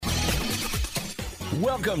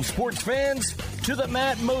Welcome, sports fans, to the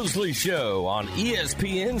Matt Mosley Show on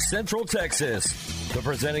ESPN Central Texas. The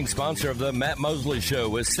presenting sponsor of the Matt Mosley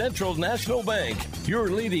Show is Central National Bank, your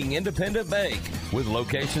leading independent bank, with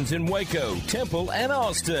locations in Waco, Temple, and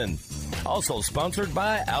Austin. Also sponsored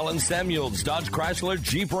by Allen Samuels, Dodge Chrysler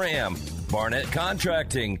Jeep Ram, Barnett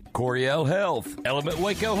Contracting, Coriel Health, Element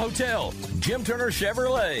Waco Hotel, Jim Turner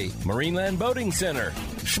Chevrolet, Marineland Boating Center,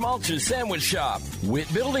 Schmaltz's Sandwich Shop,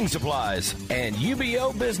 Witt Building Supplies, and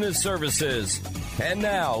UBO Business Services. And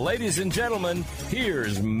now, ladies and gentlemen,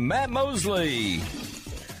 here's Matt Mosley.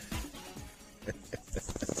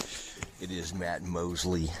 It is Matt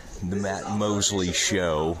Mosley, the Matt Mosley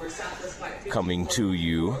Show, coming to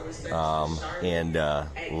you and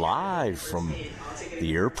live from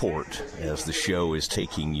the airport as the show is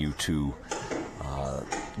taking you to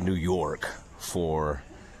New York for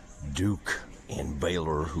Duke and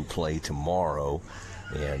Baylor, who play tomorrow.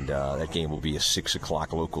 And that game will be a 6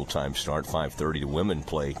 o'clock local time start, 5:30. The women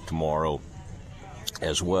play tomorrow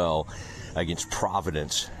as well against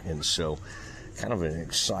Providence. And so kind of an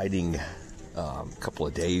exciting couple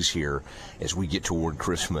of days here as we get toward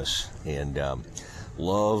Christmas. And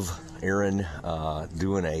love Aaron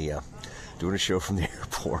doing a show from the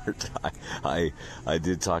airport. I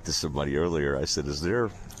did talk to somebody earlier. I said, is there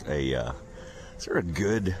a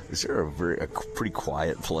pretty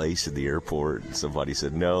quiet place at the airport? And somebody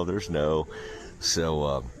said, no, there's no.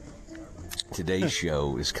 So today's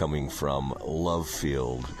show is coming from Love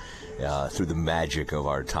Field through the magic of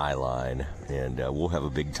our tie line, and we'll have a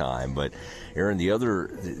big time. But Aaron,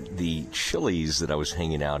 the Chili's that I was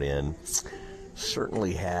hanging out in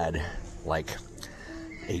certainly had like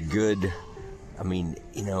a good,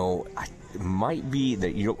 it might be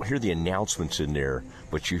that you don't hear the announcements in there,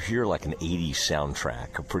 but you hear like an 80s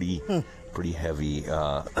soundtrack, a pretty heavy,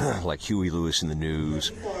 like Huey Lewis in the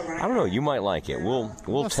News. I don't know, you might like it.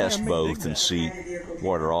 We'll test both and see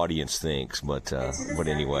what our audience thinks. But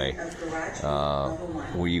anyway,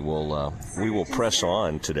 we will press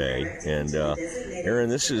on today. And Aaron,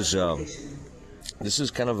 this is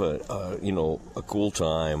kind of a cool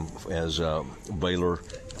time as Baylor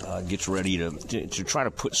gets ready to try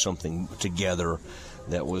to put something together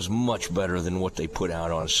that was much better than what they put out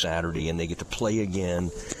on Saturday, and they get to play again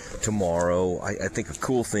tomorrow. I think a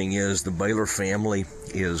cool thing is the Baylor family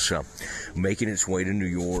is making its way to New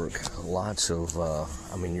York. Lots of,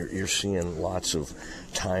 you're seeing lots of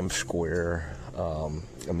Times Square.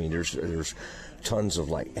 There's tons of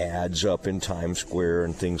like ads up in Times Square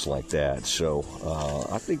and things like that. So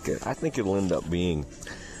I think it'll end up being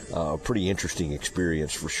a pretty interesting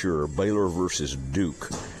experience for sure. Baylor versus Duke,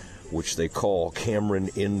 which they call Cameron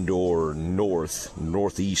Indoor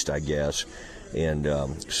Northeast, I guess. And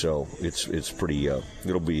so it's pretty.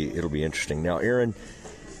 It'll be interesting. Now, Aaron,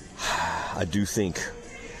 I do think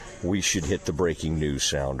we should hit the breaking news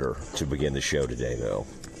sounder to begin the show today, though.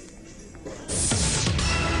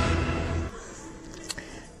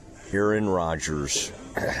 Aaron Rodgers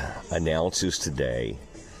announces today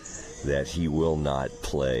that he will not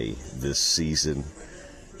play this season.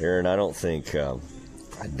 Aaron, I don't think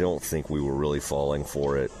we were really falling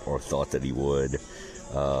for it or thought that he would.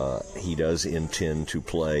 He does intend to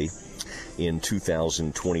play in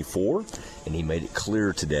 2024, and he made it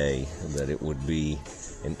clear today that it would be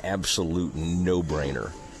an absolute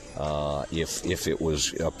no-brainer if it were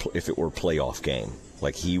a playoff game.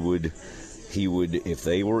 Like he would, if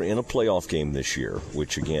they were in a playoff game this year,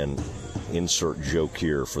 which again, insert joke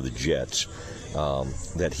here for the Jets,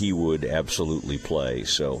 that he would absolutely play.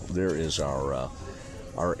 So there is our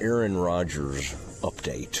Aaron Rodgers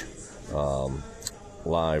update,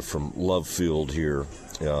 live from Love Field here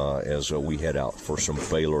as we head out for some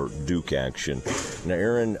Baylor Duke action. Now,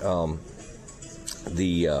 Aaron,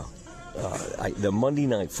 the Monday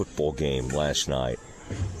Night Football game last night,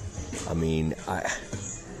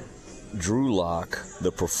 Drew Lock,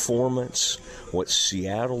 the performance, what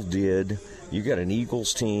Seattle did. You got an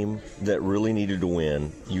Eagles team that really needed to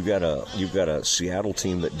win. You've got a Seattle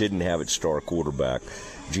team that didn't have its star quarterback,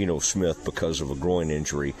 Geno Smith, because of a groin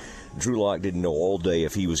injury. Drew Lock didn't know all day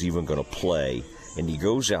if he was even going to play, and he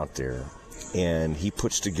goes out there and he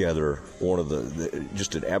puts together one of the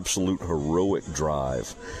just an absolute heroic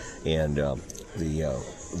drive, and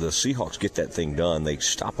the Seahawks get that thing done. They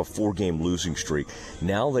stop a 4-game losing streak.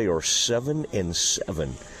 Now they are 7-7.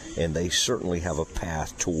 And they certainly have a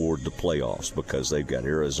path toward the playoffs because they've got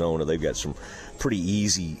Arizona. They've got some pretty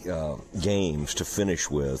easy games to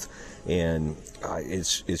finish with. And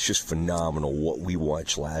it's just phenomenal what we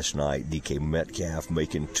watched last night. DK Metcalf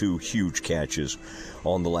making 2 huge catches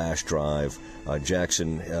on the last drive.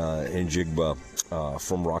 Jackson Njigba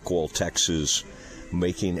from Rockwall, Texas,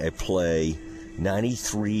 making a play,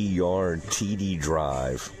 93-yard TD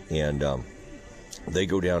drive, and they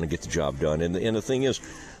go down and get the job done. And the thing is,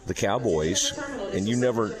 the Cowboys, and you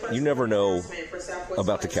never know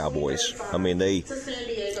about the Cowboys. I mean, they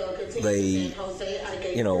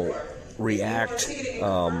react.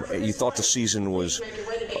 You thought the season was,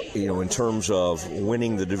 in terms of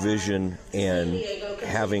winning the division and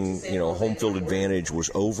having, home field advantage was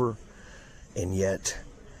over, and yet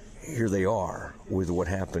here they are with what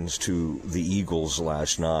happens to the Eagles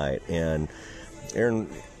last night. And Aaron,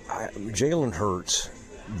 Jalen Hurts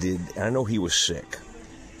I know he was sick,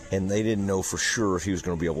 and they didn't know for sure if he was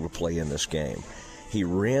going to be able to play in this game. He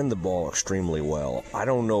ran the ball extremely well. I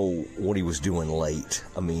don't know what he was doing late.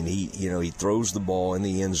 I mean, he throws the ball in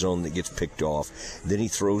the end zone that gets picked off. Then he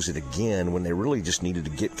throws it again when they really just needed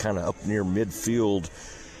to get kind of up near midfield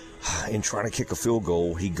and trying to kick a field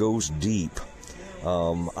goal. He goes deep.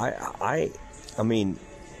 I mean,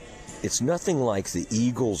 it's nothing like the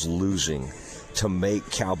Eagles losing to make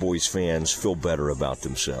Cowboys fans feel better about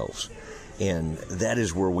themselves. And that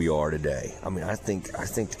is where we are today. I mean, I think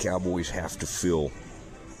the Cowboys have to feel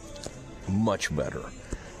much better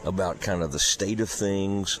about kind of the state of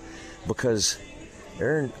things, because,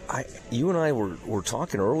 Aaron, you and I were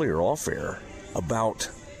talking earlier off air about,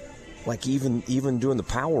 like, even doing the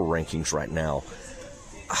power rankings right now.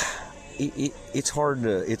 It's hard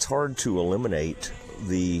to eliminate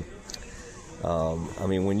the. I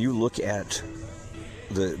mean, when you look at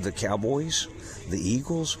the Cowboys, the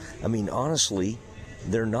Eagles, I mean, honestly,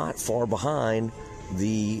 they're not far behind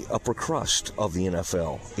the upper crust of the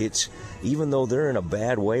NFL. It's, even though they're in a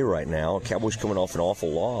bad way right now, Cowboys coming off an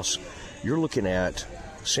awful loss, you're looking at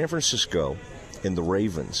San Francisco and the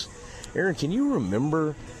Ravens. Aaron, can you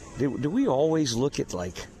remember, do we always look at,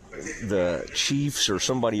 like, the Chiefs or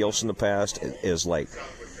somebody else in the past as, like,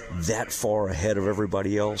 that far ahead of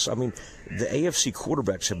everybody else? I mean, the AFC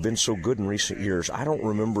quarterbacks have been so good in recent years. I don't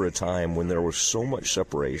remember a time when there was so much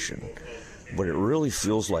separation, but it really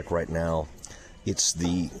feels like right now it's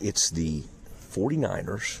the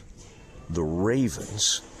 49ers, the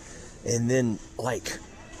Ravens, and then, like,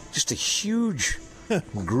 just a huge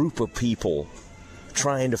group of people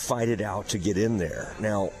trying to fight it out to get in there.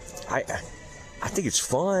 Now, I think it's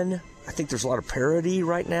fun. I think there's a lot of parity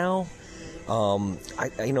right now.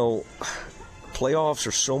 Playoffs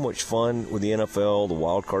are so much fun with the NFL, the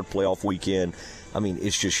wild card playoff weekend. I mean,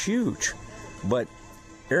 it's just huge. But,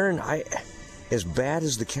 Aaron, as bad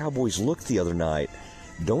as the Cowboys looked the other night,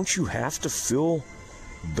 don't you have to feel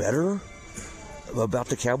better about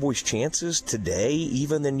the Cowboys' chances today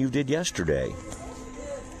even than you did yesterday?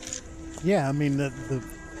 Yeah, I mean,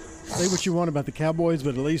 say what you want about the Cowboys,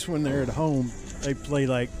 but at least when they're at home, they play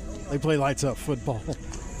lights up football.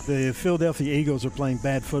 The Philadelphia Eagles are playing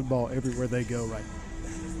bad football everywhere they go right now.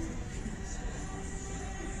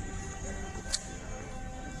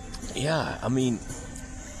 Yeah, I mean,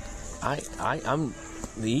 I'm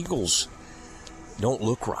the Eagles don't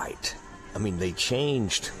look right. I mean, they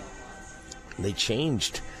changed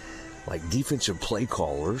like defensive play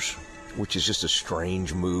callers, which is just a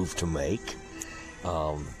strange move to make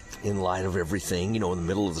in light of everything, in the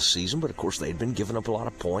middle of the season. But of course, they'd been giving up a lot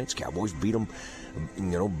of points. Cowboys beat them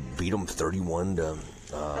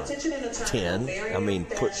 31-10. I mean,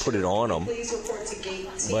 put it on them.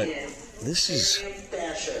 But this is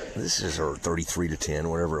or 33-10,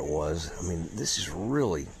 whatever it was. I mean, this is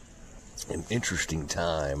really an interesting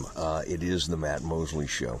time. It is the Matt Mosley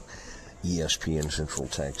Show, ESPN Central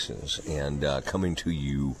Texas, and coming to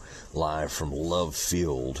you live from Love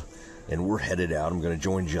Field. And we're headed out. I'm going to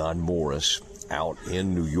join John Morris out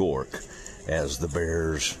in New York as the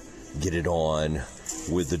Bears get it on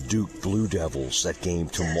with the Duke Blue Devils. That game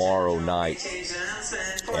tomorrow night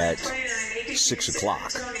at 6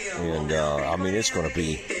 o'clock. And, I mean, it's going to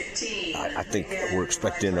be, I think we're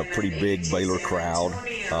expecting a pretty big Baylor crowd.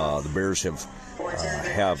 The Bears have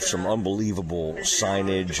some unbelievable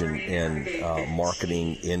signage and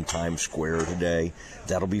marketing in Times Square today.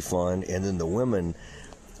 That'll be fun. And then the women,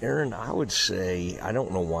 Aaron, I would say, I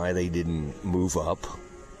don't know why they didn't move up.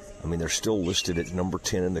 I mean, they're still listed at number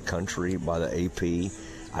 10 in the country by the AP.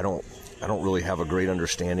 I don't really have a great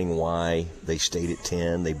understanding why they stayed at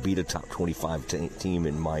 10. They beat a top 25 team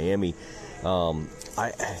in Miami.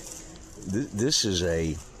 This is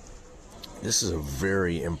a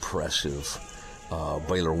very impressive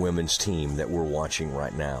Baylor women's team that we're watching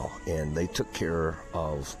right now, and they took care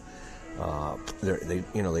of. They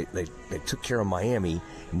took care of Miami.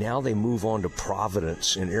 Now they move on to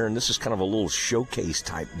Providence. And Aaron, this is kind of a little showcase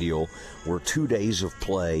type deal where 2 days of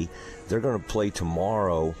play. They're going to play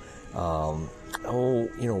tomorrow.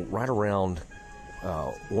 Right around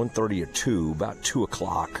 1:30 or 2, about 2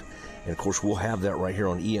 o'clock. And, of course, we'll have that right here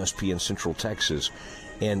on ESPN Central Texas.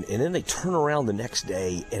 And then they turn around the next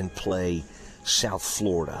day and play South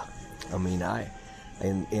Florida. I mean,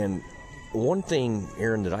 and one thing,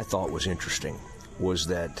 Aaron, that I thought was interesting was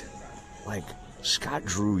that, like, Scott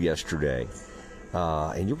Drew yesterday,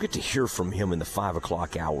 and you'll get to hear from him in the 5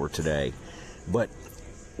 o'clock hour today, but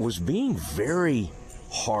was being very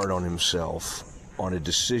hard on himself on a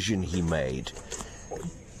decision he made,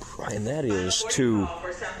 and that is to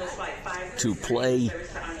play,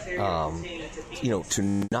 to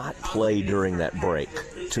not play during that break,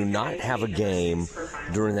 to not have a game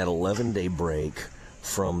during that 11-day break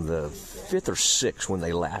from the 5th or 6th when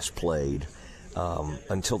they last played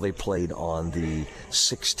until they played on the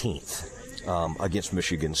 16th against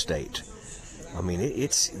Michigan State. I mean,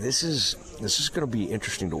 this is going to be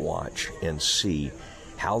interesting to watch and see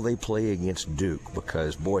how they play against Duke,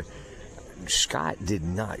 because, boy, Scott did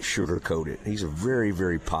not sugarcoat it. He's a very,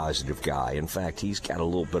 very positive guy. In fact, he's got a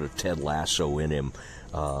little bit of Ted Lasso in him.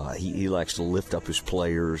 He likes to lift up his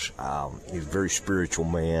players. He's a very spiritual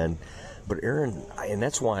man. But, Aaron, and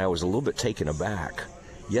that's why I was a little bit taken aback.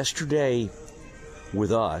 Yesterday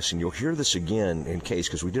with us, and you'll hear this again in case,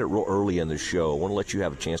 because we did it real early in the show. I want to let you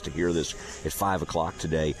have a chance to hear this at 5 o'clock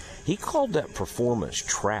today. He called that performance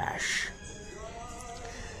trash.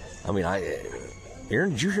 I mean,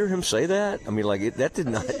 Aaron, did you hear him say that? I mean, like, that did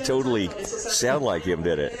not totally sound like him,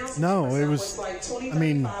 did it? No, it was, I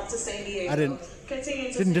mean, I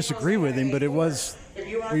didn't disagree with him, but it was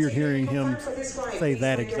weird hearing him say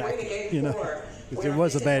that exactly, you know. It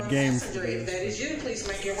was a bad game for him.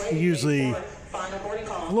 He usually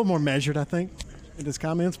a little more measured, I think, in his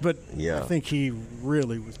comments, but yeah. I think he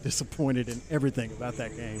really was disappointed in everything about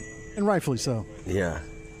that game, and rightfully so. Yeah.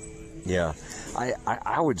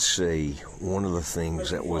 I would say one of the things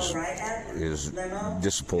that is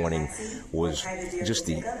disappointing was just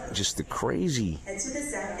the crazy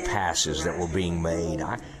passes that were being made.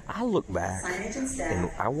 I look back and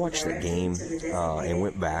I watched that game and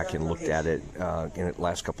went back and looked at it in the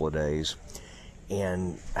last couple of days,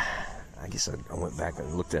 and I guess I went back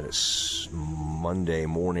and looked at it Monday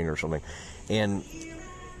morning or something, and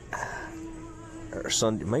or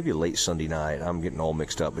Sunday, maybe late Sunday night. I'm getting all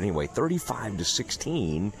mixed up. But anyway,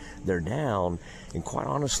 35-16, they're down. And quite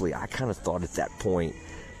honestly, I kind of thought at that point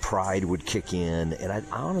pride would kick in. And I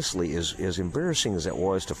honestly, as embarrassing as that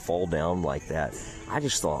was to fall down like that, I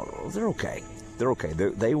just thought, oh, they're okay. They're okay.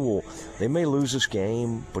 They may lose this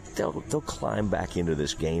game, but they'll climb back into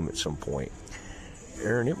this game at some point.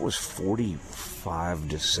 Aaron, it was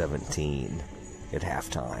 45-17 at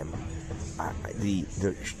halftime.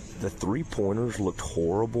 The three-pointers looked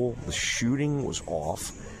horrible. The shooting was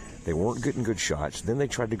off. They weren't getting good shots. Then they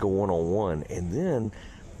tried to go one-on-one, and then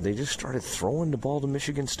they just started throwing the ball to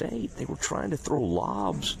Michigan State. They were trying to throw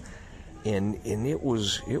lobs, and it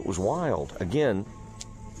was wild. Again,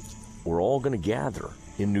 we're all going to gather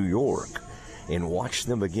in New York and watch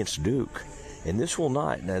them against Duke. And this will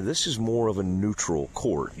not. Now, this is more of a neutral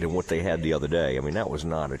court than what they had the other day. I mean, that was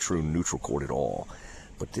not a true neutral court at all.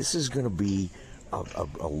 But this is going to be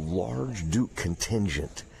a large Duke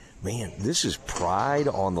contingent. Man, this is pride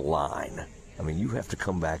on the line. I mean, you have to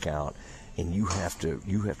come back out and you have to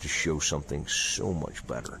show something so much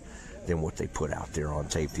better than what they put out there on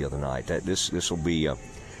tape the other night. This will be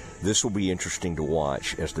interesting to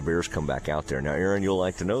watch as the Bears come back out there. Now, Aaron, you'll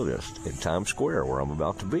like to know this. In Times Square, where I'm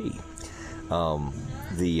about to be,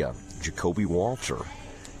 the Jacoby Walter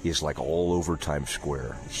is like all over Times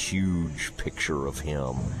Square. Huge picture of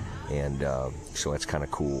him. And so that's kind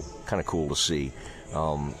of cool to see.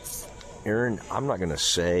 Aaron, I'm not going to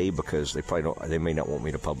say because they may not want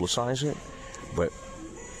me to publicize it, but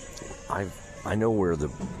I know where the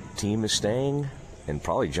team is staying, and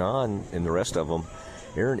probably John and the rest of them.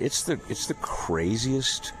 Aaron, it's the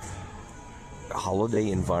craziest holiday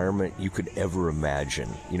environment you could ever imagine.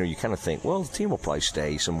 You know, you kind of think, well, the team will probably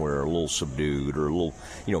stay somewhere a little subdued or a little,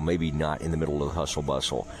 maybe not in the middle of the hustle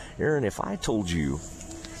bustle. Aaron, if I told you,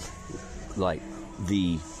 like,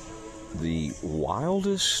 the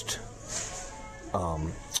wildest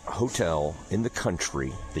hotel in the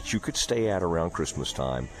country that you could stay at around Christmas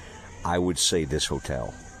time, I would say this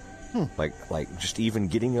hotel. Like just even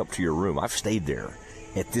getting up to your room. I've stayed there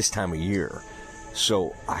at this time of year,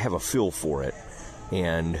 so I have a feel for it.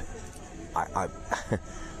 And I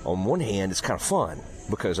on one hand, it's kind of fun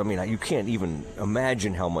because, I mean, you can't even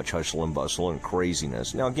imagine how much hustle and bustle and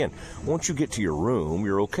craziness. Now, again, once you get to your room,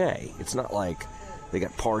 you're okay. It's not like they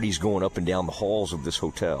got parties going up and down the halls of this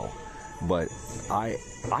hotel. But I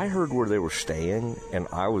heard where they were staying, and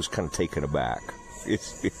I was kind of taken aback.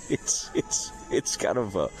 it's kind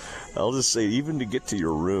of a, I'll just say, even to get to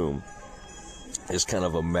your room is kind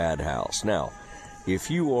of a madhouse. Now,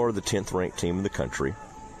 if you are the 10th ranked team in the country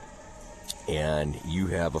and you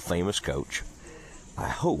have a famous coach, I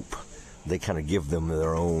hope they kind of give them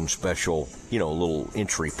their own special, little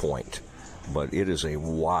entry point. But it is a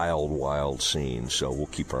wild, wild scene, so we'll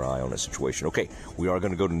keep our eye on that situation. Okay, we are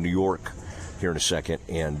going to go to New York here in a second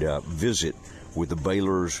and visit with the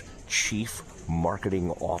Baylor's Chief Marketing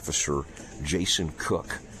Officer, Jason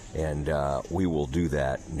Cook, and we will do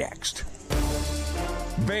that next.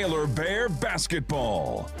 Baylor Bear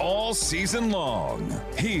basketball all season long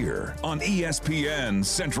here on ESPN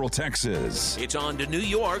Central Texas. It's on to New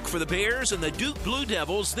York for the Bears and the Duke Blue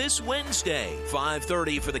Devils this Wednesday.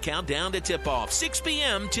 5:30 for the countdown to tip-off. 6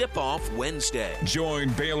 p.m. tip-off Wednesday. Join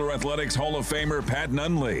Baylor Athletics Hall of Famer Pat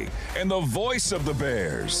Nunley and the voice of the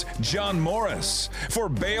Bears, John Morris, for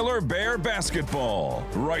Baylor Bear basketball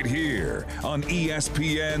right here on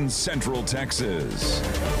ESPN Central Texas.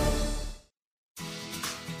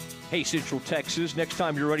 Hey, Central Texas, next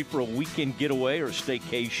time you're ready for a weekend getaway or a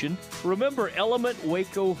staycation, remember Element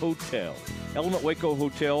Waco Hotel. Element Waco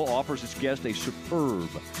Hotel offers its guests a superb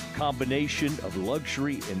combination of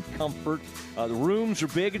luxury and comfort. The rooms are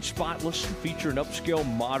big and spotless and feature an upscale,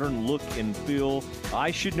 modern look and feel.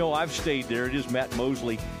 I should know, I've stayed there. It is Matt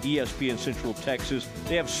Mosley, ESPN Central Texas.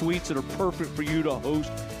 They have suites that are perfect for you to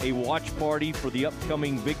host a watch party for the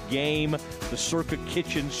upcoming big game. The Circa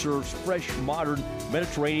Kitchen serves fresh, modern,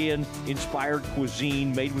 Mediterranean-inspired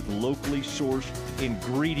cuisine made with locally sourced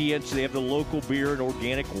ingredients. They have the local beer and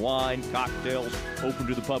organic wine, cocktails, open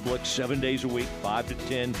to the public 7 days a week, 5 to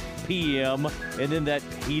 10 p.m. And then that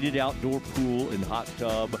heated outdoor pool and hot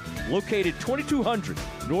tub. Located 2200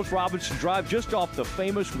 North Robinson Drive, just off the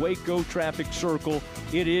famous Waco traffic circle.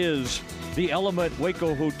 It is the Element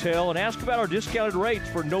Waco Hotel. And ask about our discounted rates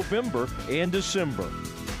for November and December.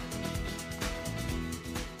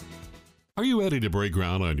 Are you ready to break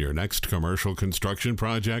ground on your next commercial construction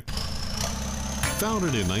project?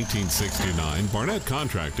 Founded in 1969, Barnett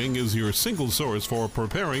Contracting is your single source for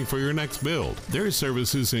preparing for your next build. Their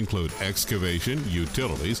services include excavation,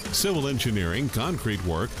 utilities, civil engineering, concrete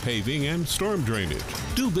work, paving, and storm drainage.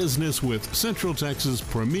 Do business with Central Texas'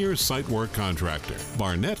 premier site work contractor,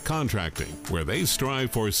 Barnett Contracting, where they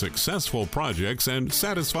strive for successful projects and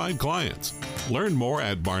satisfied clients. Learn more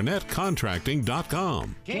at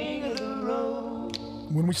barnettcontracting.com. King of the road.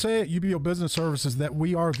 When we say at UBO Business Services that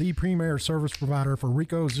we are the premier service provider for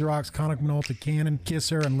Ricoh, Xerox, Konica Minolta, Canon,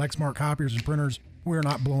 Kisser, and Lexmark copiers and printers, we're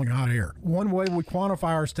not blowing hot air. One way we quantify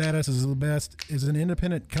our status as the best is an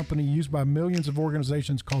independent company used by millions of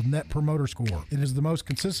organizations called Net Promoter Score. It is the most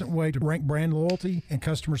consistent way to rank brand loyalty and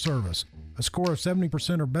customer service. A score of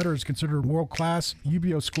 70% or better is considered world-class.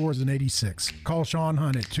 UBO score is an 86. Call Sean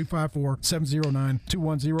Hunt at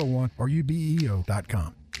 254-709-2101 or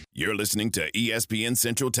ubeo.com. You're listening to ESPN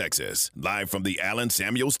Central Texas, live from the Allen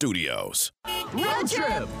Samuel Studios. Road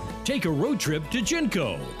trip! Take a road trip to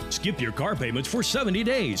Genco. Skip your car payments for 70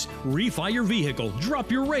 days. Refi your vehicle.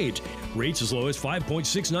 Drop your rate. Rates as low as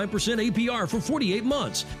 5.69% APR for 48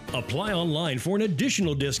 months. Apply online for an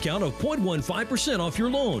additional discount of 0.15% off your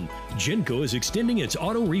loan. Genco is extending its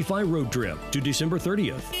auto refi road trip to December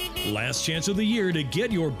 30th. Last chance of the year to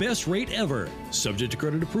get your best rate ever. Subject to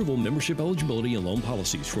credit approval, membership eligibility, and loan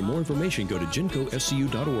policies. For more information, go to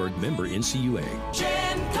GencoSCU.org, member NCUA.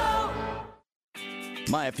 Genco.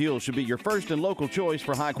 Maya Fuel should be your first and local choice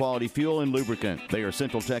for high-quality fuel and lubricant. They are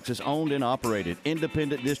Central Texas owned and operated,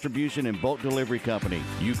 independent distribution and bulk delivery company.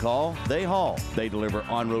 You call, they haul. They deliver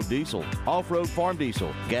on-road diesel, off-road farm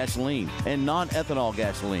diesel, gasoline, and non-ethanol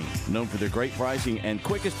gasoline. Known for their great pricing and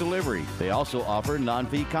quickest delivery, they also offer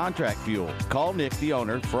non-fee contract fuel. Call Nick, the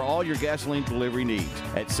owner, for all your gasoline delivery needs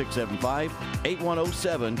at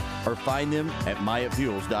 675-8107 or find them at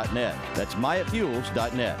MyaFuels.net. That's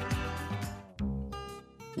MyaFuels.net.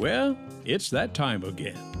 Well, it's that time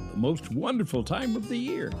again, the most wonderful time of the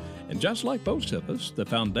year. And just like most of us, the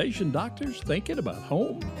Foundation Doctor's thinking about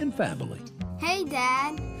home and family. Hey,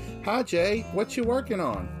 Dad. Hi, Jay. What you working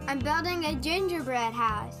on? I'm building a gingerbread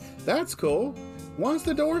house. That's cool. Why's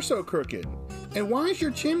the door so crooked? And why is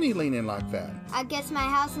your chimney leaning like that? I guess my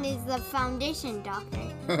house needs the Foundation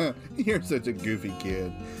Doctor. You're such a goofy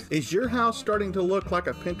kid. Is your house starting to look like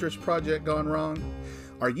a Pinterest project gone wrong?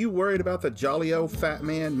 Are you worried about the jolly old fat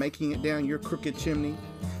man making it down your crooked chimney?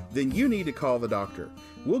 Then you need to call the doctor.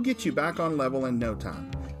 We'll get you back on level in no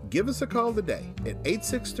time. Give us a call today at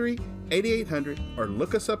 863-8800 or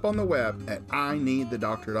look us up on the web at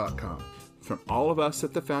ineedthedoctor.com. From all of us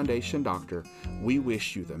at the Foundation Doctor, we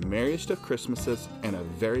wish you the merriest of Christmases and a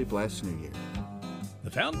very blessed New Year. The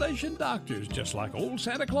Foundation Doctors, just like old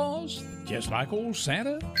Santa Claus, just like old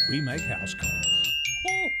Santa, we make house calls.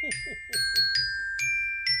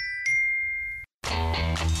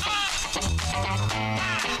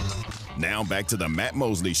 Now back to the Matt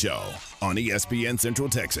Mosley Show on ESPN Central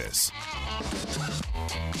Texas.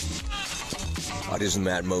 It is the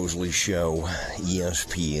Matt Mosley Show,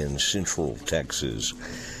 ESPN Central Texas,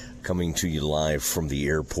 coming to you live from the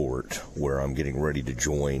airport where I'm getting ready to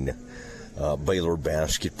join Baylor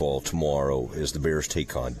basketball tomorrow as the Bears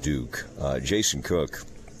take on Duke. Jason Cook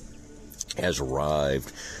has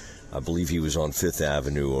arrived. I believe he was on Fifth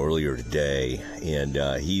Avenue earlier today, and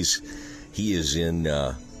he is in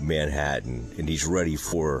Manhattan, and he's ready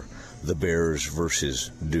for the Bears versus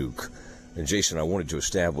Duke. And Jason, I wanted to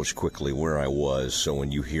establish quickly where I was, so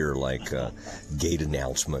when you hear gate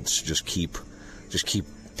announcements, just keep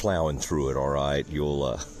plowing through it. All right,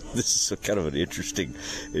 you'll. This is kind of an interesting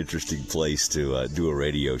place to do a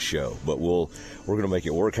radio show, but we're going to make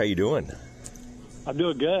it work. How you doing? I'm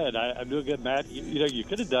doing good. I'm doing good, Matt. You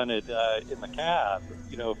could have done it in the cab,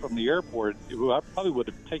 from the airport. I probably would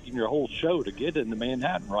have taken your whole show to get into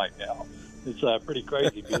Manhattan right now. It's pretty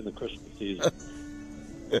crazy being the Christmas season.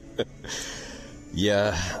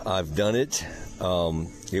 Yeah, I've done it.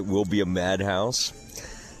 It will be a madhouse.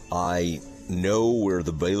 I know where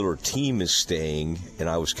the Baylor team is staying, and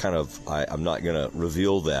I was I'm not going to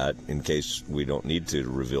reveal that in case we don't need to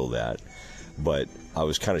reveal that, but I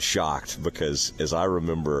was kind of shocked because, as I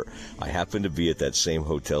remember, I happened to be at that same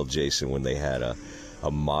hotel, Jason, when they had a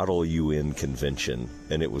Model UN convention,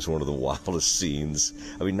 and it was one of the wildest scenes.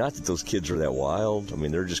 I mean, not that those kids are that wild. I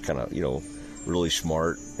mean, they're just kind of, really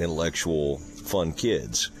smart, intellectual, fun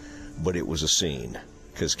kids, but it was a scene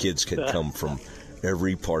because kids could come from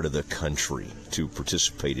every part of the country to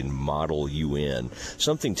participate in Model UN.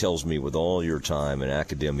 Something tells me, with all your time in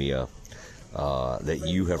academia, that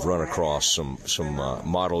you have run across some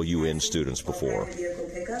Model UN students before.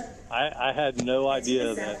 I had no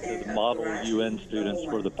idea that the Model UN students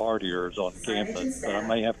were the partiers on campus, but I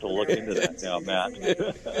may have to look into that now, Matt.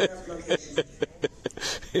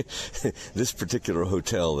 This particular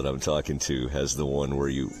hotel that I'm talking to has the one where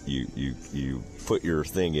you put your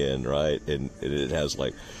thing in, right, and it has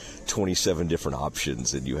 27 different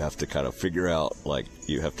options, and you have to kind of figure out,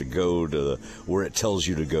 you have to go to where it tells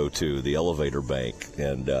you to go to, the elevator bank.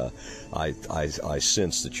 And I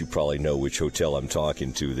sense that you probably know which hotel I'm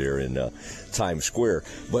talking to there in Times Square.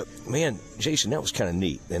 But, man, Jason, that was kind of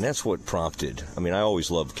neat, and that's what prompted. I mean, I always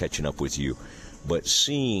loved catching up with you, but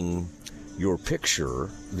seeing your picture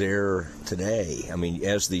there today, I mean,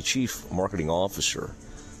 as the Chief Marketing Officer,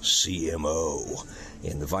 CMO,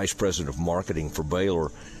 and the Vice President of Marketing for Baylor,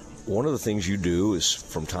 one of the things you do is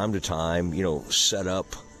from time to time, set up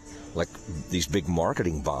these big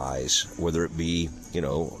marketing buys, whether it be,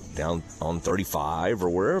 down on 35 or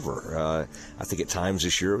wherever. I think at times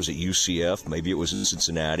this year it was at UCF, maybe it was in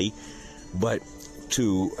Cincinnati. But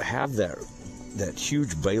to have that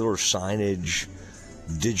huge Baylor signage,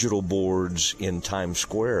 digital boards in Times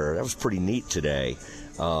Square, that was pretty neat today.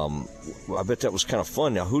 I bet that was kind of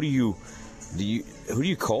fun. Now, who do you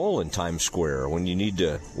call in Times Square when you need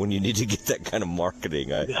to get that kind of marketing?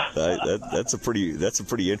 That's a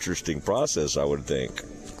pretty interesting process, I would think.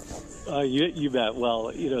 You bet. Well,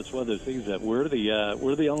 it's one of those things that we're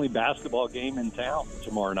the only basketball game in town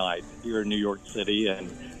tomorrow night here in New York City,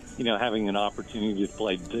 and having an opportunity to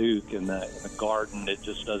play Duke in the Garden, it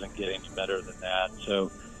just doesn't get any better than that.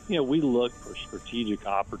 So, we look for strategic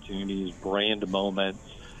opportunities, brand moments,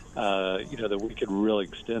 that we could really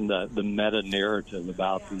extend the meta narrative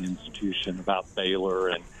about the institution, about Baylor,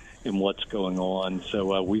 and what's going on.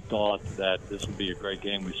 So we thought that this would be a great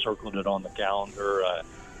game. We circled it on the calendar a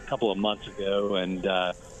couple of months ago and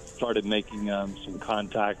started making some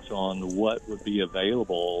contacts on what would be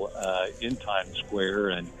available in Times Square.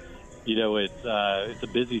 And it's a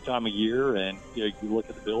busy time of year, and you look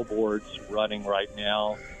at the billboards running right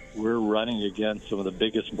now. We're running against some of the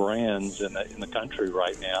biggest brands in the country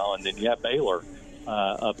right now, and then you have Baylor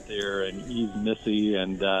up there, and Eve Missy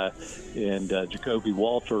and Jacoby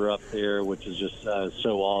Walter up there, which is just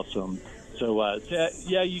so awesome. So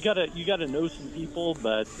you gotta know some people,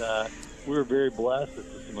 but we were very blessed that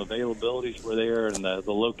some availabilities were there, and the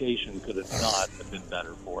location could have not have been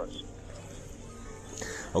better for us.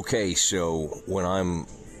 Okay, so when I'm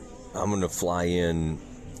going to fly in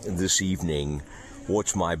this evening,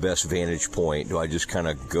 what's my best vantage point? Do I just kind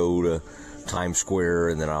of go to Times Square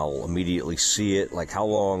and then I'll immediately see it? How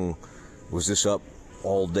long was this up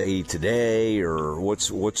all day today, or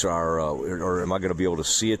what's our or am I going to be able to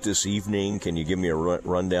see it this evening? Can you give me a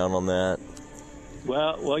rundown on that?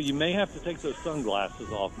 Well, you may have to take those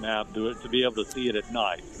sunglasses off, Matt, to be able to see it at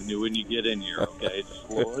night when you get in here. Okay, just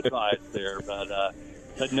a little advice there, but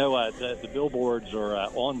no, the billboards are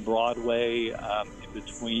on Broadway in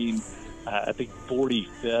between. I think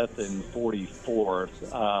 45th and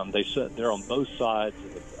 44th. They're on both sides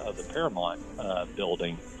of the Paramount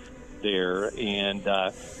building there, and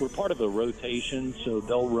we're part of a rotation, so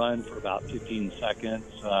they'll run for about 15 seconds,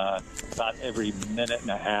 about every minute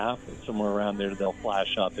and a half, somewhere around there. They'll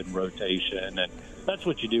flash up in rotation, and that's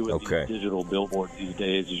what you do with these digital billboards these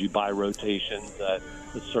days. Is you buy rotations a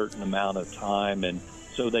certain amount of time, and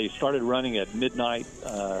so they started running at midnight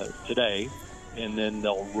today, and then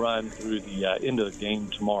they'll run through the end of the game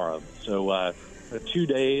tomorrow. So 2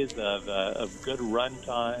 days of good run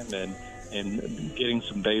time and getting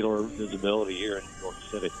some Baylor visibility here in New York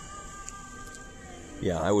City.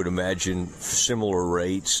 Yeah, I would imagine similar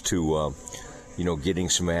rates to, getting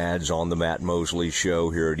some ads on the Matt Mosley Show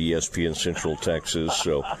here at ESPN Central Texas.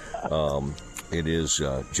 So it is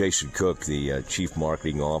Jason Cook, the Chief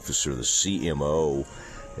Marketing Officer, the CMO,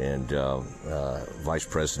 and Vice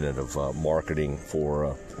President of Marketing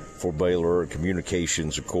for Baylor,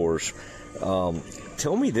 Communications, of course.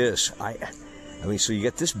 Tell me this. I mean, so you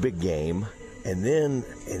got this big game, and then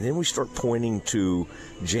we start pointing to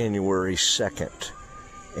January 2nd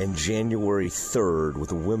and January 3rd with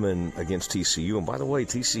the women against TCU. And by the way,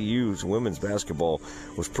 TCU's women's basketball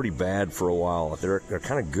was pretty bad for a while. They're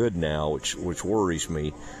kind of good now, which worries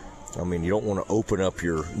me. I mean, you don't want to open up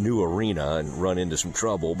your new arena and run into some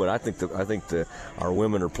trouble, but I think our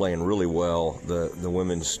women are playing really well.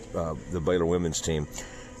 The Baylor women's team,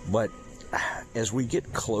 but as we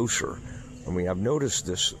get closer, I mean, I've noticed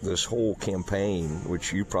this whole campaign,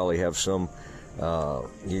 which you probably have some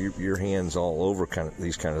your hands all over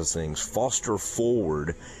these kind of things. Foster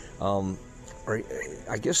Forward.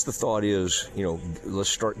 I guess the thought is, let's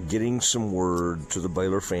start getting some word to the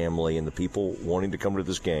Baylor family and the people wanting to come to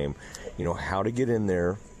this game, how to get in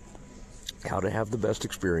there, how to have the best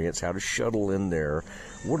experience, how to shuttle in there.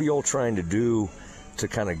 What are you all trying to do to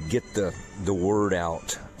kind of get the word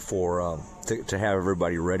out for to have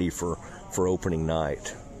everybody ready for opening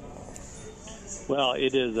night? Well,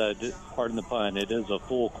 it is, pardon the pun, it is a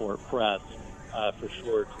full court press for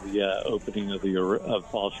sure to the opening of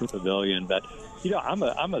Foster Pavilion. But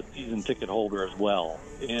I'm a season ticket holder as well,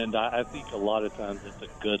 and I think a lot of times it's a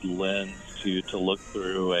good lens to look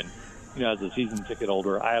through. And as a season ticket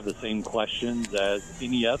holder, I have the same questions as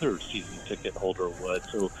any other season ticket holder would.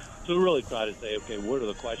 So we really try to say, okay, what are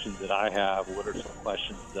the questions that I have? What are some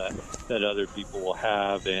questions that other people will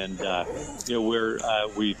have? And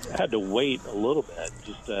we've had to wait a little bit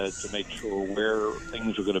just to make sure where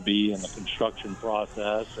things are going to be in the construction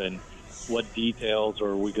process and what details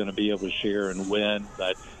are we going to be able to share and when.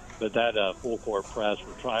 But that full court press,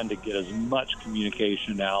 we're trying to get as much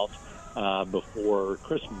communication out before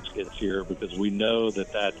Christmas gets here, because we know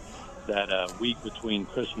that week between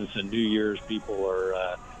Christmas and New Year's, people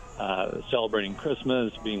are celebrating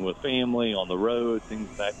Christmas, being with family, on the road, things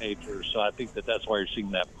of that nature. So I think that's why you're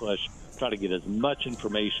seeing that push, try to get as much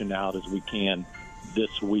information out as we can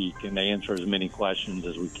this week and answer as many questions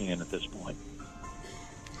as we can at this point.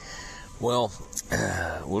 Well,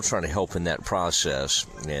 we'll try to help in that process,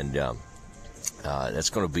 and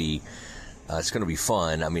that's going to be it's going to be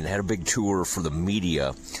fun. I mean, I had a big tour for the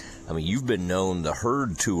media. I mean, you've been known the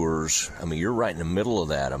herd tours. I mean, you're right in the middle of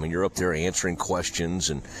that. I mean, you're up there answering questions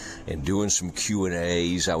and doing some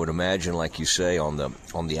Q&As. I would imagine, like you say, on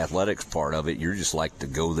the athletics part of it, you're just like to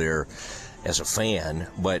go there as a fan.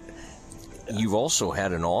 But you've also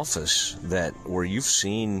had an office where you've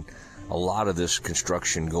seen a lot of this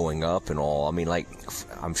construction going up and all. I mean, like,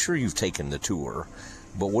 I'm sure you've taken the tour,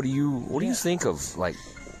 but what do you think of, like,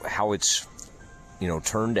 how it's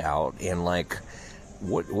turned out, and like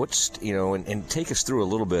what's and take us through a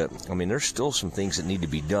little bit. I mean, there's still some things that need to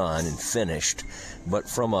be done and finished, but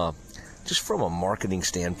from a marketing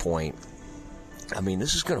standpoint, I mean,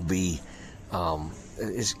 this is going to be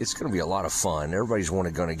it's going to be a lot of fun. Everybody's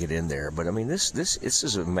going to get in there, but I mean, this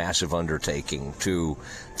is a massive undertaking to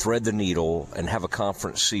thread the needle and have a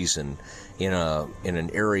conference season in an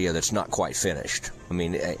area that's not quite finished. I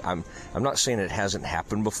mean, I'm not saying it hasn't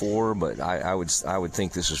happened before, but I would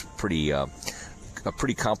think this is a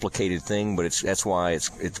pretty complicated thing. But that's why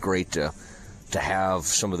it's great to have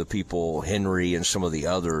some of the people, Henry and some of the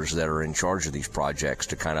others that are in charge of these projects,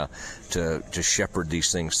 to kind of to shepherd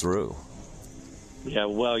these things through. Yeah,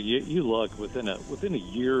 well, you look within a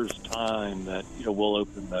year's time that we'll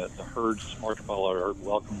open the Herd Smart Herd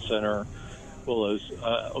Welcome Center. We'll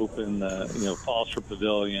open the Foster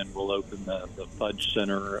Pavilion. We'll open the Fudge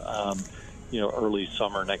Center. early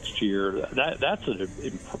summer next year. That's a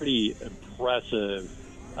pretty impressive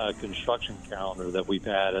construction calendar that we've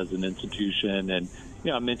had as an institution. And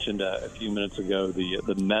I mentioned a few minutes ago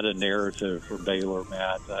the meta narrative for Baylor,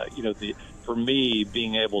 Matt. For me,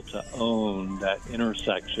 being able to own that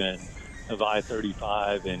intersection of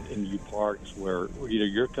I-35 and U Parks, where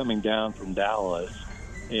you're coming down from Dallas,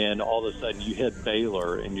 and all of a sudden you hit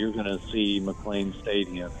Baylor, and you're going to see McLean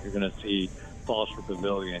Stadium, you're going to see Foster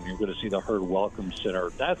Pavilion, you're going to see the Herd Welcome Center.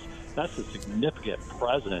 That's a significant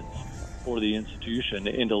presence for the institution.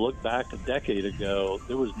 And to look back a decade ago,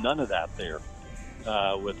 there was none of that there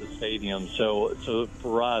with the stadium. So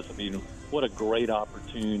for us, what a great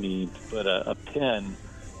opportunity to put a pin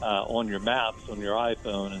on your maps on your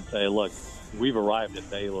iPhone and say, look, we've arrived at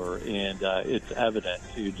Baylor, and it's evident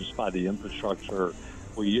too just by the infrastructure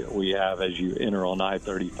we have as you enter on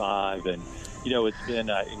I-35. And it's been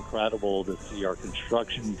incredible to see our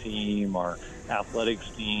construction team, our athletics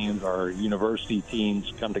teams, our university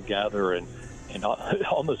teams come together and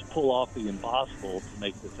almost pull off the impossible to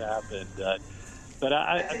make this happen. But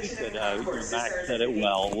I think that Max said it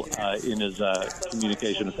well in his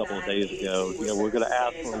communication a couple of days ago. We're going to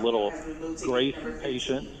ask for a little grace and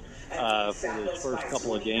patience for this first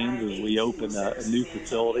couple of games as we open a new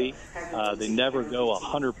facility. They never go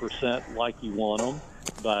 100% like you want them,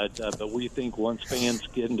 but we think once fans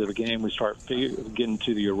get into the game, we start getting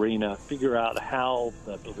to the arena, figure out how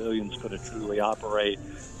the pavilion's going to truly operate.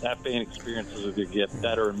 That fan experience is going to get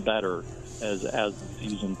better and better as the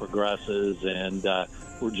season progresses, and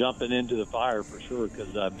we're jumping into the fire for sure,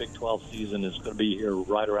 because Big 12 season is going to be here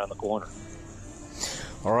right around the corner.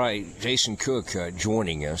 All right, Jason Cook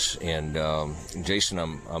joining us, and Jason,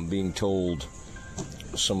 I'm being told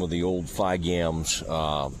some of the old Phi Gams,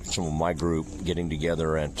 some of my group getting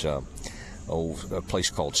together at a place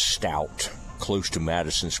called Stout, close to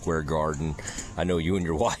Madison Square Garden. I know you and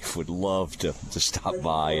your wife would love to stop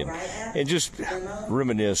by and just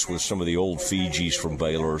reminisce with some of the old Fijis from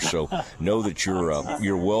Baylor. So know that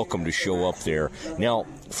you're welcome to show up there. Now,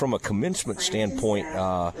 from a commencement standpoint,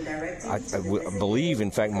 I believe,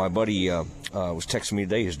 in fact, my buddy was texting me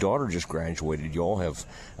today. His daughter just graduated. You all have,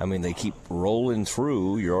 they keep rolling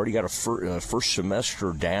through. You already got a first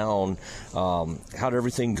semester down. How'd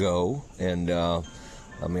everything go? And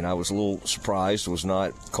I was a little surprised. Was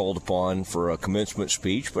not called upon for a commencement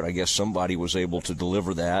speech, but I guess somebody was able to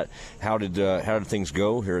deliver that. How did things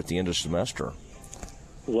go here at the end of the semester?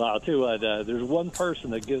 Well, I'll tell you what, there's one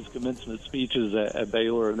person that gives commencement speeches at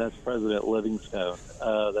Baylor, and that's President Livingstone.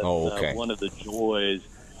 That's one of the joys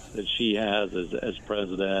that she has as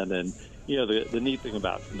president. And, the neat thing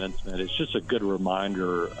about commencement, it's just a good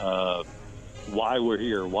reminder of why we're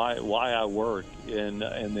here, why I work in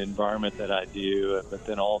the environment that I do, but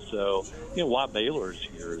then also, why Baylor's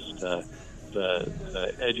here is to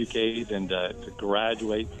educate and to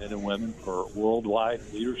graduate men and women for worldwide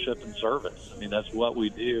leadership and service. That's what we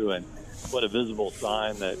do, and what a visible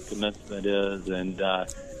sign that commencement is. And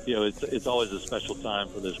it's always a special time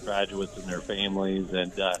for those graduates and their families.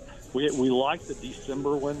 And we like the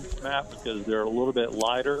December ones, Matt, because they're a little bit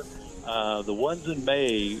lighter. The ones in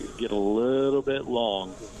May get a little bit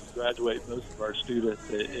long. We graduate most of our students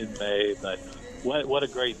in May, but what a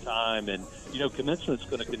great time. And, commencement's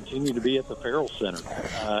going to continue to be at the Farrell Center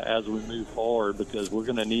as we move forward, because we're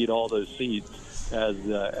going to need all those seats as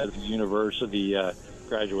the university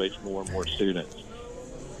graduates more and more students.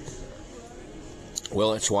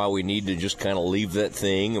 Well, that's why we need to just kind of leave that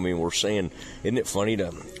thing. We're saying, isn't it funny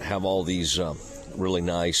to have all these really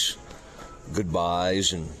nice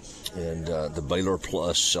goodbyes and the Baylor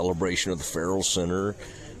Plus celebration of the Farrell Center,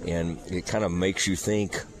 and it kind of makes you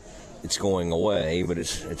think it's going away, but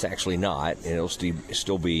it's actually not. And it'll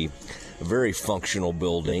still be a very functional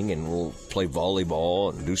building, and we'll play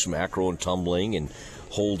volleyball and do some acro and tumbling and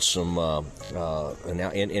hold some.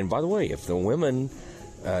 And by the way, if the women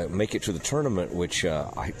make it to the tournament, which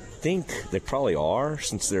I think they probably are,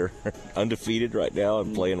 since they're undefeated right now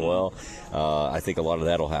and playing well, I think a lot of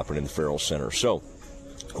that will happen in the Farrell Center. So,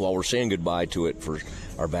 while we're saying goodbye to it for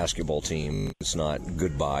our basketball team, it's not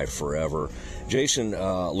goodbye forever. Jason,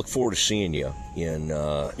 look forward to seeing you in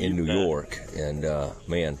New York. And,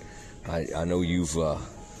 man, I know you've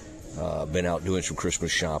been out doing some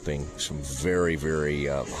Christmas shopping, some very, very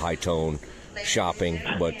high-tone shopping,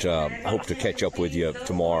 but hope to catch up with you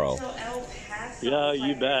tomorrow. Yeah,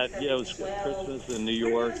 you bet. Yeah, it was Christmas in New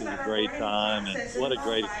York is a great time, and what a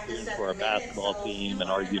great experience for our basketball team and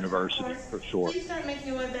our university, for sure.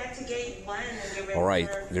 All right,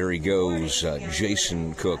 there he goes,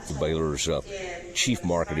 Jason Cook, the Baylor's chief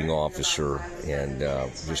marketing officer, and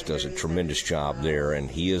just does a tremendous job there, and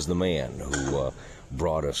he is the man who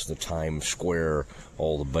brought us the Times Square,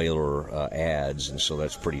 all the Baylor ads, and so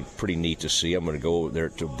that's pretty neat to see. I'm going to go there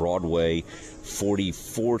to Broadway,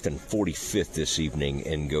 44th and 45th this evening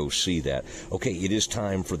and go see that. Okay, it is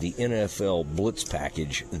time for the NFL Blitz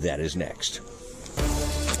package. That is next.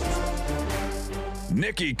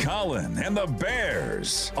 Nikki Collin and the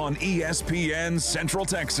Bears on ESPN Central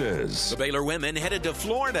Texas. The Baylor women headed to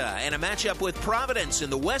Florida and a matchup with Providence in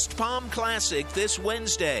the West Palm Classic this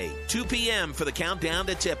Wednesday. 2 p.m. for the countdown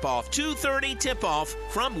to tip-off. 2:30 tip-off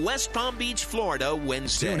from West Palm Beach, Florida,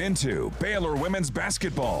 Wednesday. Tune into Baylor women's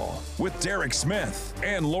basketball with Derek Smith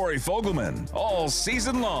and Lori Fogelman all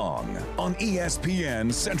season long on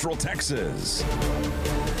ESPN Central Texas.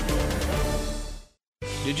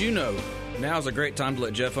 Did you know now's a great time to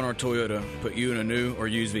let Jeff Hunter Toyota put you in a new or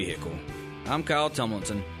used vehicle? I'm Kyle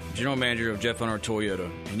Tumlinson, General Manager of Jeff Hunter Toyota,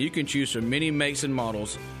 and you can choose from many makes and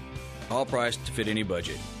models, all priced to fit any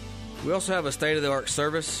budget. We also have a state-of-the-art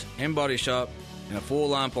service and body shop and a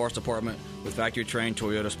full-line parts department with factory-trained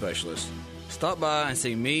Toyota specialists. Stop by and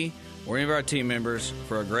see me or any of our team members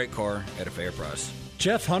for a great car at a fair price.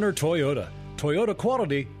 Jeff Hunter Toyota. Toyota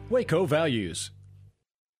quality, Waco values.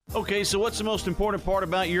 Okay, so what's the most important part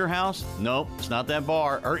about your house? Nope, it's not that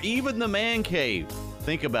bar or even the man cave.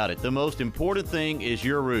 Think about it. The most important thing is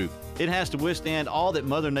your roof. It has to withstand all that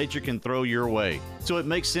Mother Nature can throw your way. So it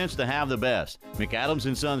makes sense to have the best.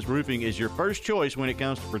 McAdams & Sons Roofing is your first choice when it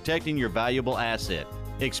comes to protecting your valuable asset.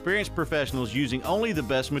 Experienced professionals using only the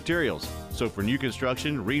best materials. So for new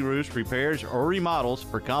construction, re-roofs, repairs, or remodels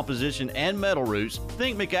for composition and metal roofs,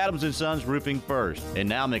 think McAdams & Sons Roofing first. And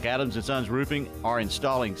now McAdams & Sons Roofing are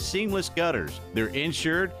installing seamless gutters. They're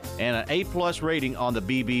insured and an A+ rating on the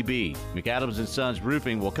BBB. McAdams & Sons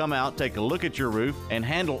Roofing will come out, take a look at your roof, and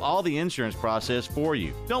handle all the insurance process for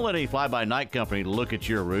you. Don't let any fly-by-night company look at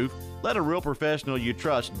your roof. Let a real professional you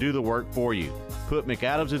trust do the work for you. Put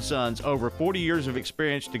McAdams & Sons over 40 years of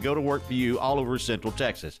experience to go to work for you all over Central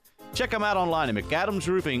Texas. Check them out online at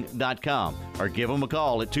McAdamsRoofing.com or give them a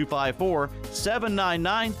call at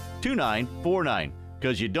 254-799-2949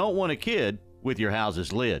 because you don't want a kid with your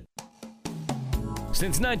house's lid.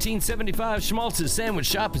 Since 1975, Schmaltz's Sandwich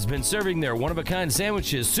Shop has been serving their one-of-a-kind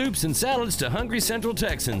sandwiches, soups, and salads to hungry Central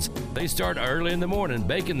Texans. They start early in the morning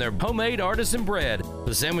baking their homemade artisan bread.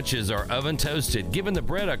 The sandwiches are oven-toasted, giving the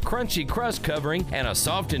bread a crunchy crust covering and a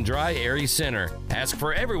soft and dry, airy center. Ask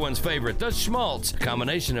for everyone's favorite, the Schmaltz,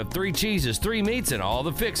 combination of 3 cheeses, 3 meats, and all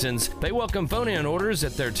the fixins. They welcome phone-in orders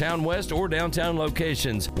at their Town West or downtown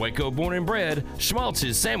locations. Waco born and bred,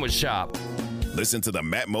 Schmaltz's Sandwich Shop. Listen to the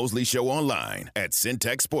Matt Mosley Show online at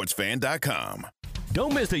syntechsportsfan.com.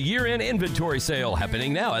 Don't miss the year-end inventory sale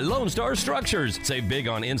happening now at Lone Star Structures. Save big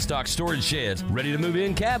on in-stock storage sheds,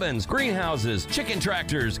 ready-to-move-in cabins, greenhouses, chicken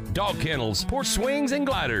tractors, dog kennels, porch swings, and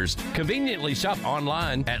gliders. Conveniently shop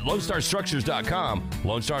online at LoneStarStructures.com.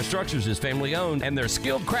 Lone Star Structures is family-owned, and their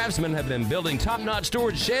skilled craftsmen have been building top-notch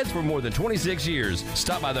storage sheds for more than 26 years.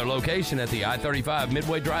 Stop by their location at the I-35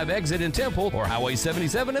 Midway Drive exit in Temple or Highway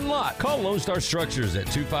 77 in Lott. Call Lone Star Structures at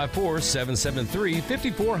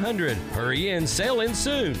 254-773-5400. Hurry in, sale in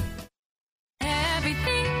soon.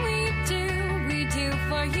 Everything we do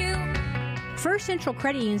for you. First Central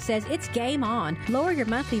Credit Union says it's game on. Lower your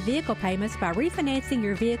monthly vehicle payments by refinancing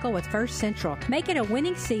your vehicle with First Central. Make it a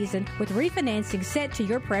winning season with refinancing set to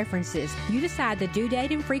your preferences. You decide the due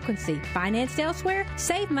date and frequency. Financed elsewhere?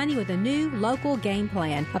 Save money with a new local game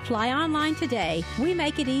plan. Apply online today. We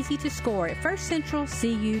make it easy to score at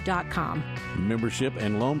firstcentralcu.com. Membership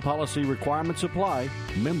and loan policy requirements apply.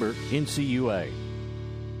 Member NCUA.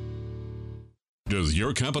 Does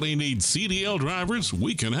your company need CDL drivers?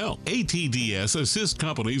 We can help. ATDS assists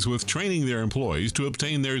companies with training their employees to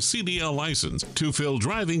obtain their CDL license to fill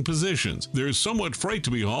driving positions. There's so much freight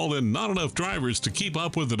to be hauled and not enough drivers to keep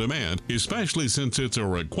up with the demand, especially since it's a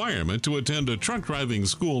requirement to attend a truck driving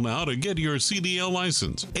school now to get your CDL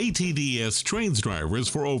license. ATDS trains drivers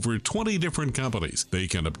for over 20 different companies. They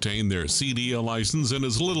can obtain their CDL license in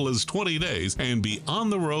as little as 20 days and be on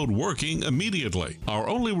the road working immediately. Our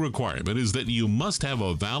only requirement is that you must have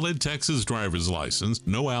a valid Texas driver's license,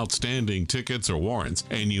 no outstanding tickets or warrants,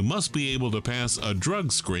 and you must be able to pass a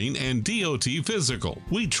drug screen and DOT physical.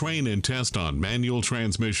 We train and test on manual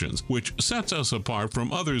transmissions, which sets us apart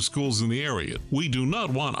from other schools in the area. We do not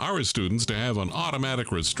want our students to have an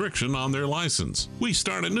automatic restriction on their license. We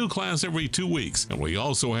start a new class every 2 weeks, and we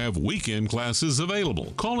also have weekend classes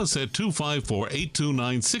available. Call us at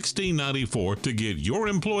 254-829-1694 to get your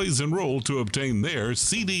employees enrolled to obtain their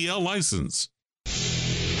CDL license.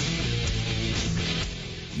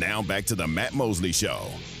 Now back to the Matt Mosley Show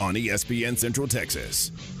on ESPN Central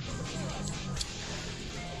Texas.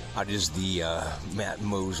 It is the Matt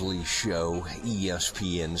Mosley Show,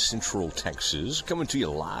 ESPN Central Texas, coming to you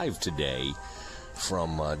live today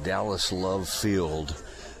from Dallas Love Field.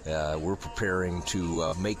 We're preparing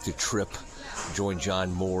to make the trip, join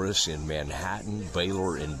John Morris in Manhattan,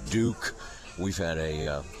 Baylor, and Duke. We've had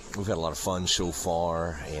a lot of fun so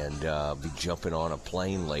far, and be jumping on a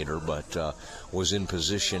plane later, but was in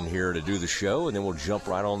position here to do the show, and then we'll jump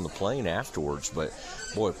right on the plane afterwards. But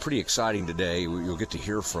boy, pretty exciting today. You'll get to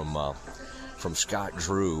hear from Scott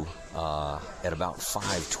Drew at about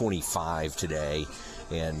 5:25 today,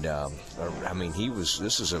 and I mean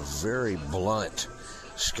this is a very blunt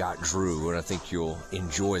Scott Drew, and I think you'll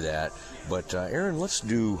enjoy that. But Aaron, let's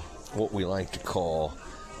do what we like to call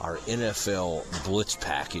our NFL Blitz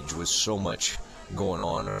package with so much going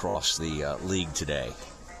on across the league today.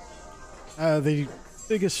 The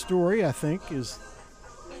biggest story, I think, is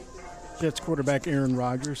Jets quarterback Aaron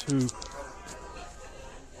Rodgers, who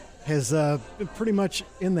has been pretty much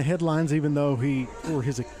in the headlines, even though he tore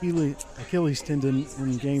his Achilles tendon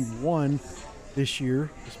in Game 1 this year.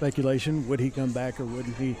 The speculation, would he come back or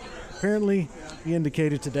wouldn't he? Apparently, he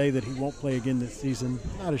indicated today that he won't play again this season.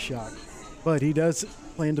 Not a shock. But he does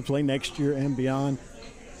plan to play next year and beyond.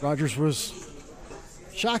 Rodgers was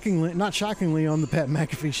not shockingly on the Pat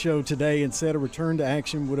McAfee show today and said a return to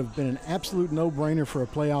action would have been an absolute no-brainer for a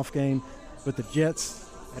playoff game, but the Jets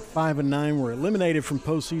at 5-9 were eliminated from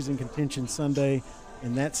postseason contention Sunday,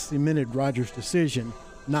 and that cemented Rodgers' decision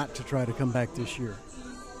not to try to come back this year.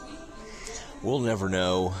 We'll never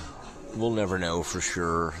know. We'll never know for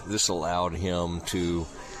sure. This allowed him to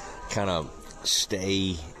kind of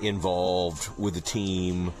stay involved with the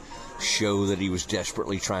team, show that he was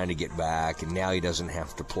desperately trying to get back, and now he doesn't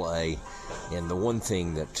have to play. And the one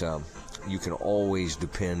thing that you can always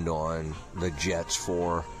depend on the Jets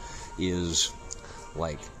for is,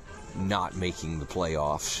 like, not making the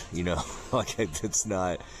playoffs. You know, like, it's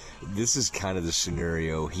not. This is kind of the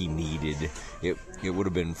scenario he needed. It would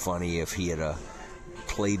have been funny if he had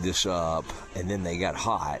played this up and then they got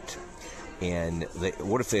hot. And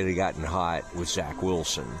what if they had gotten hot with Zach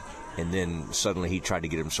Wilson, and then suddenly he tried to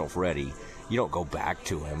get himself ready? You don't go back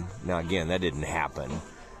to him. Now, again, that didn't happen,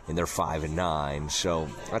 and they're 5-9. So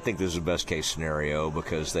I think this is the best case scenario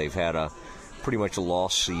because they've had pretty much a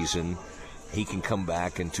lost season. He can come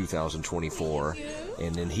back in 2024,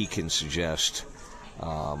 and then he can suggest,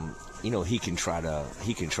 he can try to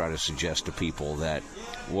suggest to people that,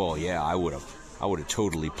 well, yeah, I would have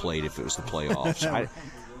totally played if it was the playoffs.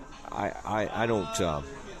 I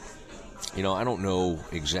don't know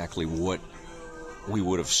exactly what we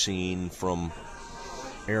would have seen from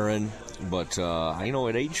Aaron, but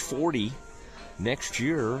at age 40 next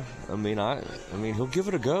year, I mean he'll give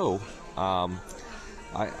it a go. I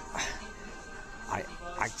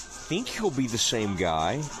think he'll be the same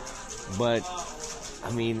guy, but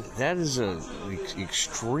I mean that is an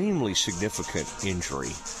extremely significant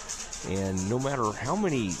injury. And no matter how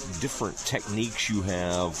many different techniques you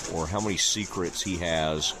have or how many secrets he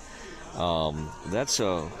has, that's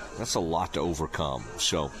a lot to overcome.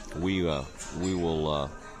 So we will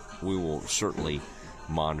certainly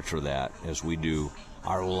monitor that as we do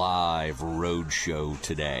our live road show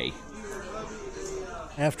today.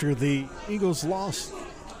 After the Eagles lost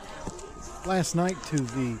last night to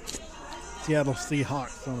the Seattle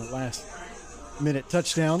Seahawks on a last-minute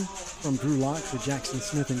touchdown from Drew Lock to Jackson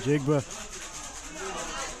Smith-Njigba,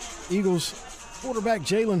 Eagles quarterback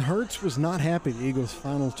Jalen Hurts was not happy. The Eagles'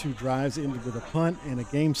 final two drives ended with a punt and a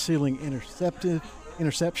game-sealing interception,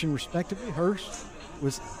 respectively. Hurts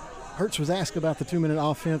was asked about the 2-minute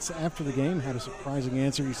offense after the game, had a surprising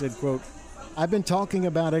answer. He said, quote, "I've been talking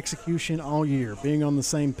about execution all year, being on the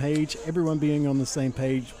same page, everyone being on the same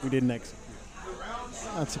page. We didn't execute."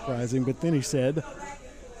 Not surprising, but then he said,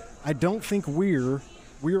 "I don't think we're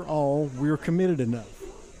committed enough.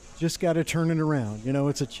 Just got to turn it around. You know,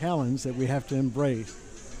 it's a challenge that we have to embrace.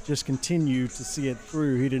 Just continue to see it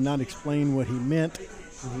through." He did not explain what he meant.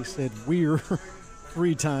 He said "we're"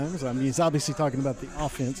 3 times. I mean, he's obviously talking about the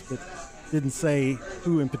offense, but didn't say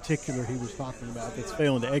who in particular he was talking about that's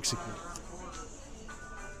failing to execute.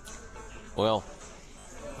 Well,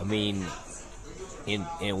 I mean,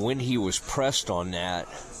 and when he was pressed on that,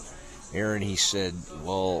 Aaron, he said,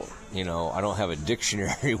 well, you know, I don't have a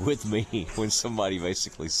dictionary with me, when somebody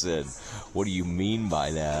basically said, what do you mean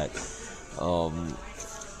by that?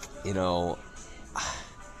 You know,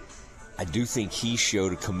 I do think he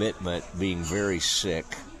showed a commitment, being very sick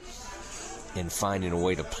and finding a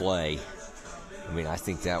way to play. I mean, I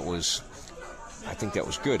think that was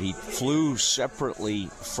good. He flew separately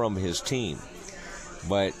from his team,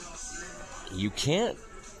 but you can't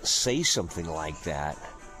say something like that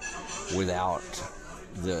without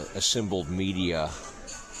the assembled media,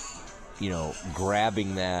 you know,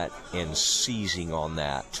 grabbing that and seizing on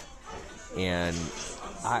that. And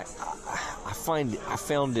I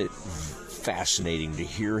found it fascinating to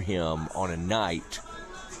hear him on a night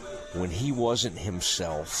when he wasn't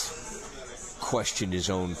himself question his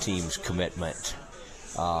own team's commitment.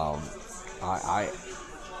 I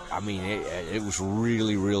mean, it was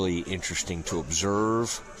really, really interesting to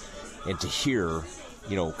observe and to hear,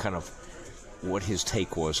 you know, kind of what his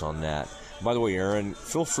take was on that. By the way, Aaron,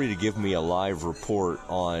 feel free to give me a live report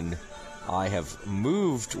on. I have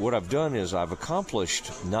moved. What I've done is I've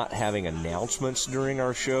accomplished not having announcements during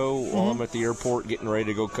our show while I'm at the airport getting ready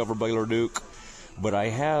to go cover Baylor Duke, but I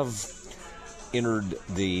have entered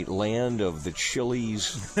the land of the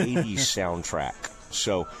Chili's 80s soundtrack.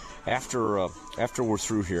 So after we're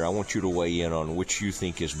through here, I want you to weigh in on which you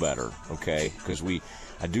think is better, okay? Because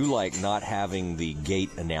I do like not having the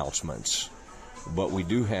gate announcements, but we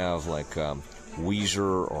do have like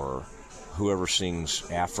Weezer or whoever sings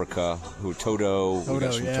Africa, Toto. We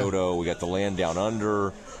got some Toto. We got The Land Down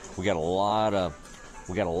Under. We got a lot of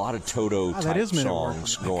Toto type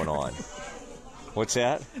songs going on. What's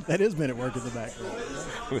that? That is Men at Work in the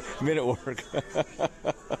background. Men at Work.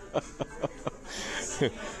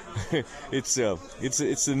 It's the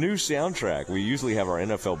new soundtrack. We usually have our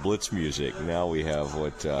NFL Blitz music. Now we have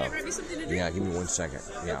what? Can I grab you something to drink? Yeah, give me 1 second.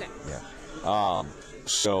 Yeah, okay. Yeah.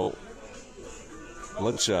 So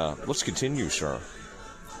let's continue, sir.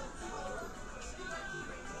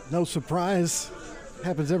 No surprise,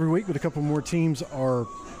 happens every week, but a couple more teams are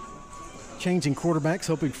changing quarterbacks,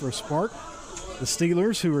 hoping for a spark. The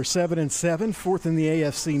Steelers, who are 7-7, fourth in the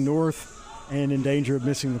AFC North, and in danger of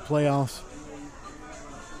missing the playoffs,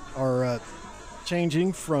 are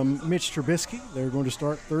changing from Mitch Trubisky. They're going to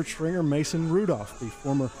start third stringer Mason Rudolph, the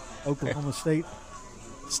former Oklahoma State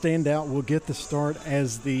standout, will get the start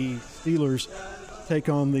as the Steelers take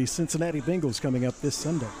on the Cincinnati Bengals coming up this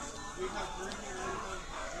Sunday.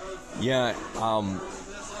 Yeah,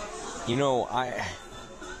 you know,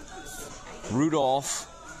 Rudolph,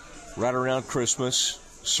 right around Christmas,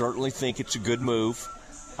 certainly think it's a good move.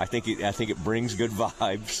 I think it brings good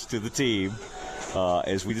vibes to the team,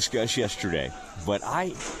 as we discussed yesterday. But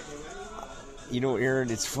you know, Aaron,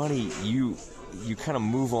 it's funny, you kind of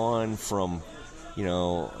move on from, you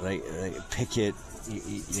know, they Pickett,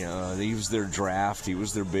 you know, he was their draft, he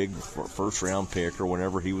was their big first round pick or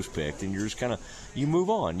whenever he was picked, and you're just kind of, you move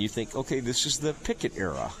on. You think, okay, this is the Pickett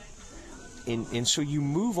era. And so you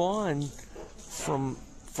move on from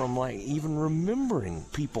like even remembering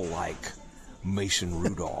people like Mason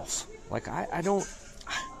Rudolph. Like I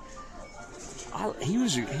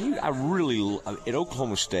really at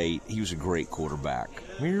Oklahoma State, he was a great quarterback.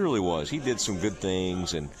 I mean, he really was. He did some good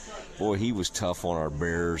things, and boy, he was tough on our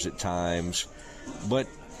Bears at times. But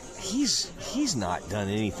he's not done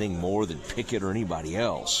anything more than Pickett or anybody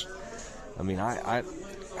else. I mean,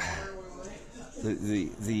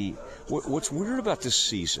 what's weird about this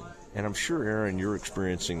season, and I'm sure, Aaron, you're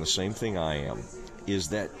experiencing the same thing I am, is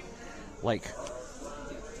that, like,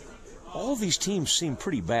 all these teams seem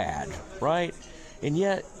pretty bad, right? And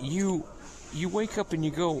yet you wake up and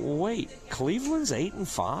you go, well, wait, Cleveland's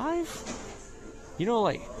 8-5? You know,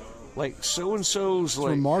 like so-and-so's,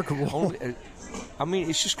 like, remarkable. I mean,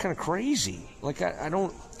 it's just kind of crazy. Like,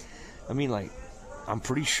 I'm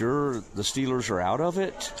pretty sure the Steelers are out of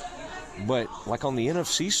it. But, like, on the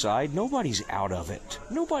NFC side, nobody's out of it.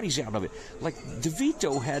 Nobody's out of it. Like,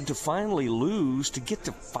 DeVito had to finally lose to get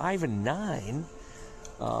to 5-9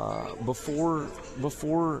 before,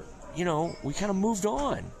 you know, we kind of moved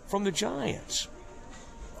on from the Giants.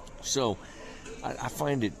 So, I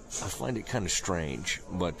find it kind of strange.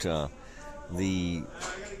 But I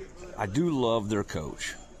do love their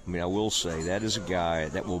coach. I mean, I will say that is a guy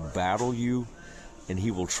that will battle you, and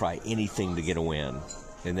he will try anything to get a win.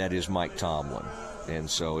 And that is Mike Tomlin. And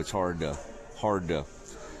so it's hard to,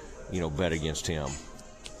 you know, bet against him.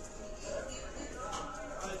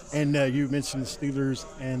 And you mentioned the Steelers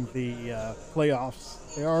and the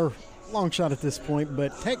playoffs. They are a long shot at this point,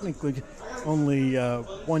 but technically only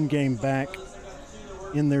one game back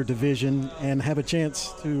in their division and have a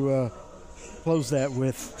chance to close that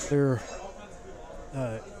with their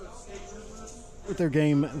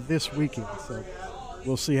game this weekend. So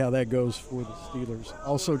we'll see how that goes for the Steelers.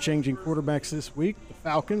 Also changing quarterbacks this week, the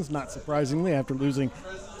Falcons, not surprisingly, after losing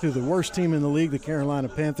to the worst team in the league, the Carolina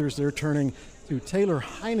Panthers, they're turning to Taylor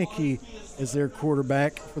Heineke as their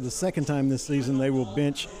quarterback. For the second time this season, they will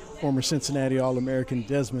bench former Cincinnati All-American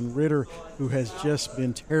Desmond Ridder, who has just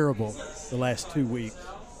been terrible the last 2 weeks.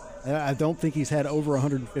 I don't think he's had over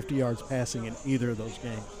 150 yards passing in either of those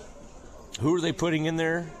games. Who are they putting in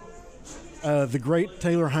there? The great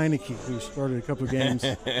Taylor Heineke, who started a couple of games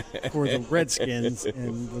for the Redskins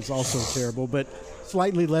and was also terrible, but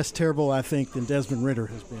slightly less terrible, I think, than Desmond Ridder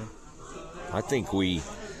has been. I think we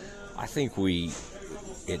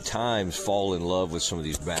at times fall in love with some of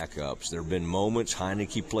these backups. There have been moments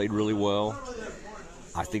Heineke played really well.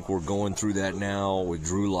 I think we're going through that now with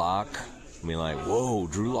Drew Lock. I mean, like, whoa,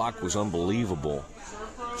 Drew Lock was unbelievable.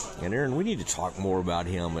 And Aaron, we need to talk more about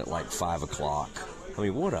him at like 5 o'clock. I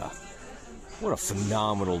mean, what a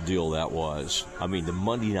phenomenal deal that was. I mean, the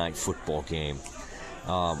Monday Night Football game.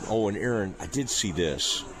 And Aaron, I did see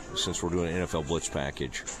this, since we're doing an NFL Blitz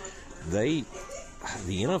package. The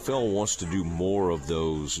NFL wants to do more of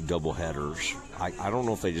those doubleheaders. I don't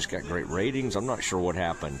know if they just got great ratings. I'm not sure what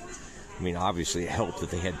happened. I mean, obviously it helped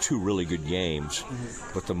that they had 2 really good games.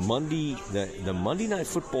 But the Monday Night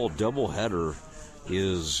Football doubleheader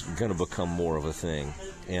is going to become more of a thing.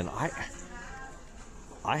 And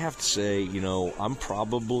I have to say, you know, I'm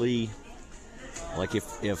probably, like,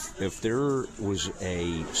 if there was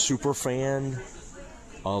a super fan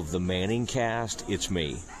of the Manning cast, it's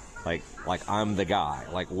me. Like I'm the guy.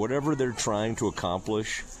 Like, whatever they're trying to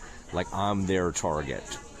accomplish, like, I'm their target.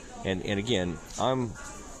 And again, I'm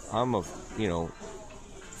a,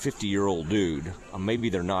 50-year-old dude. Maybe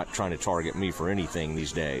they're not trying to target me for anything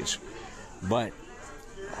these days. But,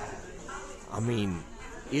 I mean,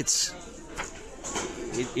 it's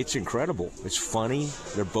incredible. It's funny.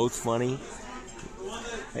 They're both funny.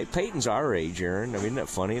 Hey, Peyton's our age, Aaron. I mean, isn't that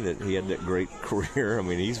funny that he had that great career? I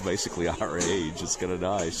mean, he's basically our age. It's kind of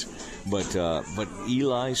nice. But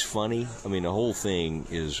Eli's funny. I mean, the whole thing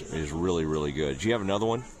is really, really good. Do you have another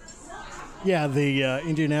one? Yeah, the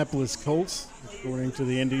Indianapolis Colts, according to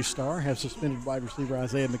the Indy Star, have suspended wide receiver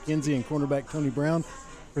Isaiah McKenzie and cornerback Tony Brown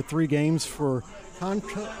for 3 games for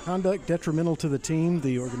conduct detrimental to the team.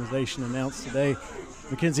 The organization announced today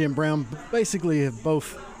McKenzie and Brown basically have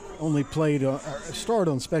both only played or starred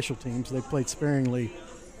on special teams. They played sparingly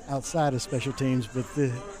outside of special teams, but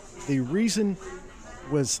the reason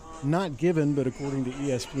was not given, but according to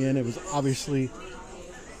ESPN, it was obviously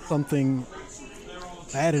something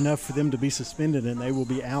bad enough for them to be suspended, and they will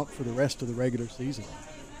be out for the rest of the regular season.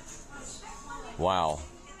 Wow.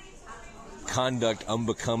 Conduct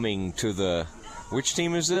unbecoming to the... Which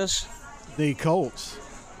team is this? The Colts.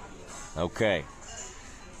 Okay,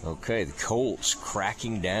 the Colts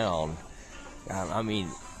cracking down. I mean,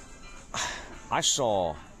 I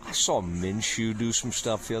saw Minshew do some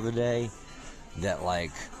stuff the other day that,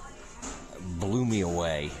 like, blew me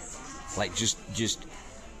away. Like, just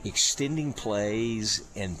extending plays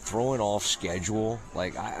and throwing off schedule.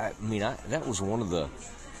 Like, I mean, that was one of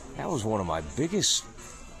my biggest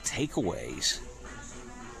takeaways.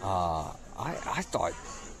 I thought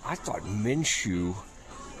Minshew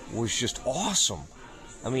was just awesome.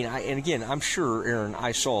 I mean, and again, I'm sure, Aaron,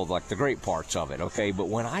 I saw, like, the great parts of it, okay? But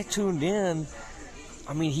when I tuned in,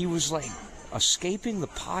 I mean, he was, like, escaping the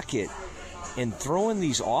pocket and throwing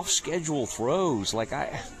these off-schedule throws. Like,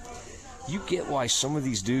 you get why some of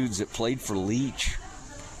these dudes that played for Leach,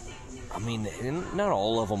 I mean, not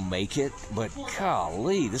all of them make it, but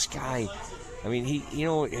golly, this guy, I mean,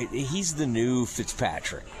 he's the new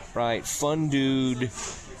Fitzpatrick, right? Fun dude.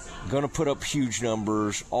 Going to put up huge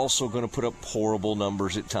numbers, also going to put up horrible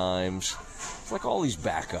numbers at times. It's like all these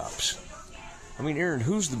backups. I mean, Aaron,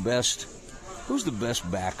 who's the best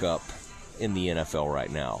backup in the NFL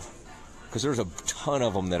right now? Because there's a ton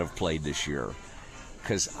of them that have played this year.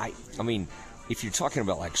 Because, I mean, if you're talking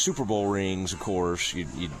about, like, Super Bowl rings, of course,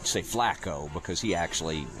 you'd say Flacco, because he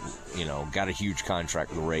actually, got a huge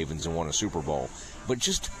contract with the Ravens and won a Super Bowl. But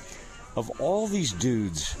just of all these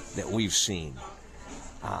dudes that we've seen,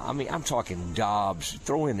 I mean, I'm talking Dobbs.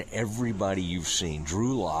 Throw in everybody you've seen.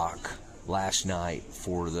 Drew Lock last night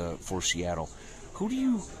for Seattle.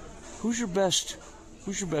 Who's your best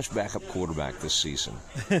backup quarterback this season?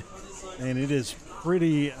 And it is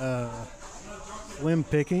pretty slim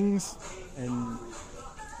pickings, and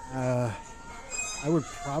I would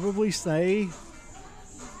probably say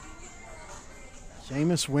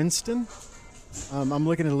Jameis Winston. I'm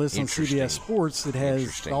looking at a list on CBS Sports that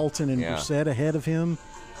has Dalton and Brissett ahead of him,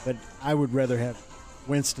 but I would rather have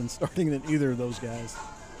Winston starting than either of those guys.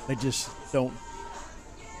 They just don't.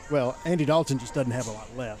 Well, Andy Dalton just doesn't have a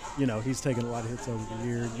lot left. You know, he's taken a lot of hits over the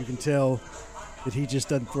year. You can tell that he just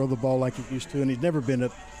doesn't throw the ball like he used to, and he's never been a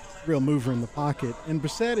real mover in the pocket. And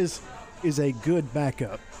Brissett is a good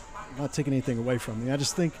backup. I'm not taking anything away from him. I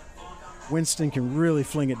just think Winston can really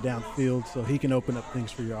fling it downfield so he can open up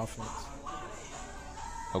things for your offense.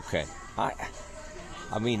 Okay.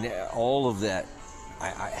 I mean, all of that,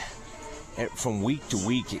 from week to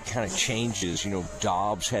week, it kind of changes. You know,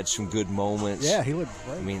 Dobbs had some good moments. Yeah, he looked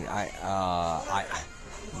great. I mean,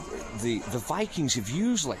 the Vikings have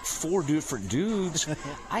used like 4 different dudes.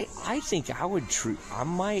 I think I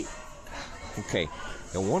might. Okay.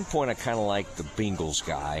 At one point, I kind of liked the Bengals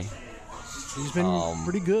guy. He's been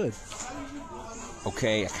pretty good.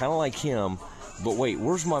 Okay, I kind of like him. But wait,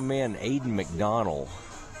 where's my man Aiden McDonald?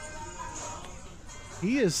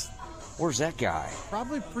 He is. Where's that guy?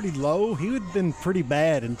 Probably pretty low. He had been pretty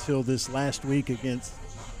bad until this last week against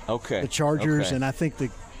the Chargers, and I think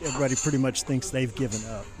that everybody pretty much thinks they've given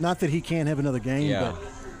up. Not that he can't have another game, but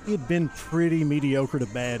he had been pretty mediocre to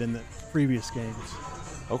bad in the previous games.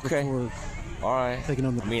 Okay. All right. Taking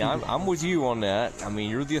on the I'm with you on that. I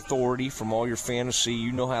mean, you're the authority from all your fantasy.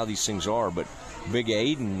 You know how these things are. But Big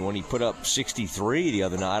Aiden, when he put up 63 the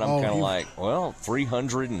other night, I'm kind of like, well,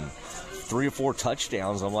 303 or 4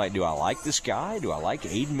 touchdowns. I'm like, do I like this guy? Do I like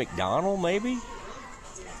Aiden McDonald maybe?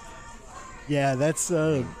 Yeah, that's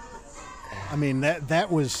I mean,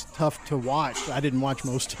 that was tough to watch. I didn't watch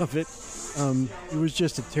most of it. It was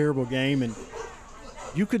just a terrible game, and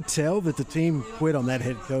you could tell that the team quit on that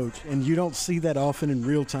head coach, and you don't see that often in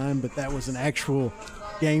real time, but that was an actual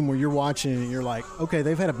game where you're watching and you're like, okay,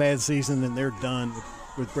 they've had a bad season and they're done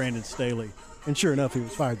with Brandon Staley. And sure enough, he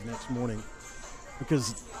was fired the next morning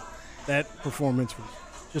because that performance was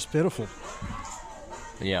just pitiful.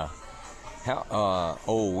 Yeah.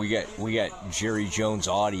 We got Jerry Jones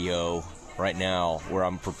audio right now where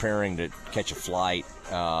I'm preparing to catch a flight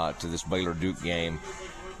to this Baylor Duke game.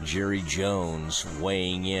 Jerry Jones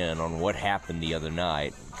weighing in on what happened the other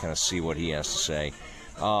night, kind of see what he has to say.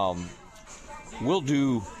 We'll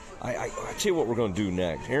do, I tell you what we're going to do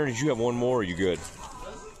next. Aaron, did you have one more, or are you good?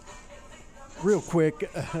 Real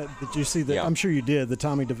quick, did you see I'm sure you did, the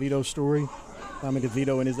Tommy DeVito story? Tommy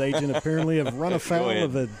DeVito and his agent apparently have run afoul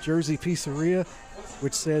of a Jersey pizzeria,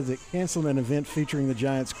 which says it canceled an event featuring the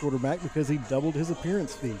Giants quarterback because he doubled his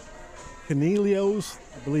appearance fee. Canelio's,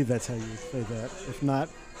 I believe that's how you say that. If not,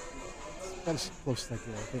 that's close to that, I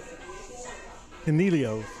think.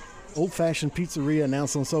 Canelio's old-fashioned pizzeria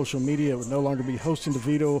announced on social media it would no longer be hosting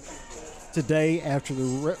DeVito today after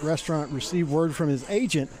the restaurant received word from his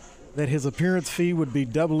agent that his appearance fee would be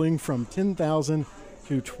doubling from $10,000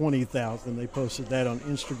 to $20,000. They posted that on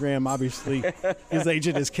Instagram. Obviously, his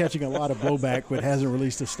agent is catching a lot of blowback, but hasn't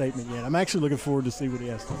released a statement yet. I'm actually looking forward to see what he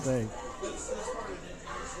has to say.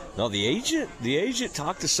 No, the agent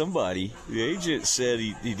talked to somebody. The agent said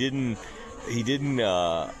he didn't.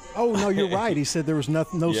 Oh no, you're right. He said there was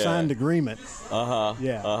no signed agreement.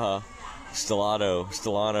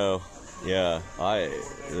 Stellano. Yeah,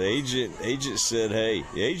 the agent said, hey,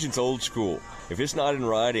 the agent's old school. If it's not in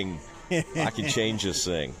writing, I can change this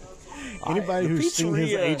thing. Anybody who's seen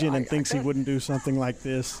his agent and thinks he wouldn't do something like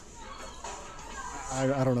this,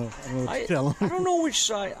 I don't know. I don't know what to tell him. I don't know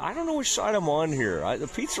which side I'm on here. The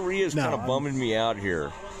pizzeria is kind of bumming me out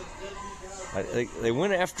here. They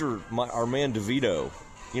went after our man DeVito,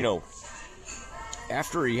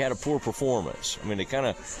 after he had a poor performance. I mean, they kind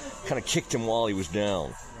of kicked him while he was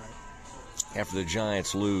down. After the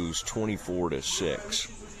Giants lose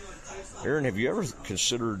 24-6. Aaron, have you ever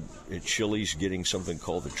considered at Chili's getting something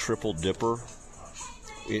called the Triple Dipper?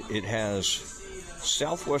 It has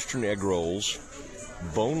Southwestern egg rolls,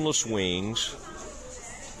 boneless wings,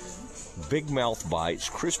 big mouth bites,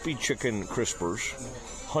 crispy chicken crispers,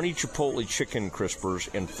 honey chipotle chicken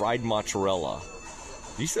crispers, and fried mozzarella.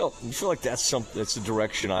 Do you feel like that's a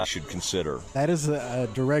direction I should consider? That is a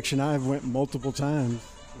direction I've went multiple times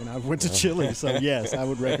when I went to Chili's. So yes, I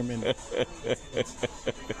would recommend it.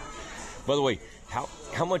 By the way,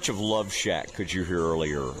 how much of Love Shack could you hear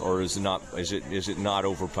earlier, or is it not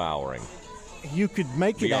overpowering? You could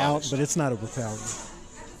make it out, but it's not overpowering.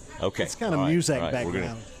 Okay, it's kind of music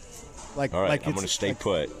background. I'm going to stay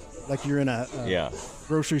put. Like you're in a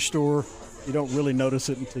grocery store, you don't really notice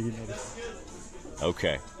it until you notice it.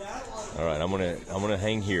 Okay, all right. I'm gonna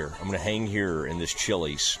hang here. I'm gonna hang here in this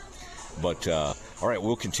Chili's. But all right,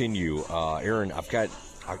 we'll continue. Aaron, I kind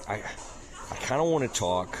of want to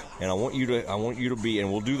talk, and I want you to be,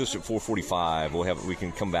 and we'll do this at 4:45. We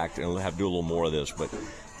can come back and do a little more of this. But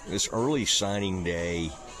this early signing day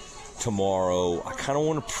tomorrow, I kind of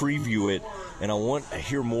want to preview it, and I want to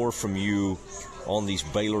hear more from you on these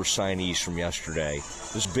Baylor signees from yesterday.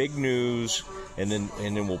 This big news, and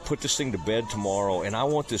then we'll put this thing to bed tomorrow. And I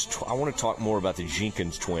want to talk more about the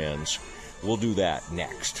Jenkins twins. We'll do that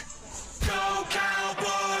next. Go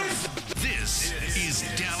Cowboys! This is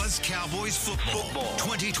Dallas Cowboys football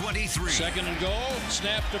 2023. Second and goal,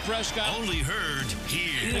 snap to Prescott. Only heard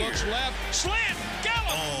here. Looks left, slant,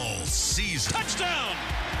 Gallup. All season. Touchdown!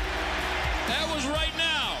 That was right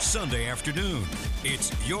now. Sunday afternoon,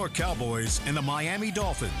 it's your Cowboys and the Miami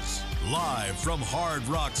Dolphins. Live from Hard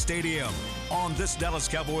Rock Stadium on this Dallas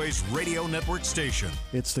Cowboys radio network station.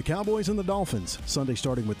 It's the Cowboys and the Dolphins, Sunday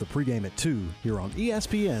starting with the pregame at 2 here on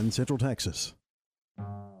ESPN Central Texas.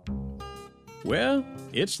 Well,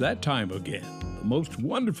 it's that time again, the most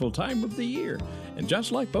wonderful time of the year. And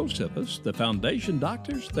just like most of us, the Foundation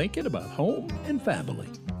Doctor's thinking about home and family.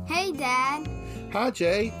 Hey, Dad. Hi,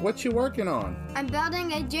 Jay. What you working on? I'm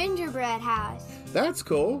building a gingerbread house. That's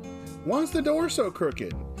cool. Why's the door so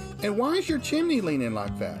crooked? And why is your chimney leaning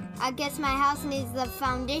like that? I guess my house needs the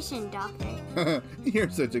foundation, Doctor. You're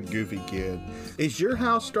such a goofy kid. Is your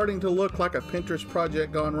house starting to look like a Pinterest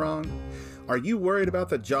project gone wrong? Are you worried about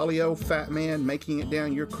the jolly old fat man making it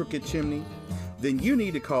down your crooked chimney? Then you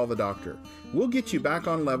need to call the doctor. We'll get you back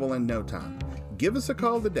on level in no time. Give us a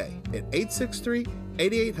call today at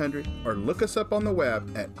 863-8800 or look us up on the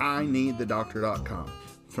web at ineedthedoctor.com.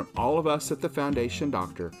 From all of us at the Foundation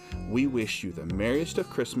Doctor, we wish you the merriest of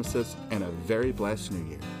Christmases and a very blessed New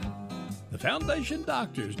Year. The Foundation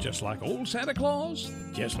Doctor's just like old Santa Claus,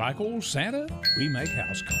 just like old Santa, we make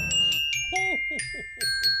house calls.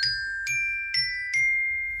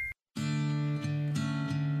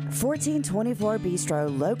 1424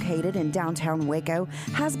 Bistro, located in downtown Waco,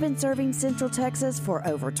 has been serving Central Texas for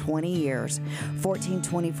over 20 years.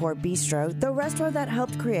 1424 Bistro, the restaurant that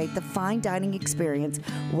helped create the fine dining experience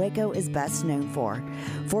Waco is best known for.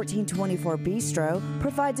 1424 Bistro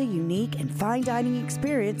provides a unique and fine dining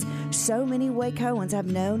experience so many Wacoans have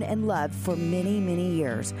known and loved for many, many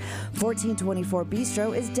years. 1424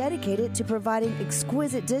 Bistro is dedicated to providing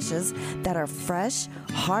exquisite dishes that are fresh,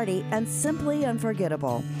 hearty, and simply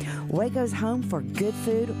unforgettable. Waco's home for good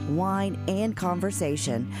food, wine, and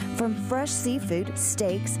conversation. From fresh seafood,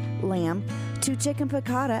 steaks, lamb, to chicken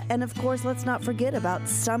piccata, and of course, let's not forget about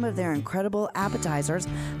some of their incredible appetizers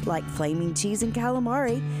like flaming cheese and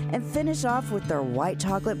calamari, and finish off with their white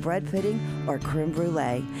chocolate bread pudding or creme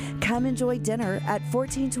brulee. Come enjoy dinner at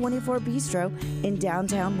 1424 Bistro in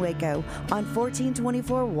downtown Waco on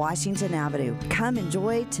 1424 Washington Avenue. Come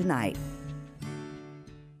enjoy tonight.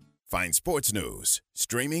 Find sports news,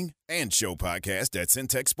 streaming, and show podcast at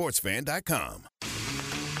syntechsportsfan.com.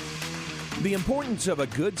 The importance of a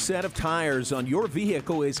good set of tires on your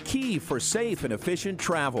vehicle is key for safe and efficient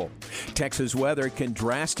travel. Texas weather can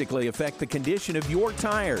drastically affect the condition of your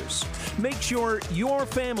tires. Make sure your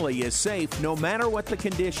family is safe no matter what the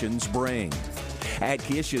conditions bring. At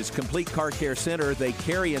Kish's Complete Car Care Center, they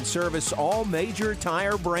carry and service all major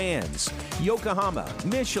tire brands: Yokohama,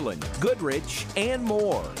 Michelin, Goodrich, and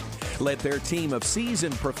more. Let their team of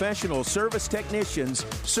seasoned professional service technicians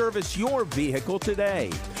service your vehicle today.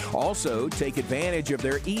 Also, take advantage of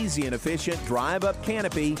their easy and efficient drive-up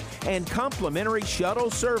canopy and complimentary shuttle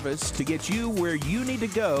service to get you where you need to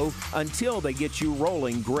go until they get you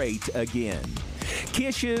rolling great again.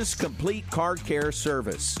 Kish's Complete Car Care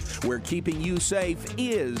Service, where keeping you safe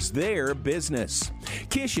is their business.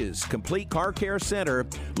 Kish's Complete Car Care Center,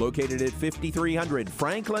 located at 5300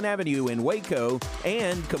 Franklin Avenue in Waco,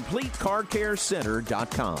 and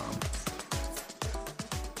CompleteCarCareCenter.com.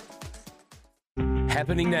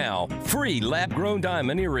 Happening now. Free lab-grown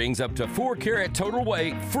diamond earrings up to 4 carat total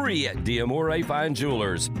weight, free at D'Amore Fine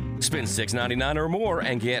Jewelers. Spend $6.99 or more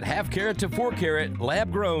and get half carat to 4 carat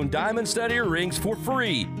lab-grown diamond stud earrings for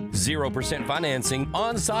free. 0% financing,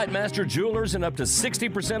 on-site master jewelers, and up to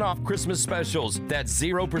 60% off Christmas specials. That's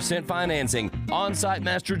 0% financing, on-site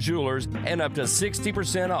master jewelers, and up to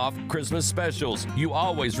 60% off Christmas specials. You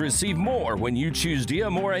always receive more when you choose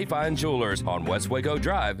D'Amore Fine Jewelers on West Waco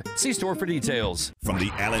Drive. See store for details. From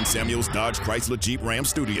the Allen Samuels Dodge Chrysler Jeep Ram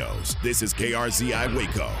Studios, this is KRZI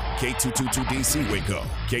Waco, K222DC Waco,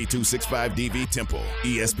 K265DV Temple,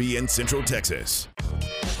 ESPN Central Texas.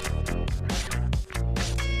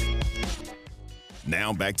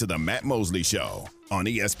 Now back to the Matt Mosley Show on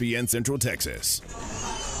ESPN Central Texas.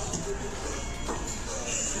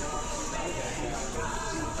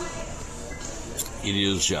 It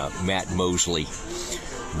is Matt Mosley,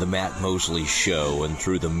 the Matt Mosley Show, and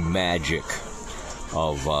through the magic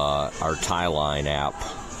of our Tie-Line app,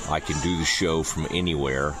 I can do the show from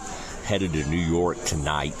anywhere. Headed to New York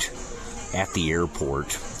tonight at the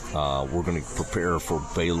airport. We're going to prepare for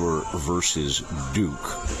Baylor versus Duke.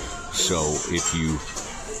 So if you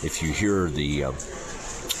hear the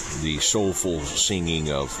soulful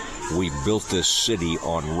singing of "We Built This City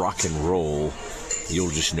on Rock and Roll,"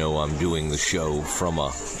 you'll just know I'm doing the show from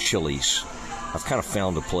a Chili's. I've kind of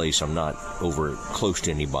found a place. I'm not over close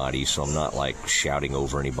to anybody, so I'm not like shouting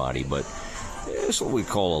over anybody, but it's what we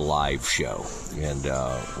call a live show. And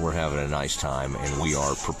we're having a nice time, and we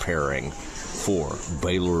are preparing for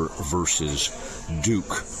Baylor versus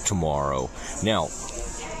Duke tomorrow. Now,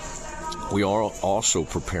 we are also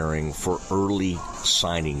preparing for early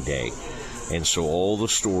signing day. And so all the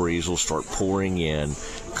stories will start pouring in.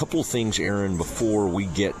 A couple of things, Aaron, before we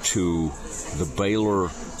get to the Baylor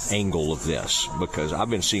angle of this, because I've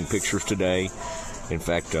been seeing pictures today. In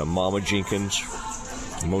fact, Mama Jenkins,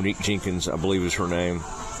 Monique Jenkins, I believe is her name,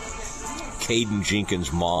 Caden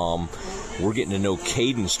Jenkins' mom. We're getting to know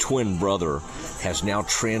Caden's twin brother has now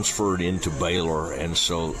transferred into Baylor, and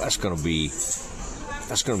so that's going to be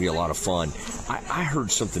a lot of fun. I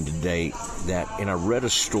heard something today and I read a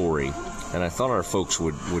story, and I thought our folks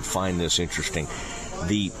would find this interesting.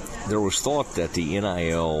 There was thought that the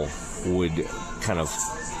NIL would kind of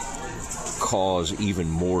cause even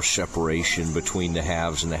more separation between the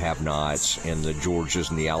haves and the have-nots, and the Georgias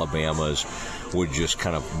and the Alabamas would just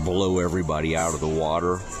kind of blow everybody out of the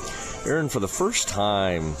water. Aaron, for the first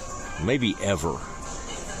time, maybe ever,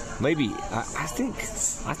 I think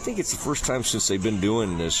it's the first time since they've been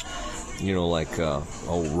doing this,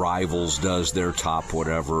 Rivals does their top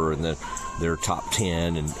whatever, and their top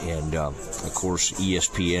 10, and of course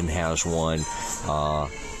ESPN has one.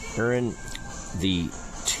 Aaron, the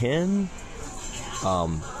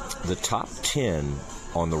top 10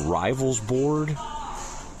 on the Rivals board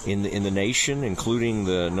in the nation, including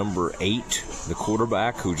the number 8, the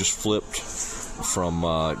quarterback who just flipped from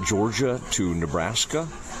Georgia to Nebraska.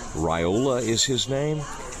 Raiola is his name.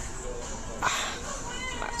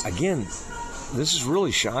 Again, this is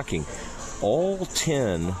really shocking. All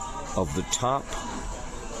 10 of the top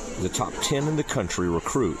 10 in the country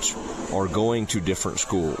recruits are going to different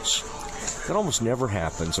schools. That almost never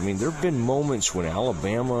happens. I mean, there have been moments when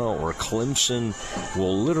Alabama or Clemson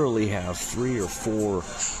will literally have 3 or 4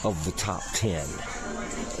 of the top 10.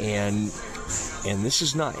 And this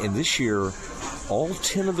is not, and this year, all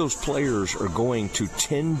 10 of those players are going to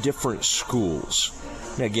 10 different schools.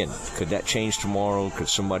 Now, again, could that change tomorrow? Could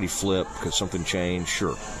somebody flip? Could something change?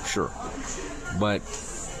 Sure. But,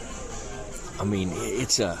 I mean, I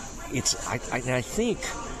think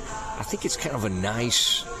it's kind of a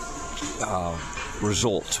nice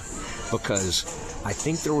result, because I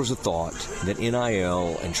think there was a thought that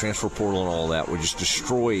NIL and transfer portal and all that would just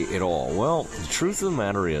destroy it all. Well, the truth of the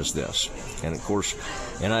matter is this, and of course,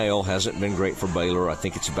 NIL hasn't been great for Baylor. I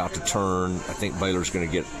think it's about to turn. I think Baylor's going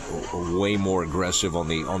to get way more aggressive on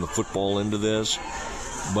the football end of this.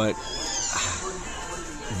 But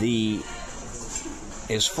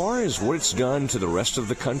as far as what it's done to the rest of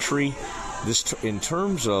the country, in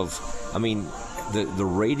terms of, I mean, the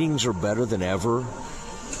ratings are better than ever.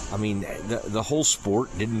 I mean, the whole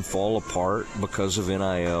sport didn't fall apart because of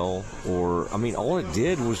NIL, all it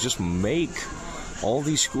did was just make all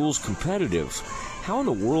these schools competitive. How in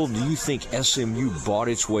the world do you think SMU bought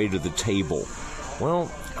its way to the table?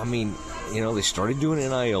 Well, I mean, they started doing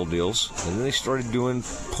NIL deals, and then they started doing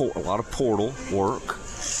a lot of portal work,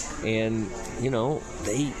 and,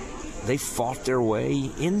 they fought their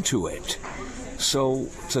way into it. So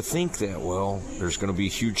to think that, there's going to be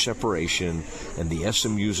huge separation and the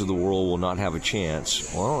SMUs of the world will not have a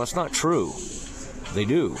chance, well, that's not true. They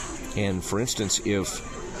do. And, for instance, if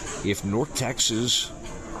North Texas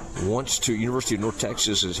University of North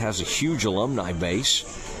Texas has a huge alumni base,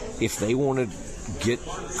 if they want to get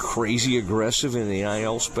crazy aggressive in the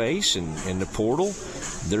NIL space and the portal,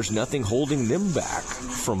 there's nothing holding them back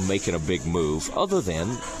from making a big move other than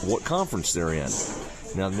what conference they're in.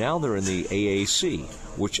 Now they're in the AAC,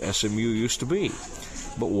 which SMU used to be.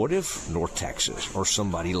 But what if North Texas or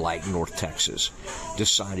somebody like North Texas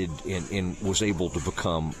decided and was able to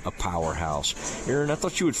become a powerhouse? Aaron, I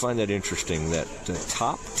thought you would find that interesting, that the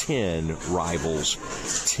top 10 rivals,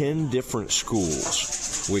 10 different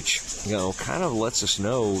schools, which, kind of lets us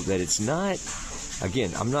know that it's not,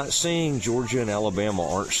 again, I'm not saying Georgia and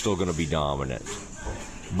Alabama aren't still going to be dominant,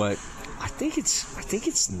 but I think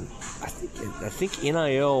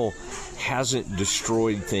NIL hasn't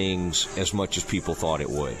destroyed things as much as people thought it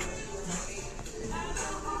would.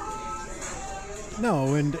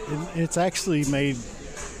 No, and it's actually made,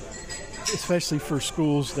 especially for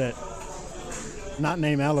schools that not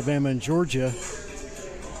name Alabama and Georgia,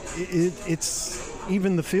 it's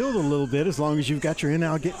even the field a little bit as long as you've got your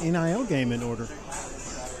NIL game in order.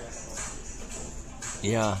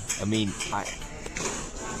 Yeah, I mean,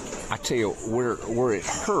 I tell you, where it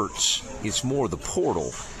hurts, it's more the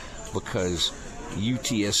portal, because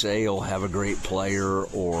UTSA will have a great player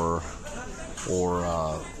or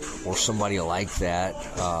somebody like that.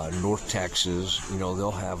 North Texas,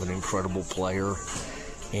 they'll have an incredible player,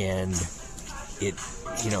 and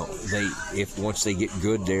once they get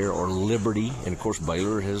good there, or Liberty, and of course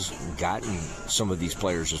Baylor has gotten some of these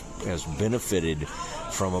players, has benefited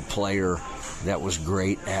from a player that was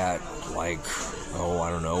great at, I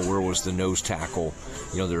don't know, where was the nose tackle?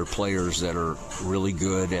 There are players that are really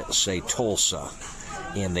good at, say, Tulsa,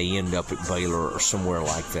 and they end up at Baylor or somewhere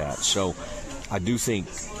like that. So I do think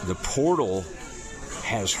the portal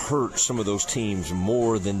has hurt some of those teams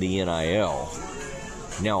more than the NIL.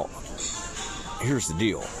 Now, here's the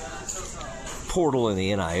deal. Portal and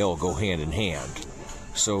the NIL go hand in hand.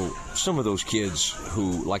 So some of those kids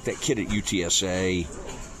who, like that kid at UTSA,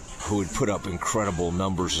 who would put up incredible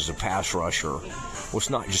numbers as a pass rusher, well,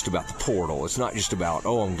 it's not just about the portal. It's not just about,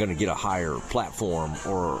 I'm going to get a higher platform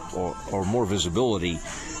or more visibility.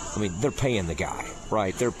 I mean, they're paying the guy,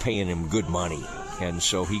 right? They're paying him good money. And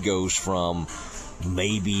so he goes from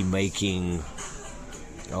maybe making,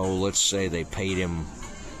 let's say they paid him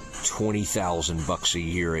 $20,000 a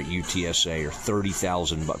year at UTSA, or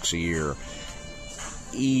 $30,000 a year.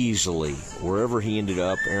 Easily, wherever he ended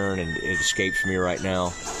up, Aaron, and it escapes me right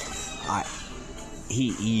now,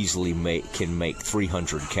 he easily can make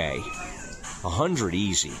 $300K, $100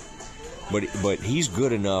 easy, but he's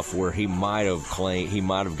good enough where he might have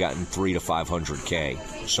gotten $300 to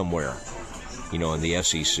 $500K somewhere, in the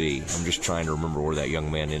SEC. I'm just trying to remember where that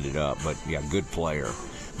young man ended up, but yeah, good player.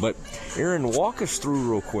 But Aaron, walk us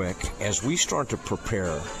through real quick as we start to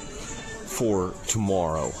prepare for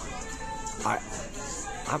tomorrow. I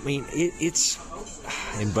mean, it's,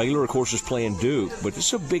 and Baylor, of course, is playing Duke, but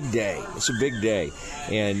it's a big day. It's a big day.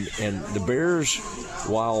 And the Bears,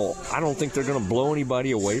 while I don't think they're going to blow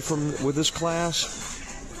anybody away with this class,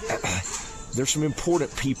 there's some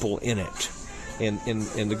important people in it. And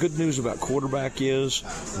the good news about quarterback is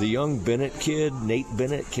the young Bennett kid, Nate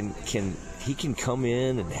Bennett, can come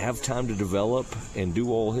in and have time to develop and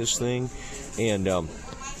do all his thing. And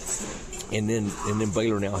then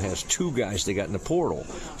Baylor now has two guys they got in the portal,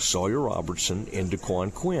 Sawyer Robertson and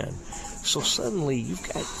DeQuan Quinn. So suddenly you've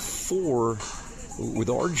got four, with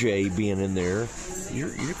RJ being in there,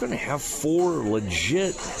 you're going to have four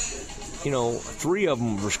legit, three of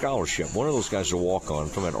them are scholarship. One of those guys is a walk-on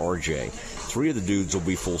from at RJ. Three of the dudes will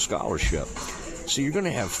be full scholarship. So you're going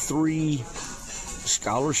to have three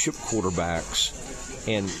scholarship quarterbacks,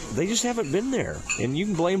 and they just haven't been there. And you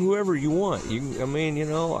can blame whoever you want.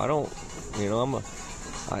 I don't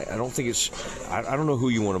think it's, I don't know who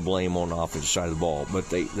you want to blame on the offensive side of the ball, but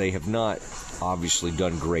they have not obviously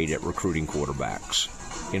done great at recruiting quarterbacks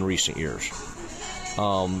in recent years.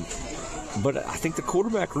 But I think the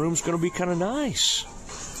quarterback room is going to be kind of nice.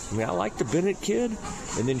 I mean, I like the Bennett kid,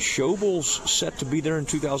 and then Schobel's set to be there in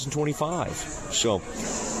 2025. So,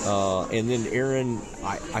 and then Aaron,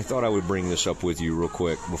 I thought I would bring this up with you real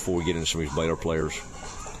quick before we get into some of these Baylor players.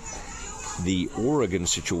 The Oregon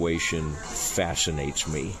situation fascinates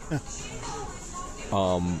me.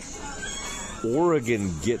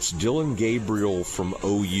 Oregon gets Dylan Gabriel from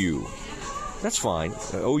OU. That's fine.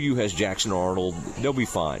 OU has Jackson Arnold. They'll be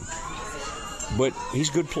fine. But he's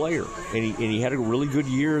a good player, and he had a really good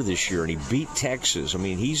year this year, and he beat Texas. I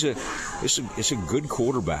mean, it's a good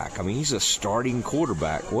quarterback. I mean, he's a starting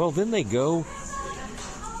quarterback. Well, then they go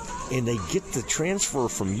and they get the transfer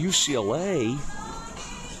from UCLA,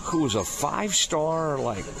 who was a 5-star,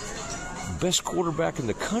 best quarterback in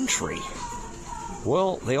the country.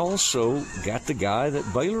 Well, they also got the guy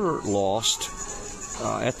that Baylor lost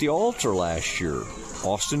at the altar last year,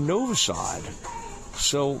 Austin Novosad.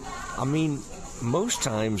 So, I mean, most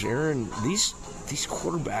times, Aaron, these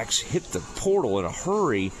quarterbacks hit the portal in a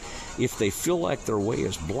hurry if they feel like their way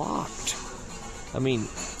is blocked. I mean,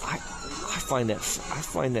 I find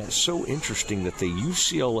that so interesting that the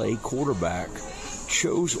UCLA quarterback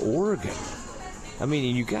chose Oregon. I mean,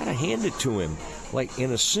 and you got to hand it to him.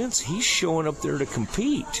 In a sense, he's showing up there to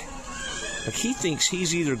compete. He thinks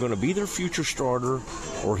he's either going to be their future starter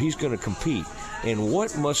or he's going to compete. And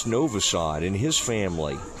what must Novosad and his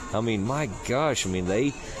family, I mean, my gosh,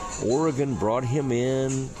 Oregon brought him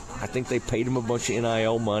in. I think they paid him a bunch of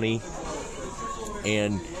NIL money.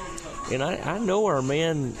 And I know our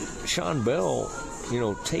man, Sean Bell,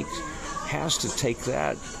 has to take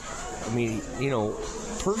that. I mean,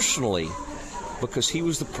 personally, because he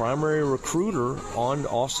was the primary recruiter on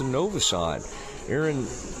Austin Novosad. Aaron,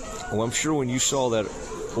 well, I'm sure when you saw that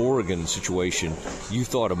Oregon situation, you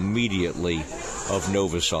thought immediately of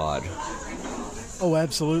Novosad. Oh,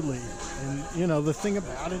 absolutely. And, the thing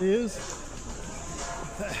about it is,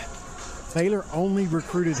 Baylor only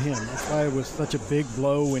recruited him. That's why it was such a big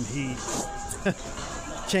blow when he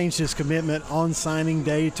changed his commitment on signing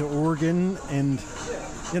day to Oregon. And,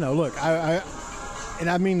 look, I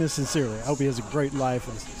mean this sincerely. I hope he has a great life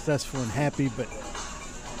and is successful and happy. But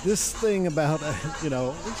this thing about,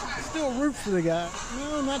 still root for the guy.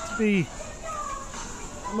 No, not to be.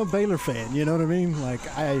 I'm a Baylor fan, you know what I mean? Like,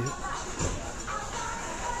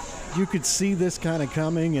 you could see this kind of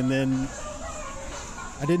coming, and then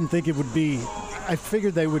I didn't think it would be. I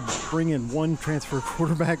figured they would bring in one transfer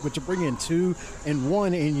quarterback, but to bring in two and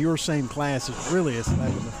one in your same class is really a slap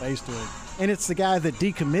in the face to it. And it's the guy that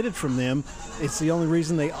decommitted from them. It's the only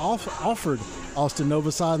reason they offered Austin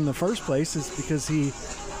Novosad in the first place is because he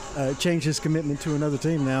changed his commitment to another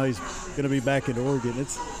team. Now he's going to be back in Oregon.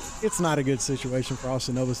 It's not a good situation for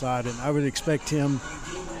Austin Novosad, and I would expect him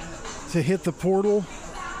to hit the portal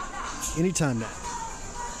anytime now.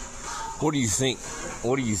 What do you think?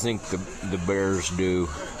 What do you think the Bears do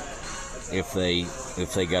if they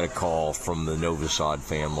got a call from the Novosad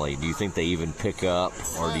family? Do you think they even pick up,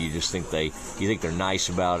 or do you just think they're nice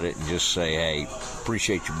about it and just say, "Hey,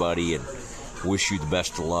 appreciate you, buddy, and wish you the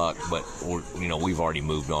best of luck, but we've already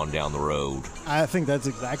moved on down the road"? I think that's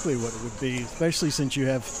exactly what it would be, especially since you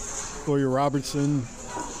have Sawyer Robertson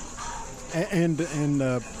and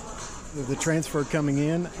the transfer coming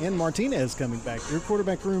in and Martinez coming back. Your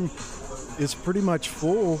quarterback room is pretty much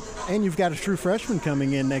full, and you've got a true freshman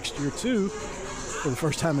coming in next year too, for the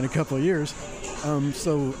first time in a couple of years.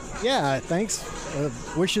 So yeah, thanks.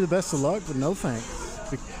 Wish you the best of luck, but no thanks.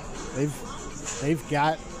 They've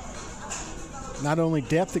got not only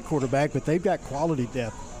depth at quarterback, but they've got quality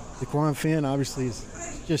depth. DeQuan Finn obviously is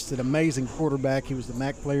just an amazing quarterback. He was the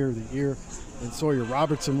MAC Player of the Year, and Sawyer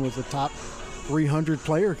Robertson was the top 300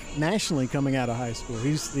 player nationally coming out of high school.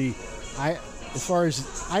 He's as far as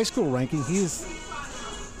high school ranking, he's,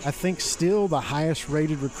 I think, still the highest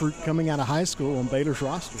rated recruit coming out of high school on Baylor's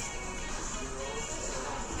roster.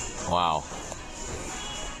 Wow.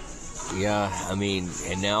 Yeah, I mean,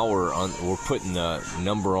 and now we're putting the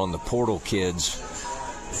number on the portal kids.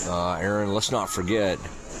 Aaron, let's not forget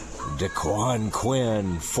DeQuan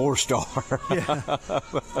Quinn, 4-star. Yeah,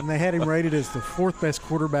 and they had him rated as the fourth best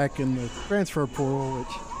quarterback in the transfer portal, which,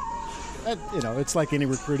 it's like any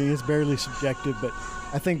recruiting. It's barely subjective, but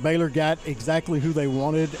I think Baylor got exactly who they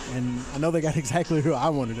wanted, and I know they got exactly who I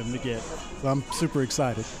wanted them to get. So I'm super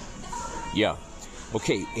excited. Yeah.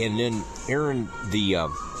 Okay, and then Aaron,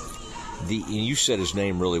 and you said his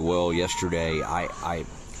name really well yesterday.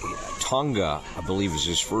 Tonga, I believe is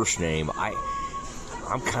his first name.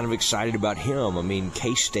 I'm kind of excited about him. I mean,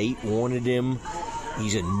 K-State wanted him.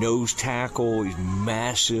 He's a nose tackle. He's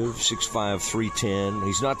massive, 6'5", 310.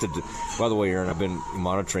 He's not by the way, Aaron, I've been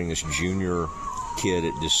monitoring this junior kid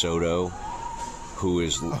at DeSoto who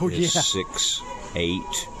is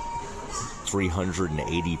 6'8",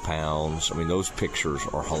 380 pounds. I mean, those pictures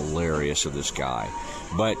are hilarious of this guy.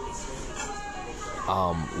 But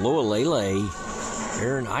Loalele,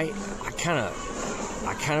 Aaron, I kind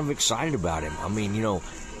of excited about him. I mean,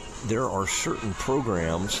 there are certain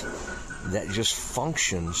programs that just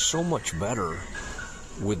function so much better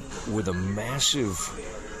with a massive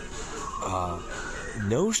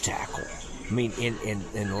nose tackle. I mean, in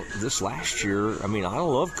this last year, I mean, I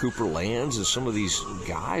love Cooper Lands and some of these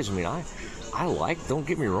guys. I mean, I like, don't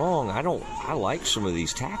get me wrong, I like some of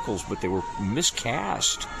these tackles, but they were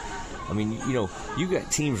miscast. I mean, you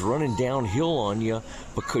got teams running downhill on you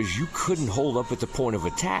because you couldn't hold up at the point of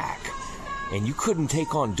attack, and you couldn't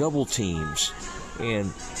take on double teams,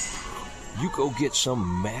 and you go get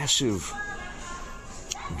some massive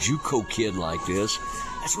JUCO kid like this.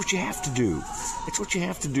 That's what you have to do. That's what you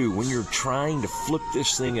have to do when you're trying to flip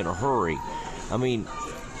this thing in a hurry. I mean,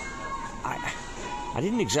 I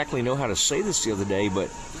didn't exactly know how to say this the other day, but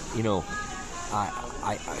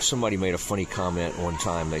somebody made a funny comment one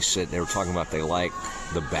time. They were talking about they like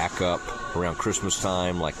the backup around Christmas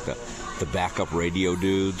time, like the backup radio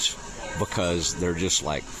dudes, because they're just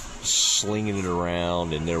like slinging it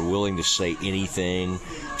around and they're willing to say anything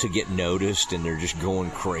to get noticed, and they're just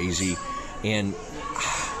going crazy. And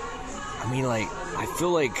I mean, like, I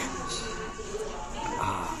feel like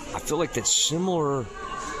that's similar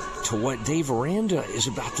to what Dave Aranda is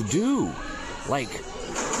about to do. Like,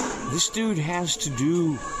 this dude has to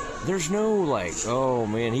do there's no like, oh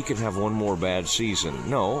man, he could have one more bad season.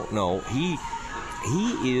 No, he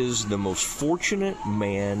is the most fortunate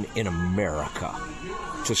man in America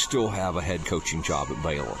to still have a head coaching job at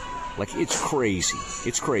Baylor. Like, it's crazy.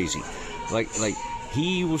 It's crazy. Like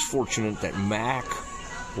he was fortunate that Mac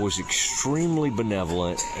was extremely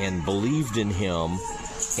benevolent and believed in him.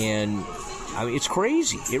 And I mean, it's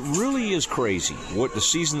crazy. It really is crazy what the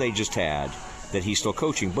season they just had, that he's still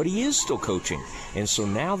coaching, but he is still coaching. And so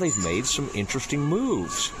now they've made some interesting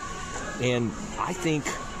moves. And I think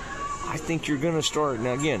you're going to start.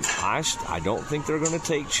 Now, again, I don't think they're going to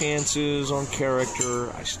take chances on character.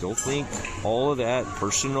 I still think all of that,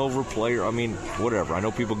 person over player, I mean, whatever. I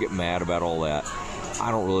know people get mad about all that.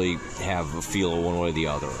 I don't really have a feel one way or the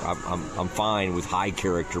other. I'm fine with high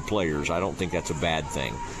character players. I don't think that's a bad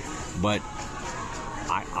thing. But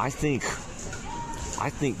I think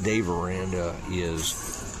Dave Aranda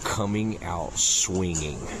is coming out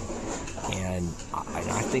swinging, and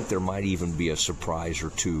I think there might even be a surprise or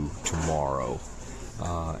two tomorrow.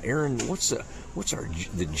 Aaron, what's the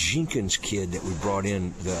Jenkins kid that we brought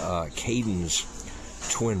in, the Caden's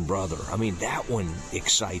twin brother? I mean, that one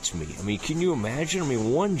excites me. I mean, can you imagine? I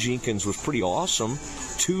mean, one Jenkins was pretty awesome.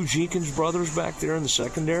 Two Jenkins brothers back there in the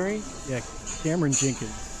secondary. Yeah, Cameron Jenkins,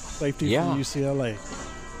 safety from UCLA.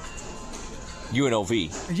 UNLV.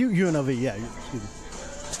 UNLV, yeah.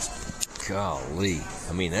 Golly.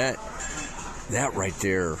 I mean, that right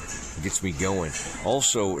there gets me going.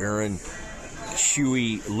 Also, Aaron,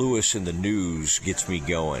 Huey Lewis in the news gets me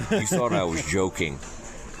going. You thought I was joking.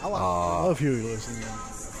 I love Huey Lewis.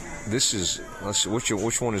 This is, let's see,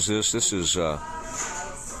 which one is this? This is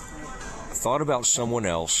Thought About Someone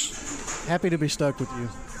Else. Happy to be stuck with you.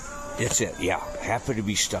 That's it, yeah. Happy to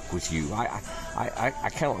be stuck with you. I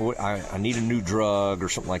need a new drug or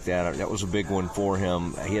something like that. That was a big one for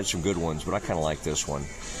him. He had some good ones, but I kind of like this one.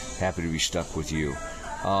 Happy to be stuck with you.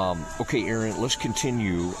 Okay, Aaron, let's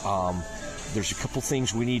continue. There's a couple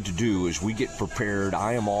things we need to do as we get prepared.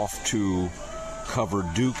 I am off to cover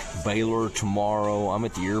Duke Baylor tomorrow. I'm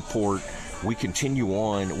at the airport. We continue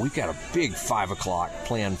on. We've got a big 5 o'clock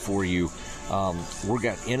plan for you. We've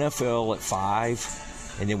got NFL at 5.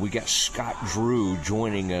 And then we got Scott Drew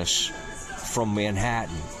joining us from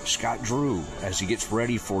Manhattan. Scott Drew, as he gets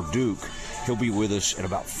ready for Duke, he'll be with us at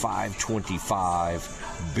about 5:25.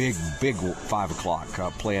 Big 5 o'clock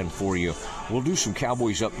plan for you. We'll do some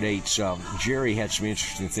Cowboys updates. Jerry had some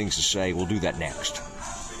interesting things to say. We'll do that next.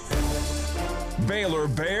 Baylor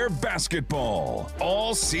Bear basketball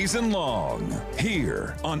all season long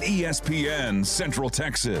here on ESPN Central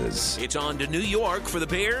Texas. It's on to New York for the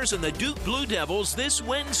Bears and the Duke Blue Devils this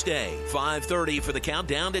Wednesday. 5:30 for the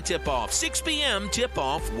countdown to tip-off. 6 p.m.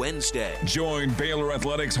 tip-off Wednesday. Join Baylor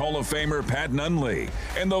Athletics Hall of Famer Pat Nunley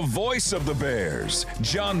and the voice of the Bears,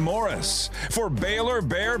 John Morris, for Baylor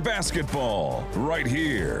Bear basketball right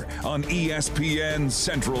here on ESPN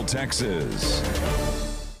Central Texas.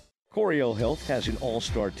 Coryell Health has an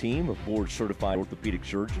all-star team of board-certified orthopedic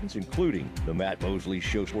surgeons, including the Matt Mosley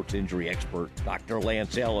Show sports injury expert, Dr.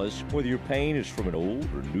 Lance Ellis. Whether your pain is from an old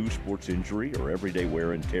or new sports injury or everyday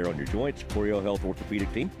wear and tear on your joints, Coryell Health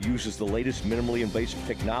orthopedic team uses the latest minimally invasive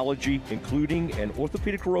technology, including an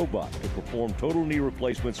orthopedic robot, to perform total knee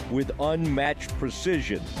replacements with unmatched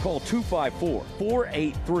precision. Call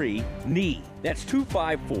 254-483-KNEE. That's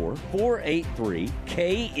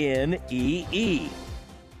 254-483-KNEE.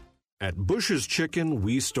 At Bush's Chicken,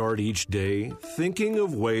 we start each day thinking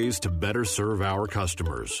of ways to better serve our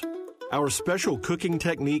customers. Our special cooking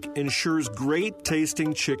technique ensures great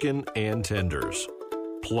tasting chicken and tenders.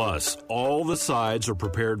 Plus, all the sides are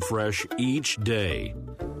prepared fresh each day.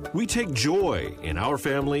 We take joy in our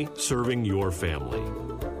family serving your family.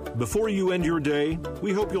 Before you end your day,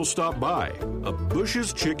 we hope you'll stop by a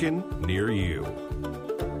Bush's Chicken near you.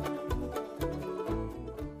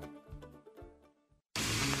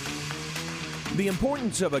 The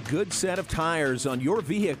importance of a good set of tires on your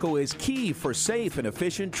vehicle is key for safe and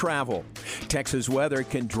efficient travel. Texas weather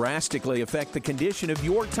can drastically affect the condition of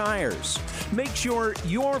your tires. Make sure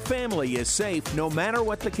your family is safe no matter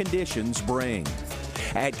what the conditions bring.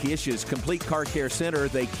 At Gish's Complete Car Care Center,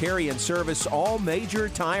 they carry and service all major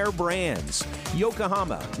tire brands: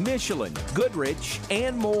 Yokohama, Michelin, Goodrich,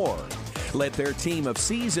 and more. Let their team of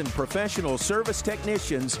seasoned professional service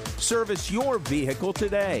technicians service your vehicle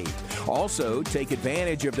today. Also, take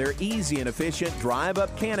advantage of their easy and efficient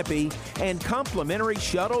drive-up canopy and complimentary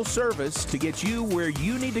shuttle service to get you where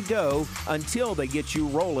you need to go until they get you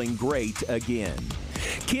rolling great again.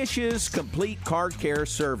 Kish's Complete Car Care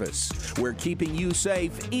Service, where keeping you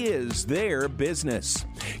safe is their business.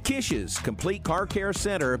 Kish's Complete Car Care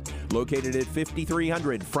Center, located at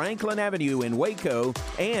 5300 Franklin Avenue in Waco,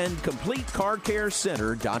 and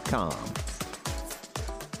CompleteCarCareCenter.com.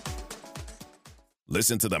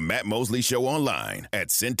 Listen to the Matt Mosley Show online at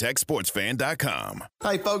syntechsportsfan.com.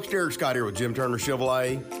 Hey folks, Derek Scott here with Jim Turner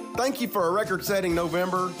Chevrolet. Thank you for a record-setting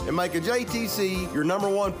November and make a JTC your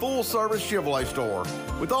 #1 full-service Chevrolet store.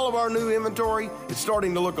 With all of our new inventory, it's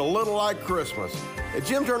starting to look a little like Christmas. At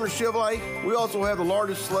Jim Turner Chevrolet, we also have the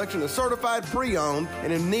largest selection of certified pre-owned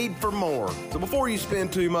and in need for more. So before you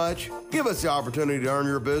spend too much, give us the opportunity to earn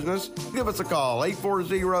your business. Give us a call,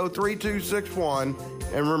 840-3261.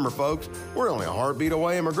 And remember, folks, we're only a heartbeat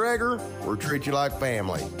away in McGregor. We'll treat you like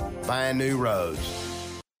family. Find new roads.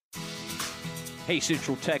 Hey,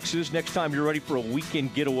 Central Texas, next time you're ready for a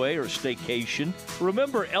weekend getaway or staycation,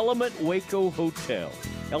 remember Element Waco Hotel.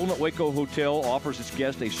 Element Waco Hotel offers its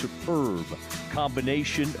guests a superb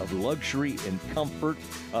combination of luxury and comfort.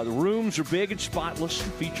 The rooms are big and spotless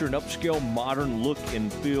and feature an upscale modern look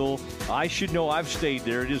and feel. I should know, I've stayed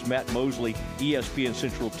there. It is Matt Mosley, ESPN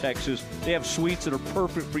Central Texas. They have suites that are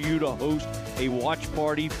perfect for you to host a watch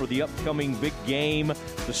party for the upcoming big game.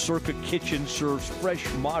 The Circa Kitchen serves fresh,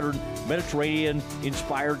 modern,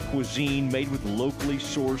 Mediterranean-inspired cuisine made with locally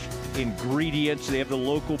sourced ingredients. They have the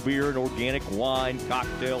local beer and organic wine,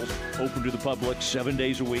 cocktails, open to the public 7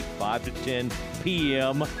 days a week, 5 to 10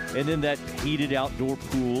 p.m. And then that heated outdoor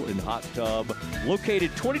pool and hot tub.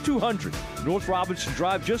 Located 2200 North Robinson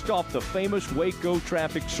Drive, just off the famous Waco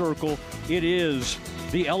traffic circle. It is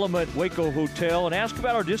the Element Waco Hotel. And ask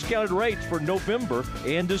about our discounted rates for November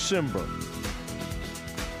and December.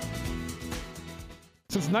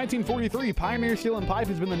 Since 1943, Pioneer Steel and Pipe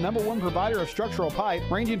has been the #1 provider of structural pipe,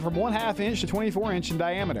 ranging from 1/2 inch to 24 inch in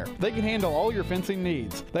diameter. They can handle all your fencing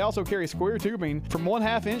needs. They also carry square tubing from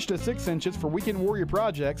 1/2 inch to 6 inches for weekend warrior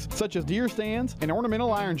projects, such as deer stands and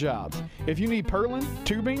ornamental iron jobs. If you need purlin,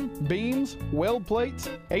 tubing, beams, weld plates,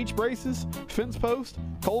 H-braces, fence posts,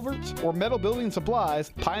 culverts, or metal building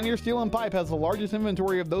supplies, Pioneer Steel and Pipe has the largest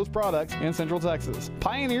inventory of those products in Central Texas.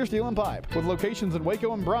 Pioneer Steel and Pipe, with locations in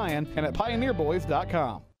Waco and Bryan and at pioneerboys.com.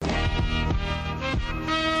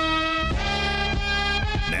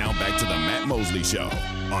 Now back to the Matt Mosley Show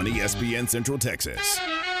on ESPN Central Texas.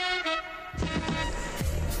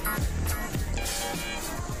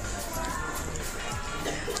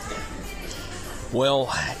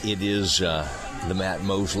 Well, it is the Matt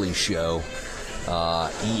Mosley Show,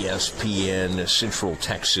 ESPN Central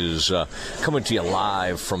Texas, coming to you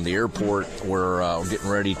live from the airport. We're getting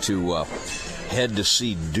ready to head to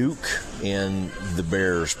see Duke and the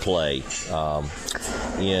Bears play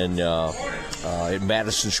in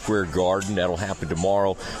Madison Square Garden. That'll happen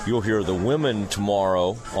tomorrow. You'll hear the women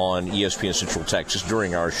tomorrow on ESPN Central Texas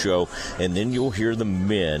during our show, and then you'll hear the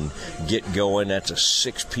men get going. That's at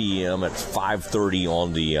 6 p.m. at 5:30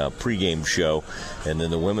 on the pregame show, and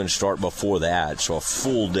then the women start before that. So a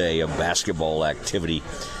full day of basketball activity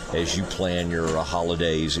as you plan your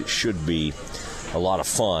holidays. It should be a lot of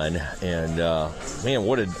fun, and man,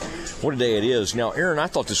 what a day it is. Now, Aaron, I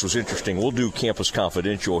thought this was interesting. We'll do Campus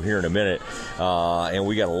Confidential here in a minute, and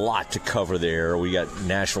we got a lot to cover there. We got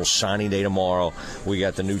National Signing Day tomorrow. We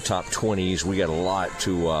got the new top 20s. We got a lot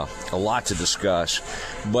to discuss.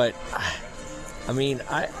 But I mean,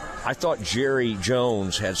 I thought Jerry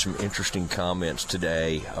Jones had some interesting comments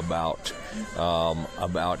today about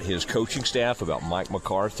his coaching staff, about Mike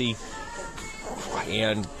McCarthy,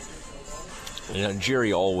 and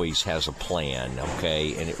Jerry always has a plan,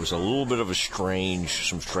 okay? And it was a little bit of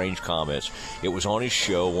some strange comments. It was on his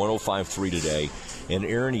show, 105.3 today. And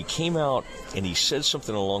Aaron, he came out and he said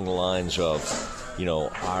something along the lines of,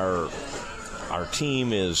 our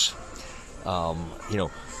team is,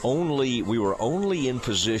 we were only in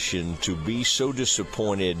position to be so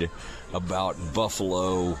disappointed about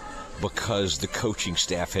Buffalo because the coaching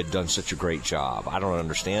staff had done such a great job. I don't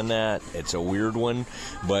understand that. It's a weird one,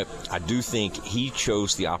 but I do think he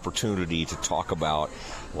chose the opportunity to talk about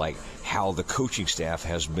like how the coaching staff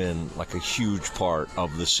has been like a huge part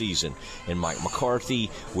of the season. And Mike McCarthy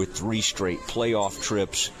with 3 straight playoff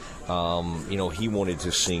trips, he wanted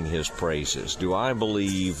to sing his praises. Do I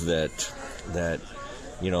believe that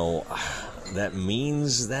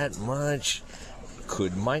means that much?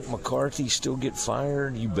 Could Mike McCarthy still get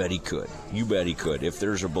fired? You bet he could. If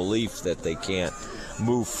there's a belief that they can't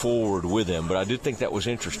move forward with him. But I did think that was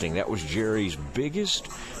interesting. That was Jerry's biggest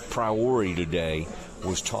priority today,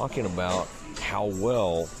 was talking about how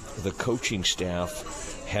well the coaching staff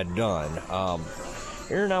had done.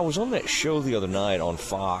 Aaron, I was on that show the other night on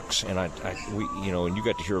Fox, and we and you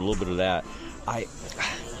got to hear a little bit of that. I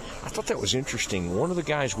thought that was interesting. One of the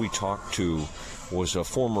guys we talked to was a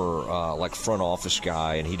former front office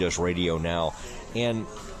guy, and he does radio now, and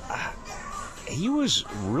he was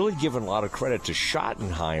really giving a lot of credit to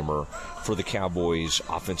Schottenheimer for the Cowboys'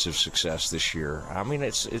 offensive success this year. I mean,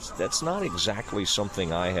 that's not exactly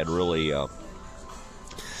something I had really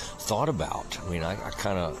thought about. I mean, I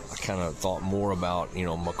kind of thought more about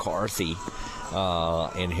McCarthy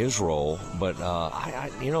and his role, but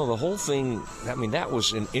the whole thing. I mean, that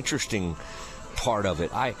was an interesting part of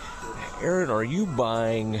it. Aaron, are you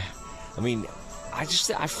buying? I mean, I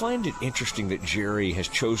find it interesting that Jerry has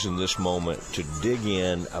chosen this moment to dig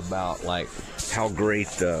in about how great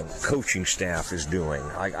the coaching staff is doing.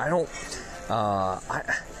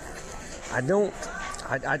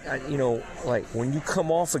 When you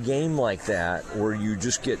come off a game like that where you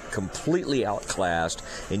just get completely outclassed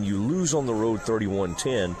and you lose on the road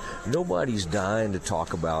 31-10, nobody's dying to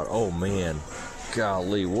talk about, oh man,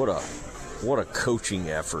 golly, what a coaching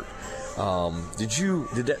effort. Did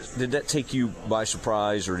that take you by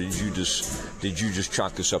surprise, or did you just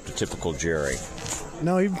chalk this up to typical Jerry?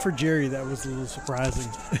 No, even for Jerry, that was a little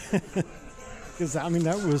surprising. Because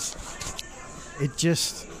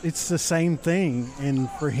it's the same thing, and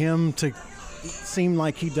for him to seem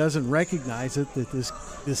like he doesn't recognize it, that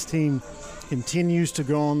this team continues to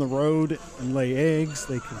go on the road and lay eggs.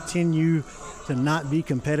 They continue to not be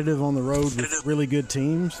competitive on the road with really good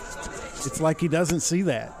teams. It's like he doesn't see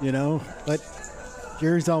that, But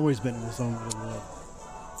Jerry's always been in his own little world.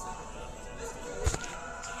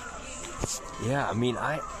 Yeah, I mean,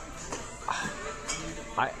 I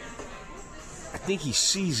think he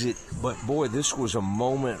sees it, but boy, this was a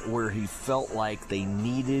moment where he felt like they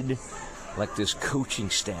needed, this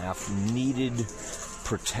coaching staff needed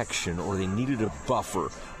protection, or they needed a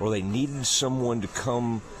buffer, or they needed someone to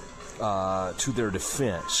come to their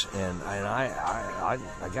defense, and I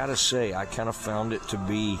gotta say, I kind of found it to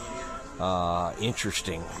be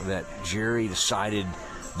interesting that Jerry decided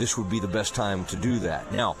this would be the best time to do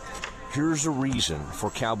that. Now, here's the reason for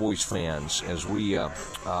Cowboys fans, as we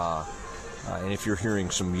and if you're hearing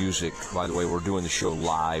some music, by the way, we're doing the show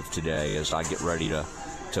live today as I get ready to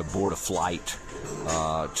board a flight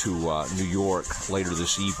to New York later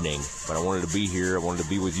this evening. But I wanted to be here. I wanted to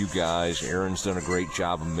be with you guys. Aaron's done a great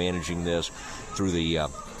job of managing this through the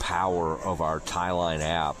power of our Tyline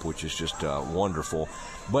app, which is just wonderful.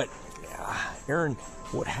 But, Aaron,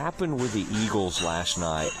 what happened with the Eagles last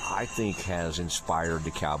night, I think, has inspired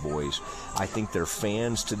the Cowboys. I think their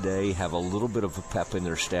fans today have a little bit of a pep in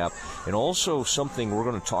their step, and also something we're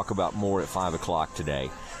going to talk about more at 5 o'clock today.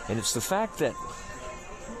 And it's the fact that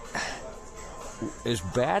as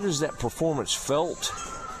bad as that performance felt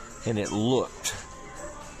and it looked,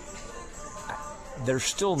 they're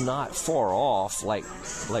still not far off. Like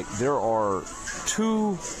there are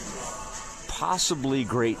two possibly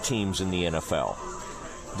great teams in the NFL.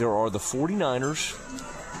 There are the 49ers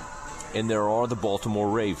and there are the Baltimore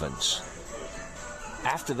Ravens.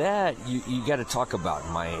 After that, you got to talk about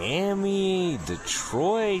Miami,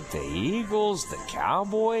 Detroit, the Eagles, the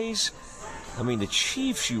Cowboys. I mean, the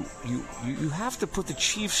Chiefs, you have to put the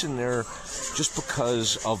Chiefs in there just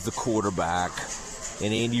because of the quarterback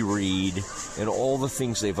and Andy Reid and all the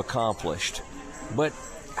things they've accomplished. But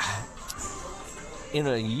in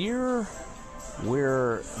a year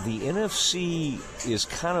where the NFC is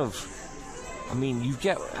kind of,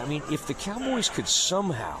 if the Cowboys could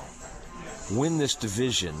somehow win this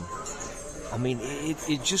division,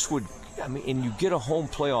 it just would, and you get a home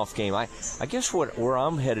playoff game. I guess where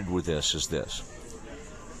I'm headed with this is this.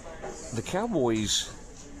 The Cowboys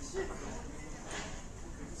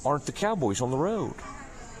aren't the Cowboys on the road.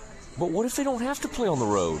 But what if they don't have to play on the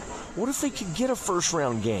road? What if they could get a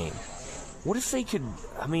first-round game? What if they could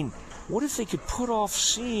put off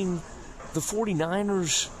seeing the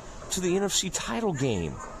 49ers to the NFC title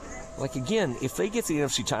game? Like, again, if they get the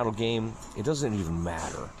NFC title game, it doesn't even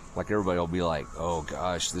matter. Like, everybody will be like, oh,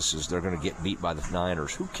 gosh, they're going to get beat by the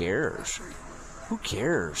Niners. Who cares? Who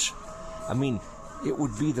cares? I mean, it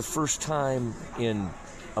would be the first time in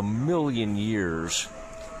a million years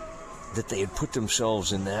that they had put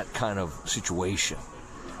themselves in that kind of situation.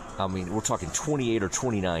 I mean, we're talking 28 or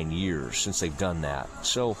 29 years since they've done that.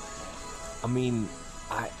 So,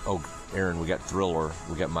 Aaron, we got Thriller.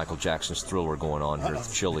 We got Michael Jackson's Thriller going on here at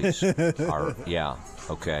the Chili's. Yeah,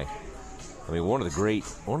 okay. I mean, one of the great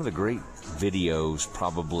videos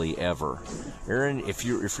probably ever. Aaron, if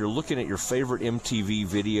you're looking at your favorite MTV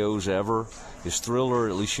videos ever, is Thriller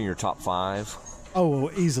at least in your top 5?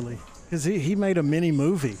 Oh, easily. Because he made a mini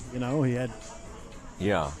movie, He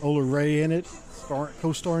Yeah. Ola Ray in it,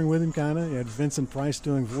 co-starring with him, kind of. You had Vincent Price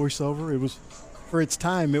doing voiceover. It was, for its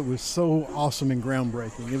time, it was so awesome and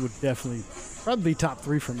groundbreaking. It would definitely probably be top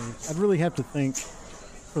 3 for me. I'd really have to think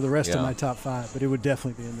for the rest of my top 5, but it would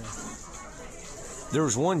definitely be in there. There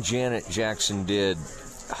was one Janet Jackson did,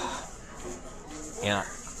 and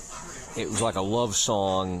it was like a love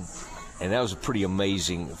song, and that was pretty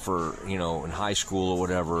amazing for, in high school or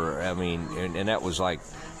whatever. I mean, and that was like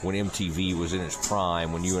when MTV was in its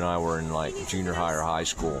prime, when you and I were in like junior high or high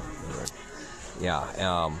school.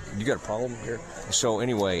 Yeah. You got a problem here? So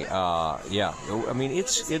anyway, yeah. I mean,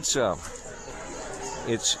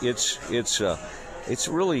 it's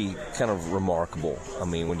really kind of remarkable. I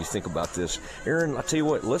mean, when you think about this, Aaron, I'll tell you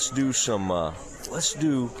what. Let's do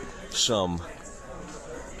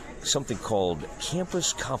something called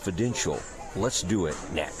Campus Confidential. Let's do it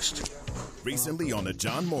next. Recently on the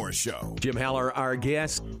John Morris Show. Jim Haller, our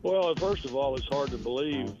guest. Well, first of all, it's hard to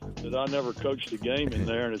believe that I never coached a game in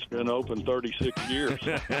there, and it's been open 36 years.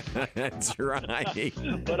 That's right.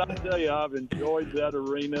 But I tell you, I've enjoyed that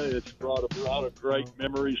arena. It's brought a lot of great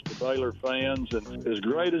memories to Baylor fans, and as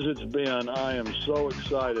great as it's been, I am so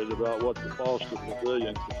excited about what the Foster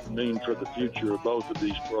Pavilion could mean for the future of both of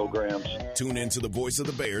these programs. Tune in to the Voice of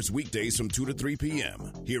the Bears weekdays from 2 to 3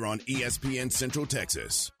 p.m. here on ESPN Central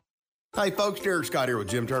Texas. Hey folks, Derek Scott here with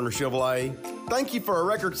Jim Turner Chevrolet. Thank you for a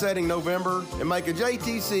record-setting November and making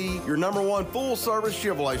JTC your #1 full-service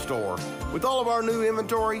Chevrolet store. With all of our new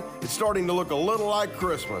inventory, it's starting to look a little like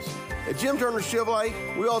Christmas. At Jim Turner Chevrolet,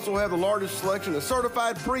 we also have the largest selection of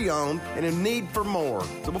certified pre-owned and in need for more.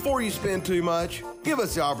 So before you spend too much, give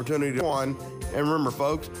us the opportunity to one. And remember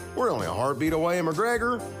folks, we're only a heartbeat away in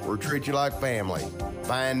McGregor. We'll treat you like family.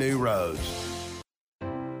 Find new roads.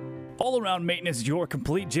 All Around Maintenance is your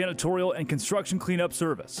complete janitorial and construction cleanup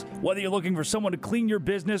service. Whether you're looking for someone to clean your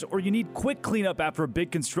business or you need quick cleanup after a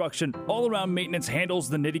big construction, All Around Maintenance handles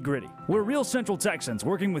the nitty-gritty. We're real Central Texans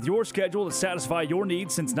working with your schedule to satisfy your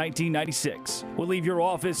needs since 1996. We'll leave your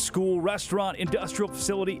office, school, restaurant, industrial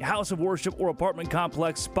facility, house of worship, or apartment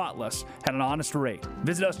complex spotless at an honest rate.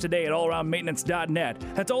 Visit us today at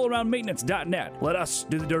allaroundmaintenance.net. That's allaroundmaintenance.net. Let us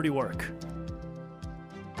do the dirty work.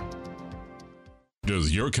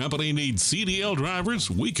 Does your company need CDL drivers?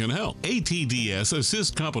 We can help. ATDS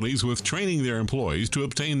assists companies with training their employees to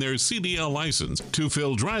obtain their CDL license to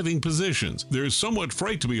fill driving positions. There's so much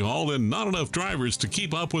freight to be hauled and not enough drivers to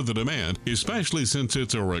keep up with the demand, especially since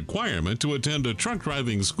it's a requirement to attend a truck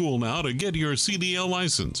driving school now to get your CDL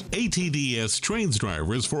license. ATDS trains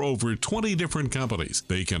drivers for over 20 different companies.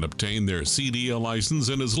 They can obtain their CDL license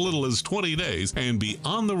in as little as 20 days and be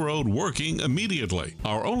on the road working immediately.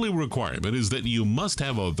 Our only requirement is that you must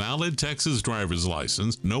have a valid Texas driver's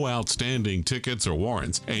license, no outstanding tickets or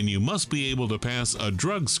warrants, and you must be able to pass a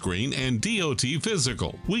drug screen and DOT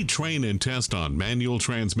physical. We train and test on manual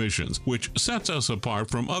transmissions, which sets us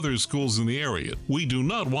apart from other schools in the area. We do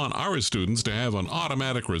not want our students to have an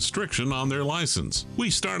automatic restriction on their license. We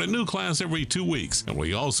start a new class every 2 weeks, and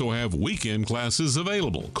we also have weekend classes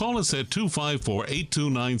available. Call us at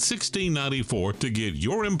 254-829-1694 to get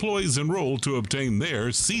your employees enrolled to obtain their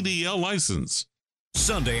CDL license.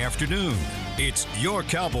 Sunday afternoon, it's your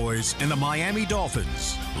Cowboys and the Miami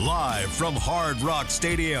Dolphins, live from Hard Rock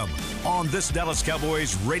Stadium on this Dallas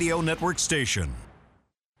Cowboys radio network station.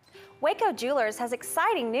 Waco Jewelers has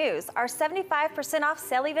exciting news. Our 75% off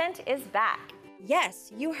sale event is back. Yes,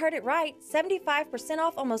 you heard it right. 75%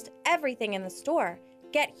 off almost everything in the store.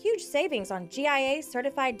 Get huge savings on GIA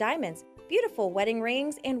certified diamonds, beautiful wedding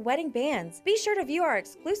rings, and wedding bands. Be sure to view our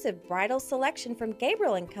exclusive bridal selection from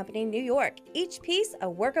Gabriel & Company, New York. Each piece a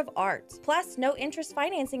work of art. Plus, no interest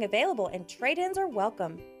financing available and trade-ins are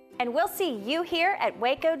welcome. And we'll see you here at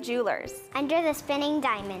Waco Jewelers. Under the spinning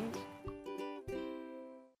diamond.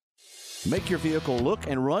 Make your vehicle look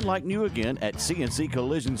and run like new again at CNC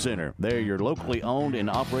Collision Center. They're your locally owned and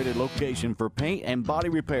operated location for paint and body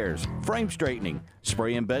repairs, frame straightening,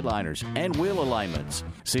 spray and bed liners, and wheel alignments.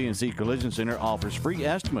 CNC Collision Center offers free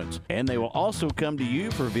estimates, and they will also come to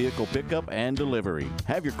you for vehicle pickup and delivery.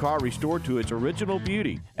 Have your car restored to its original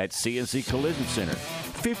beauty at CNC Collision Center,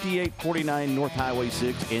 5849 North Highway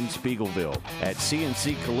 6 in Spiegelville, at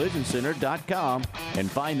cnccollisioncenter.com,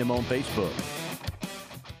 and find them on Facebook.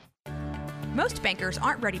 Most bankers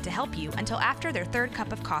aren't ready to help you until after their third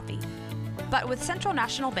cup of coffee. But with Central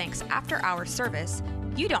National Bank's after-hours service,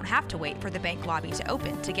 you don't have to wait for the bank lobby to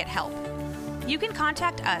open to get help. You can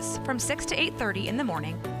contact us from 6 to 8:30 in the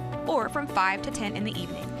morning or from 5 to 10 in the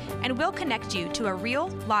evening, and we'll connect you to a real,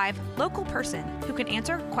 live, local person who can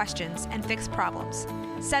answer questions and fix problems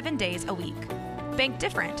 7 days a week. Bank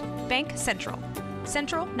different. Bank Central.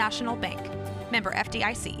 Central National Bank. Member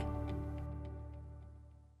FDIC.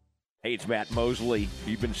 Hey, it's Matt Mosley.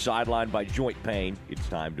 You've been sidelined by joint pain. It's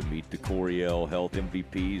time to meet the Coryell Health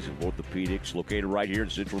MVPs of orthopedics, located right here in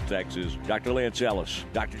Central Texas. Dr. Lance Ellis,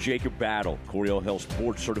 Dr. Jacob Battle. Coryell Health's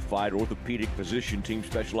board-certified orthopedic physician team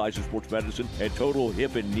specializes in sports medicine and total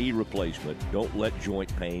hip and knee replacement. Don't let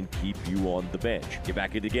joint pain keep you on the bench. Get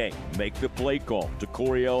back in the game. Make the play call to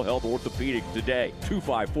Coryell Health Orthopedics today.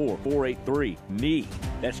 254-483-KNEE.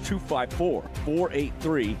 That's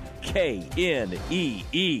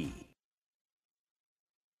 254-483-KNEE.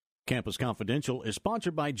 Campus Confidential is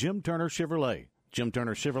sponsored by Jim Turner Chevrolet. Jim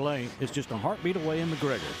Turner Chevrolet is just a heartbeat away in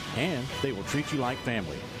McGregor, and they will treat you like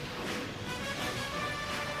family.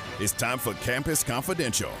 It's time for Campus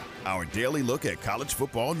Confidential, our daily look at college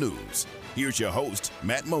football news. Here's your host,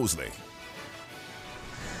 Matt Mosley.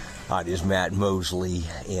 Hi, it is Matt Mosley,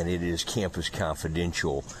 and it is Campus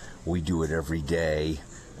Confidential. We do it every day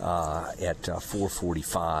at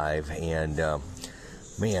 4:45, and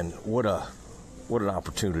man, what an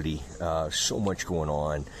opportunity. So much going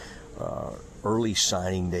on. Early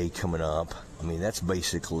signing day coming up. I mean, that's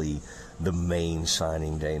basically the main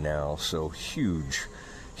signing day now. So huge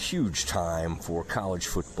time for college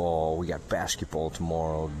football. We got basketball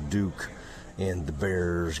tomorrow. Duke and the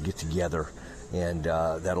Bears get together, and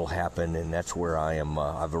that'll happen, and that's where I am.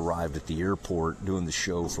 I've arrived at the airport, doing the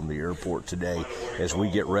show from the airport today as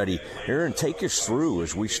we get ready. Aaron, take us through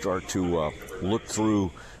as we start to look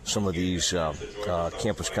through some of these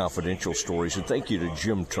Campus Confidential stories. And thank you to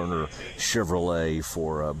Jim Turner Chevrolet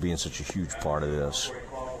for being such a huge part of this.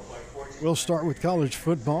 We'll start with college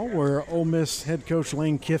football, where Ole Miss head coach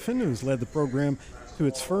Lane Kiffin, who's led the program to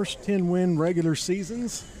its first 10-win regular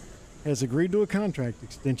seasons, has agreed to a contract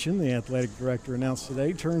extension. The athletic director announced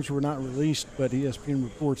today. Terms were not released, but ESPN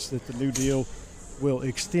reports that the new deal will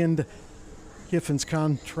extend Kiffin's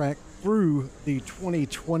contract through the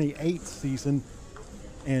 2028 season.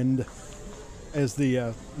 And as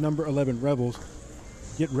the number 11 Rebels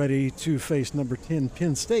get ready to face number 10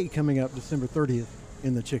 Penn State coming up December 30th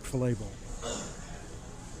in the Chick-fil-A Bowl.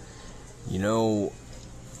 You know,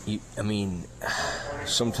 I mean,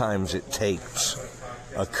 sometimes it takes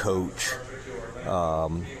a coach a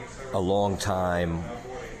long time,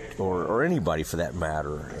 or anybody for that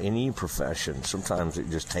matter, any profession. Sometimes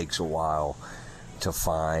it just takes a while to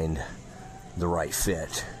find the right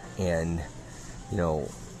fit. And you know,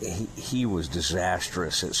 he was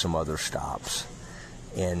disastrous at some other stops,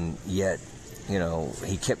 and yet, you know,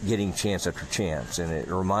 he kept getting chance after chance. And it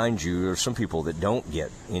reminds you, there's some people that don't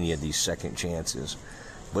get any of these second chances,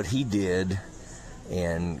 but he did.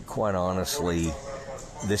 And quite honestly,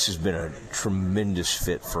 this has been a tremendous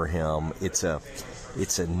fit for him. It's a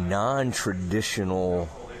non-traditional,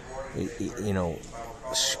 you know,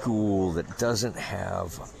 school that doesn't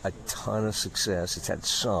have a ton of success. It's had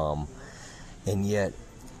some. And yet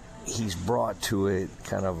he's brought to it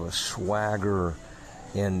kind of a swagger,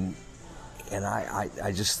 and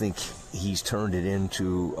I just think he's turned it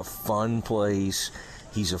into a fun place.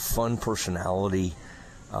 He's a fun personality.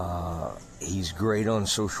 He's great on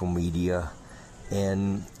social media,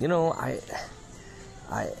 and you know,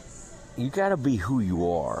 you got to be who you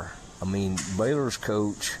are. I mean, Baylor's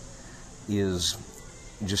coach does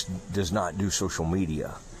not do social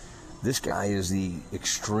media. This guy is the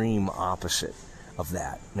extreme opposite of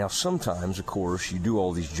that. Now, sometimes, of course, you do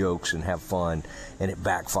all these jokes and have fun, and it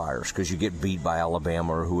backfires because you get beat by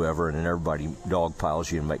Alabama or whoever, and then everybody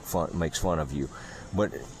dogpiles you and makes fun of you.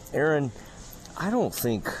 But, Aaron, I don't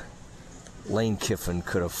think Lane Kiffin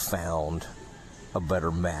could have found a better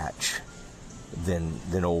match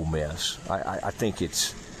than Ole Miss. I think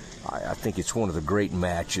it's one of the great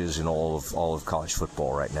matches in all of college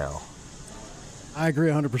football right now. I agree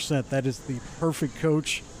 100%. That is the perfect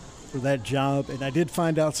coach for that job. And I did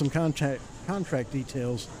find out some contract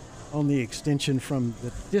details on the extension from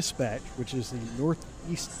the Dispatch, which is the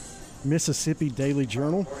Northeast Mississippi Daily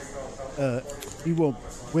Journal. He will,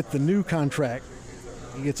 with the new contract,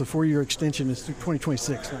 he gets a 4-year extension. It's through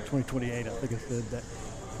 2026, not 2028. I think I said that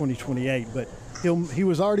 2028. But he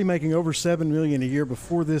was already making over $7 million a year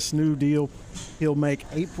before this new deal. He'll make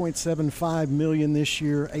 $8.75 million this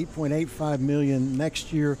year, $8.85 million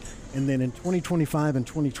next year, and then in 2025 and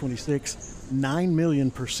 2026, $9 million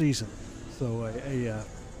per season. So a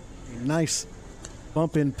nice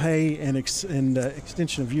bump in pay and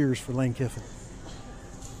extension of years for Lane Kiffin.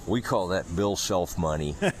 We call that Bill Self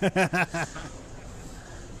money.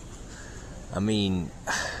 I mean,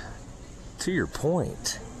 to your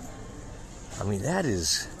point, I mean, that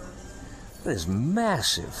is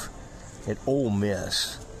massive at Ole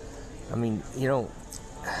Miss. I mean, you know,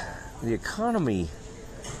 the economy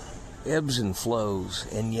ebbs and flows,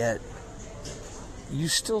 and yet you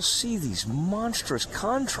still see these monstrous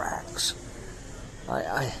contracts.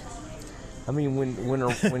 I mean,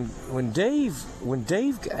 when Dave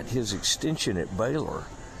got his extension at Baylor,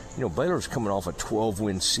 Baylor's coming off a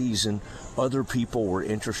 12-win season. Other people were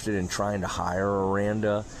interested in trying to hire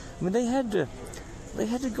Aranda. I mean, they had to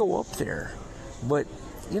go up there. But,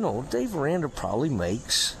 Dave Aranda probably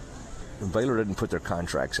makes, and Baylor didn't put their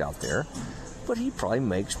contracts out there, but he probably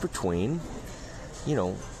makes between,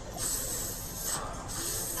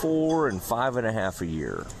 $4 and $5.5 a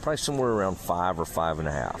year. Probably somewhere around $5 or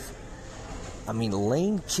 $5.5. I mean,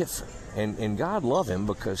 Lane Kiffin, and God love him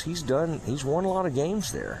because he's won a lot of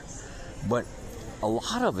games there. But a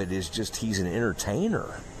lot of it is just he's an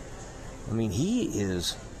entertainer. I mean, he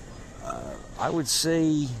is, I would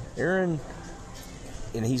say, Aaron,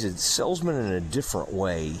 and he's a salesman in a different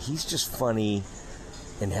way. He's just funny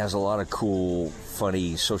and has a lot of cool,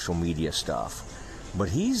 funny social media stuff. But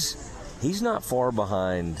he's not far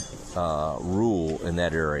behind Rule in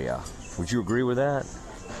that area. Would you agree with that?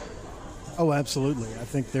 Oh, absolutely. I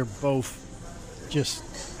think they're both just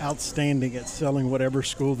outstanding at selling whatever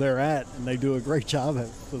school they're at, and they do a great job at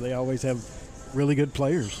it. So they always have really good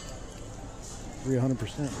players.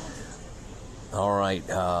 300%. All right,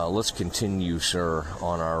 let's continue, sir,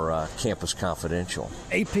 on our Campus Confidential.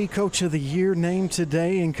 AP Coach of the Year named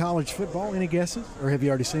today in college football. Any guesses? Or have you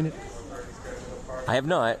already seen it? I have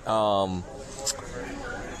not. I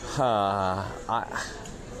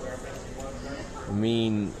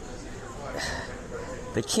mean,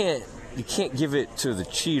 you can't give it to the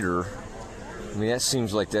cheater. I mean, that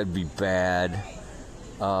seems like that'd be bad.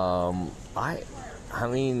 I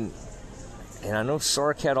mean, and I know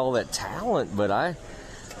Sark had all that talent, but I'm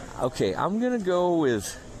going to go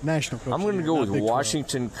with national coach. I'm going to go with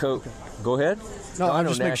Washington coach. Okay. Go ahead. No, I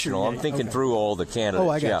know national. I'm thinking through all the candidates. Oh,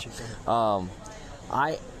 I got you.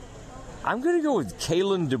 I'm going to go with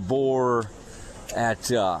Kalen DeBoer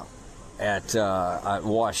at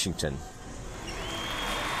Washington.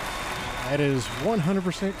 That is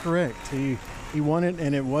 100% correct. He won it,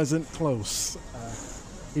 and it wasn't close.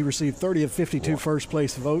 He received 30 of 52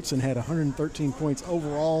 first-place votes and had 113 points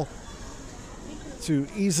overall to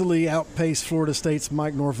easily outpace Florida State's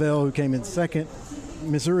Mike Norvell, who came in second.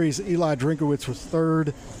 Missouri's Eli Drinkowitz was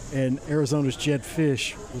third, and Arizona's Jed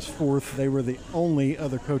Fish was fourth. They were the only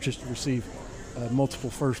other coaches to receive multiple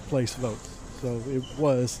first-place votes. So it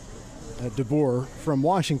was DeBoer from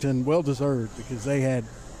Washington, well-deserved, because they had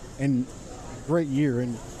a great year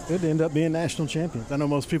and could end up being national champions. I know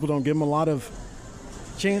most people don't give them a lot of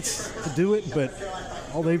chance to do it, but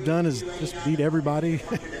all they've done is just beat everybody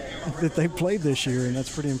that they played this year, and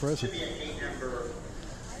that's pretty impressive.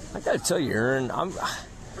 I got to tell you, Aaron, I'm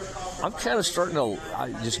kind of starting to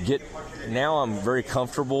now I'm very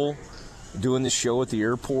comfortable doing this show at the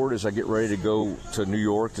airport as I get ready to go to New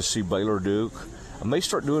York to see Baylor Duke. I may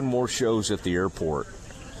start doing more shows at the airport.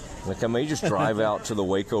 Like I may just drive out to the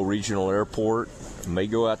Waco Regional Airport, may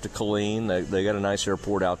go out to Killeen. They got a nice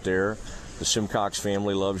airport out there. The Simcox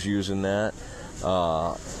family loves using that.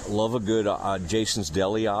 Love a good Jason's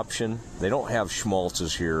Deli option. They don't have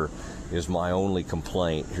schmaltzes here, is my only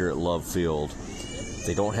complaint here at Love Field.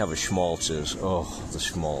 They don't have a schmaltzes. Oh, the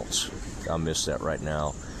schmaltz. I miss that right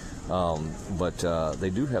now. But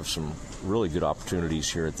they do have some really good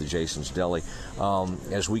opportunities here at the Jason's Deli.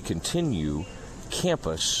 As we continue,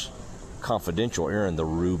 Campus Confidential, Aaron, the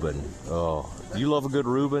Reuben. Oh, you love a good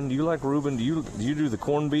Reuben? Do you like Reuben? Do you do the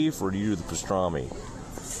corned beef or do you do the pastrami?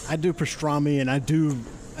 I do pastrami, and I do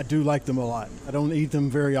like them a lot. I don't eat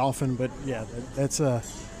them very often, but yeah, that's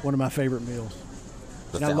one of my favorite meals.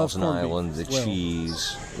 The Thousand Island, the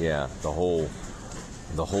cheese, yeah, the whole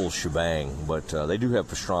shebang. But they do have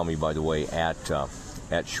pastrami, by the way, at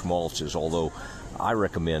Schmaltz's. Although I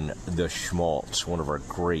recommend the Schmaltz, one of our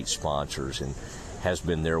great sponsors, and has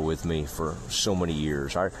been there with me for so many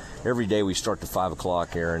years. Every day we start to 5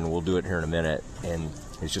 o'clock, Aaron. We'll do it here in a minute, and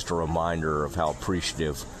it's just a reminder of how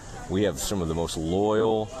appreciative we have. Some of the most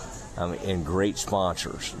loyal and great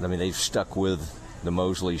sponsors. I mean, they've stuck with the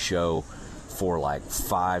Mosley Show for like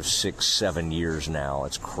 5, 6, 7 years now.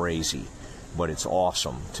 It's crazy, but it's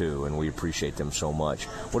awesome too, and we appreciate them so much.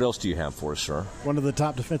 What else do you have for us, sir? One of the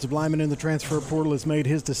top defensive linemen in the transfer portal has made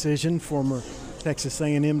his decision. Former Texas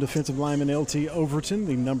A&M defensive lineman L.T. Overton,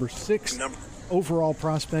 the number 6 overall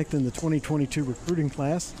prospect in the 2022 recruiting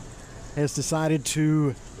class, has decided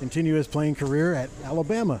to continue his playing career at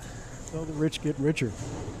Alabama. So the rich get richer.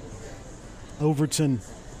 Overton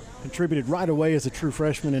contributed right away as a true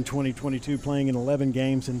freshman in 2022, playing in 11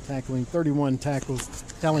 games and tallying 31 tackles,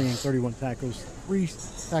 3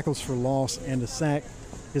 tackles for loss and a sack.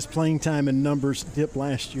 his playing time and numbers dipped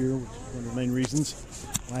last year, which is one of the main reasons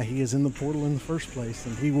why he is in the portal in the first place,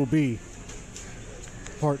 and he will be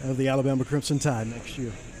part of the Alabama Crimson Tide next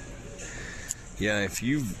year. Yeah, if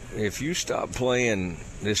you stop playing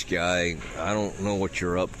this guy, I don't know what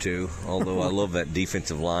you're up to. Although I love that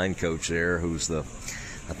defensive line coach there,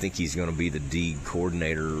 I think he's going to be the D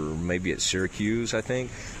coordinator, maybe at Syracuse, I think.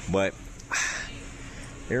 But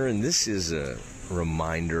Aaron, this is a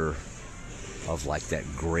reminder of like that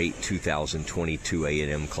great 2022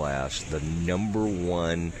 A&M class, the number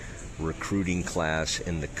one recruiting class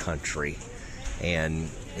in the country, and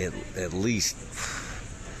at least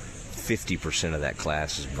 50% of that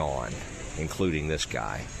class is gone, including this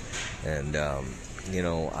guy. And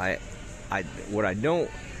what I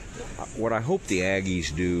hope the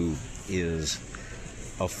Aggies do is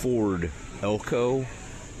afford Elko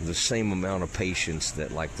the same amount of patience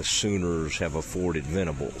that like the Sooners have afforded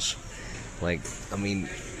Venables.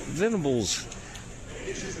 Venables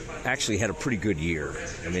actually had a pretty good year.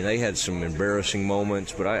 I mean, they had some embarrassing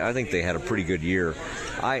moments, but I think they had a pretty good year.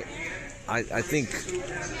 I think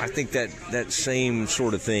that same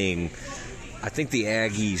sort of thing. I think the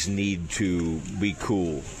Aggies need to be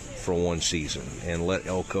cool for one season and let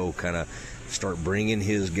Elko kind of start bringing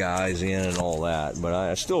his guys in and all that. But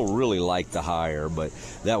I still really like the hire, but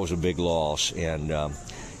that was a big loss. And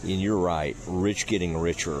you're right, Rich getting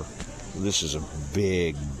richer. This is a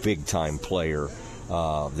big-time player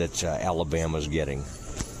that Alabama's getting.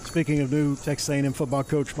 Speaking of new Texas A&M football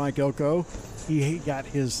coach Mike Elko, he got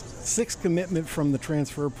his sixth commitment from the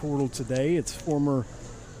transfer portal today. It's former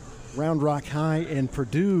Round Rock High and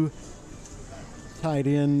Purdue tight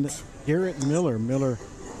end Garrett Miller. Miller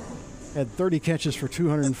had 30 catches for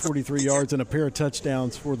 243 yards and a pair of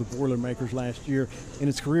touchdowns for the Boilermakers last year. In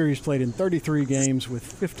his career, he's played in 33 games with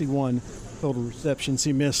 51 total receptions.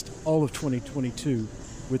 He missed all of 2022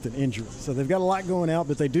 with an injury. So they've got a lot going out,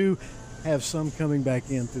 but they do have some coming back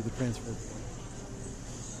in through the transfer.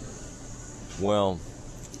 Well,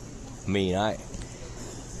 I mean, I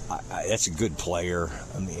that's a good player.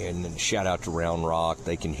 I mean, and shout out to Round Rock.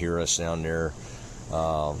 They can hear us down there.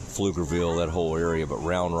 Pflugerville, that whole area, but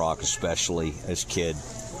Round Rock especially, this kid,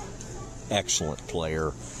 excellent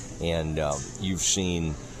player. And you've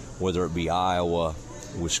seen, whether it be Iowa,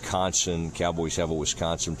 Wisconsin, Cowboys have a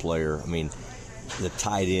Wisconsin player. I mean, the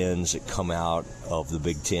tight ends that come out of the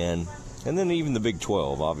Big Ten, and then even the Big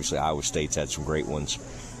 12. Obviously, Iowa State's had some great ones.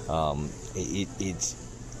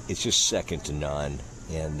 It's just second to none,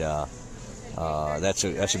 and that's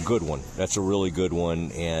a good one. That's a really good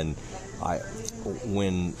one. And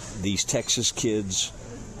when these Texas kids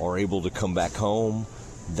are able to come back home,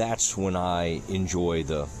 that's when I enjoy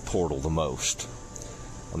the portal the most.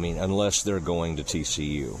 I mean, unless they're going to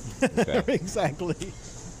TCU. Okay? Exactly.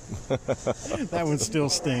 That one still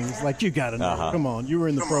stings. Like, you got to know. Uh-huh. Come on, you were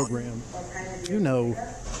in the program. You know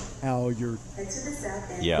how your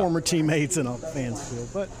former teammates and all the fans feel.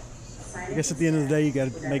 But I guess at the end of the day, you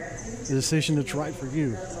got to make the decision that's right for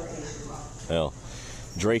you. Well,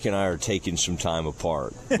 Drake and I are taking some time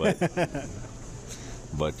apart, but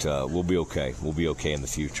we'll be okay. We'll be okay in the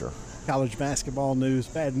future. College basketball news.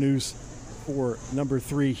 Bad news for number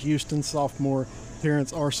 3 Houston sophomore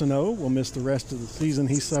Terrence Arsenault will miss the rest of the season.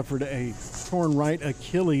 He suffered a torn right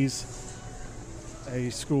Achilles. A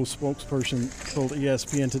school spokesperson told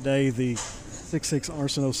ESPN today the 6'6"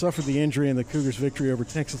 Arsenault suffered the injury in the Cougars' victory over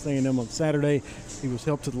Texas A&M on Saturday. He was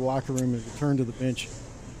helped to the locker room and returned to the bench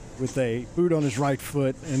with a boot on his right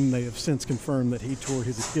foot, and they have since confirmed that he tore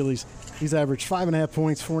his Achilles. He's averaged 5.5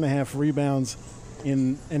 points, 4.5 rebounds,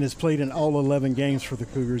 and has played in all 11 games for the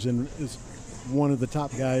Cougars and is one of the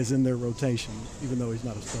top guys in their rotation, even though he's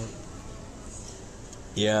not a starter.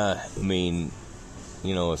 Yeah, I mean,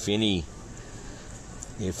 you know, if any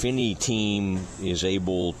team is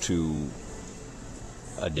able to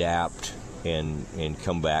adapt and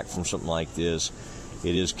come back from something like this,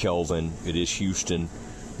 it is Kelvin, it is Houston,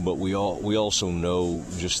 but we also know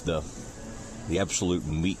just the absolute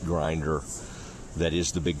meat grinder that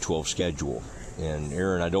is the Big 12 schedule. And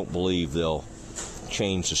Aaron, I don't believe they'll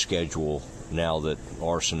change the schedule now that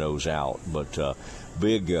Arsenault's out, but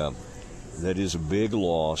that is a big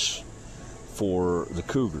loss for the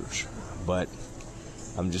Cougars. But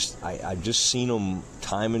I've just seen them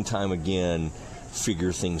time and time again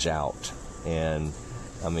figure things out. And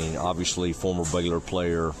I mean, obviously, former Baylor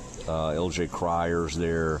player L.J. Cryer's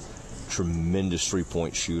there, tremendous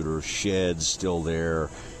three-point shooter. Shedd's still there.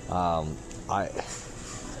 The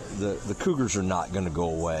Cougars are not going to go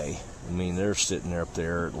away. I mean, they're sitting there up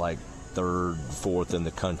there at like 3rd, 4th in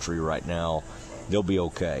the country right now. They'll be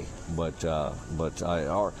okay. But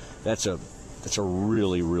that's a that's a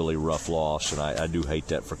really, really rough loss, and I do hate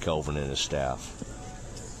that for Kelvin and his staff.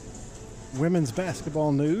 Women's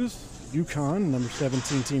basketball news, UConn, number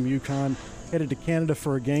 17 team UConn, headed to Canada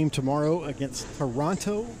for a game tomorrow against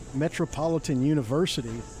Toronto Metropolitan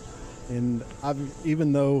University. And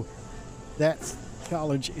even though that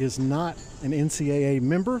college is not an NCAA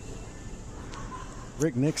member,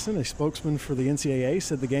 Rick Nixon, a spokesman for the NCAA,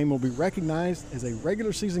 said the game will be recognized as a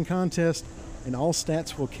regular season contest and all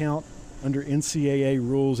stats will count under NCAA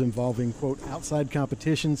rules involving, quote, outside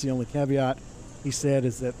competitions. The only caveat, he said,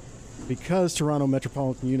 is that because Toronto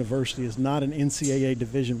Metropolitan University is not an NCAA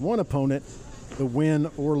Division I opponent, the win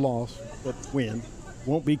or loss, but win,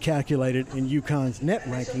 won't be calculated in UConn's net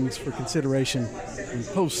rankings for consideration in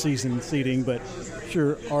postseason seeding, but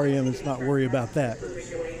sure, REM is not worried about that.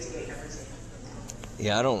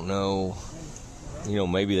 Yeah, I don't know.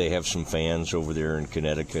 Maybe they have some fans over there in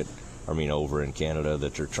Connecticut, over in Canada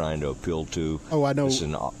that they're trying to appeal to. Oh, I know.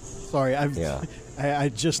 Sorry, I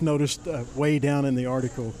just noticed way down in the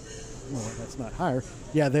article. Well, that's not higher.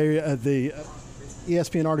 Yeah, the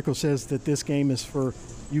ESPN article says that this game is for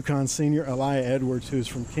UConn senior Elia Edwards, who's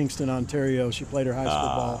from Kingston, Ontario. She played her high school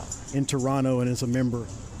ball in Toronto and is a member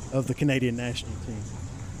of the Canadian national team.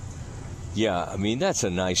 Yeah, that's a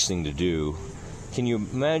nice thing to do. Can you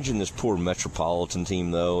imagine this poor Metropolitan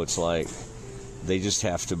team, though? It's like they just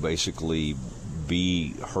have to basically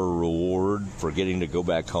be her reward for getting to go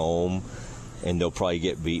back home, and they'll probably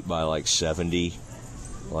get beat by like 70.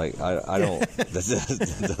 Like, I don't, that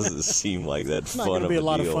doesn't seem like that fun of a deal. It's not going to be a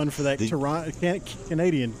lot of fun for that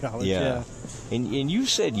Canadian college. Yeah. And you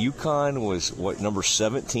said UConn was, number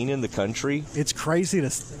 17 in the country? It's crazy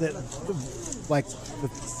that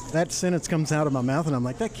sentence comes out of my mouth, and I'm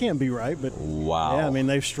like, that can't be right. But wow. Yeah,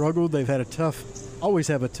 they've struggled. They've had always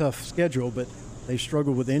have a tough schedule, but they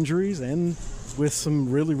struggled with injuries and with some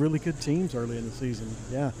really, really good teams early in the season.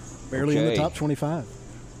 Yeah, barely in the top 25.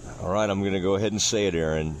 All right, I'm going to go ahead and say it,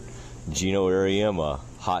 Aaron. Gino Ariema,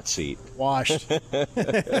 hot seat. Washed.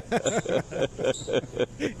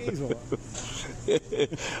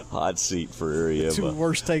 Hot seat for Ariema. Two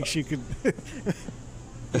worst takes you could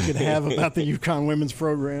have about the UConn women's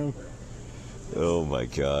program. Oh, my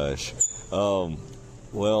gosh.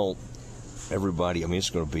 Well, everybody,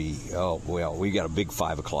 it's going to be, we got a big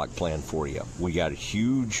 5 o'clock plan for you. We got a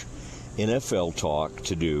huge NFL talk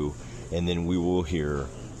to do, and then we will hear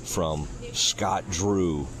from Scott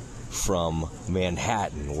Drew from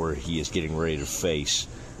Manhattan, where he is getting ready to face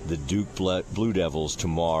the Duke Blue Devils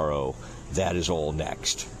tomorrow. That is all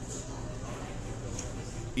next.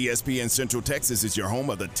 ESPN Central Texas is your home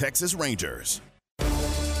of the Texas Rangers.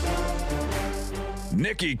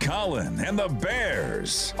 Nikki Collin and the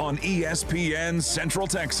Bears on ESPN Central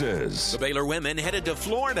Texas. The Baylor women headed to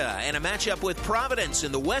Florida and a matchup with Providence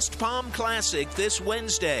in the West Palm Classic this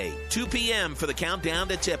Wednesday. 2 p.m. for the countdown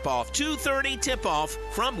to tip-off. 2:30 tip-off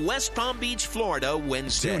from West Palm Beach, Florida,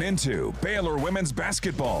 Wednesday. Tune into Baylor women's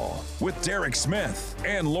basketball with Derek Smith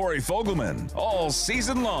and Lori Fogelman all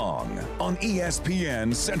season long on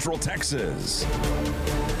ESPN Central Texas.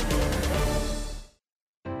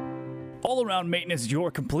 All Around Maintenance is your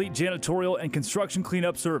complete janitorial and construction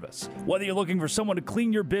cleanup service. Whether you're looking for someone to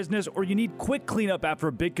clean your business or you need quick cleanup after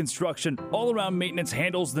a big construction, All Around Maintenance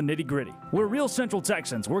handles the nitty-gritty. We're real Central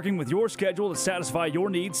Texans working with your schedule to satisfy your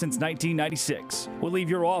needs since 1996. We'll leave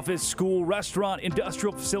your office, school, restaurant,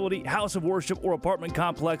 industrial facility, house of worship, or apartment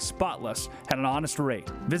complex spotless at an honest rate.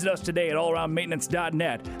 Visit us today at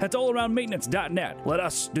allaroundmaintenance.net. That's allaroundmaintenance.net. Let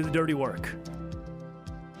us do the dirty work.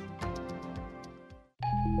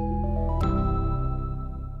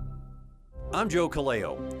 I'm Joe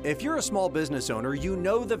Kaleo. If you're a small business owner, you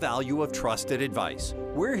know the value of trusted advice.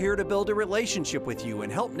 We're here to build a relationship with you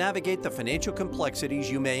and help navigate the financial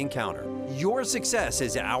complexities you may encounter. Your success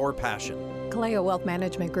is our passion. Kaleo Wealth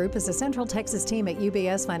Management Group is a Central Texas team at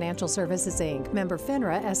UBS Financial Services, Inc., member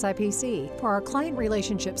FINRA SIPC. For our client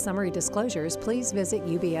relationship summary disclosures, please visit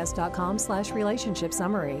ubs.com/relationship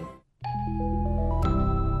summary.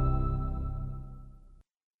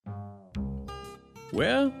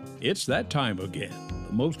 Well, it's that time again,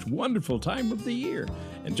 the most wonderful time of the year.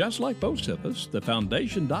 And just like most of us, the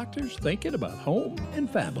Foundation Doctor's thinking about home and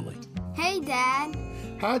family. Hey, Dad.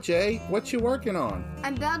 Hi, Jay. What you working on?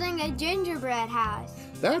 I'm building a gingerbread house.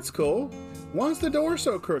 That's cool. Why's the door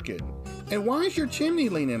so crooked? And why is your chimney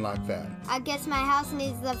leaning like that? I guess my house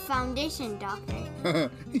needs the foundation, Doctor.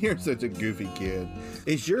 You're such a goofy kid.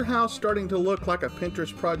 Is your house starting to look like a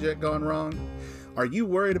Pinterest project gone wrong? Are you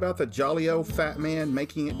worried about the jolly old fat man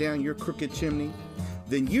making it down your crooked chimney?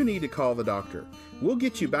 Then you need to call the doctor. We'll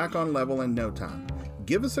get you back on level in no time.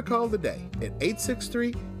 Give us a call today at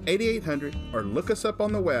 8800 or look us up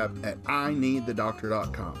on the web at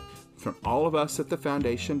ineedthedoctor.com. From all of us at the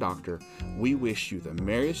Foundation Doctor, we wish you the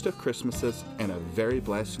merriest of Christmases and a very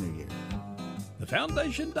blessed New Year. The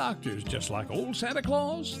Foundation Doctors, just like old Santa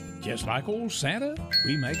Claus, just like old Santa,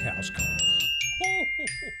 we make house calls.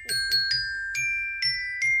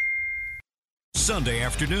 Sunday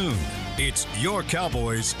afternoon, it's your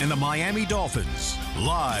Cowboys and the Miami Dolphins,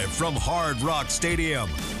 live from Hard Rock Stadium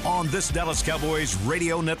on this Dallas Cowboys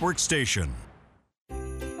radio network station.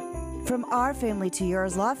 From our family to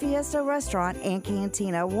yours, La Fiesta Restaurant and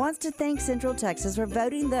Cantina wants to thank Central Texas for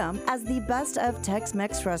voting them as the best of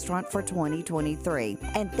Tex-Mex restaurant for 2023.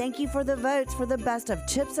 And thank you for the votes for the best of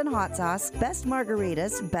chips and hot sauce, best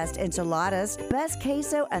margaritas, best enchiladas, best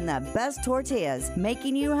queso, and the best tortillas.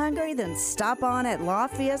 Making you hungry? Then stop on at La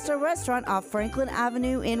Fiesta Restaurant off Franklin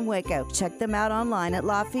Avenue in Waco. Check them out online at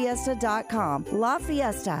lafiesta.com. La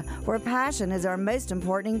Fiesta, where passion is our most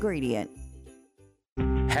important ingredient.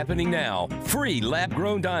 Happening now. Free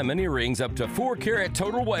lab-grown diamond earrings up to 4 carat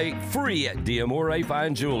total weight, free at D'Amore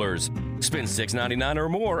Fine Jewelers. Spend $6.99 or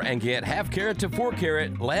more and get half carat to 4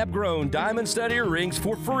 carat lab-grown diamond stud earrings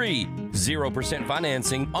for free. 0%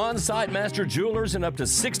 financing, on-site master jewelers, and up to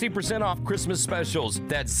 60% off Christmas specials.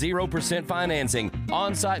 That's 0% financing,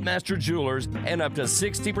 on-site master jewelers, and up to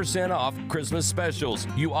 60% off Christmas specials.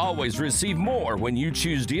 You always receive more when you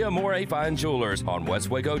choose D'Amore Fine Jewelers on West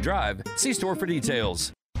Waco Drive. See store for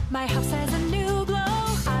details. My house has a new glow.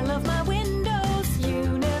 I love my windows.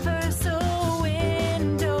 Universal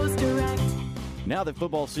Windows Direct. Now that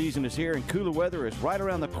football season is here and cooler weather is right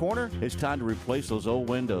around the corner, it's time to replace those old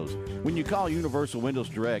windows. When you call Universal Windows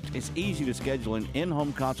Direct, it's easy to schedule an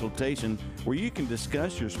in-home consultation where you can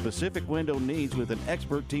discuss your specific window needs with an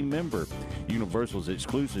expert team member. Universal's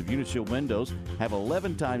exclusive Unishield windows have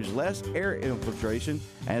 11 times less air infiltration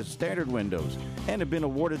as standard windows and have been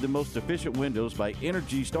awarded the most efficient windows by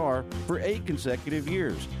Energy Star for 8 consecutive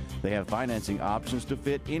years. They have financing options to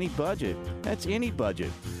fit any budget. That's any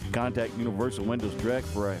budget. Contact Universal Windows Direct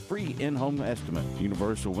for a free in-home estimate.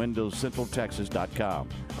 UniversalWindowsCentralTexas.com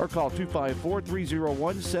or call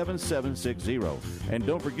 254-301-7760. And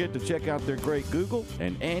don't forget to check out their great Google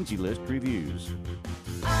and Angie List reviews.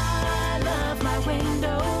 I love my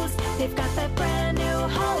windows. They've got that brand new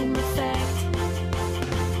home effect.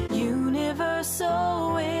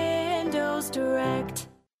 Universal Windows Direct.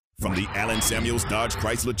 From the Allen Samuels Dodge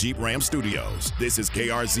Chrysler Jeep Ram Studios, this is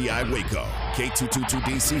KRZI Waco,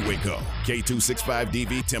 K222DC Waco,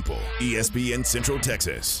 K265DV Temple, ESPN Central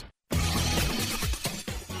Texas.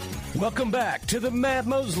 Welcome back to the Matt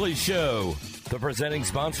Mosley Show. The presenting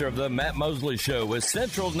sponsor of the Matt Mosley Show is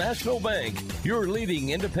Central National Bank, your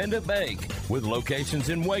leading independent bank, with locations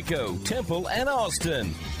in Waco, Temple, and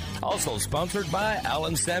Austin. Also sponsored by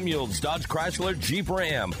Allen Samuels Dodge Chrysler Jeep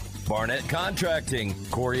Ram, Barnett Contracting,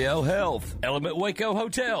 Coriel Health, Element Waco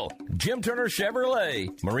Hotel, Jim Turner Chevrolet,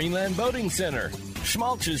 Marineland Boating Center,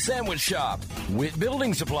 Schmaltz's Sandwich Shop, Witt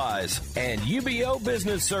Building Supplies, and UBO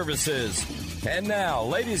Business Services. And now,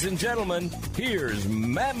 ladies and gentlemen, here's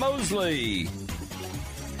Matt Mosley.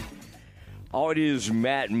 Oh, it is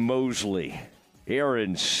Matt Mosley.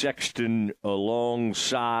 Aaron Sexton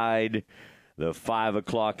alongside the 5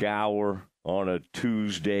 o'clock hour on a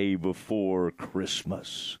Tuesday before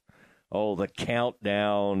Christmas. Oh, the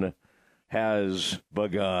countdown has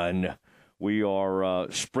begun. We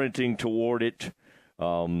are sprinting toward it,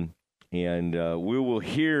 and we will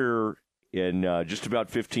hear in just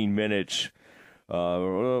about 15 minutes.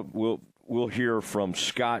 We'll hear from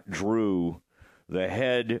Scott Drew, the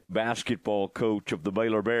head basketball coach of the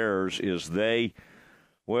Baylor Bears.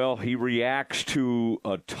 He reacts to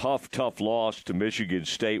a tough loss to Michigan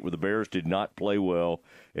State where the Bears did not play well.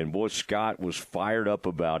 And, boy, Scott was fired up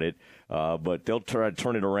about it. But they'll try to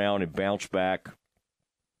turn it around and bounce back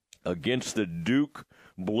against the Duke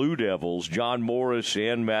Blue Devils. John Morris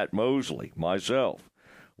and Matt Mosley, myself,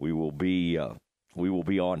 we will be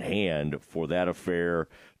on hand for that affair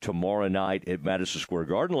tomorrow night at Madison Square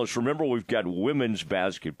Garden. Let's remember we've got women's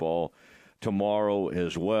basketball tomorrow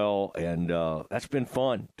as well, and that's been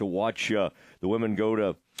fun to watch the women go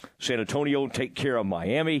to San Antonio and take care of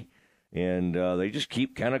Miami, and they just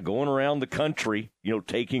keep kind of going around the country,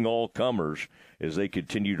 taking all comers as they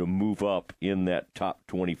continue to move up in that top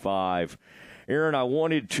 25. Aaron, I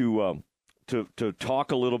wanted to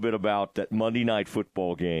talk a little bit about that Monday night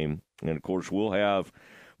football game, and of course we'll have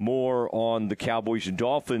more on the Cowboys and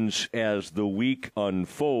Dolphins as the week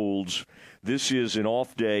unfolds. This is an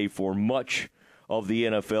off day for much of the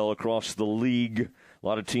NFL across the league. A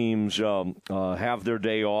lot of teams have their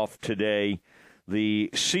day off today. the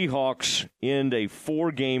Seahawks end a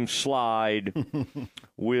 4-game slide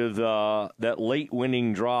with that late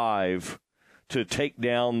winning drive to take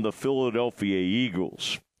down the Philadelphia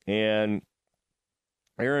Eagles. And,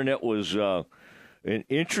 Aaron, it was an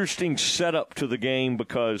interesting setup to the game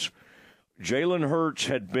because Jalen Hurts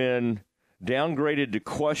had been downgraded to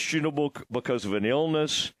questionable because of an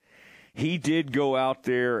illness. He did go out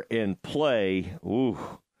there and play. Ooh.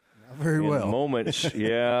 Not very well.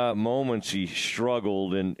 Moments he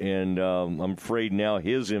struggled, and I'm afraid now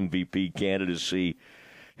his MVP candidacy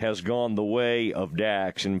has gone the way of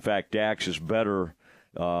Dax. In fact, Dax is better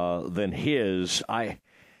than his. That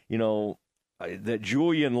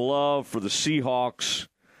Julian Love for the Seahawks,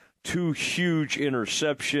 2 huge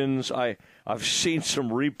interceptions. I've seen some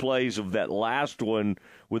replays of that last one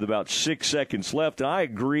with about 6 seconds left, and I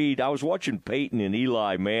agreed. I was watching Peyton and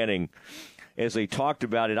Eli Manning as they talked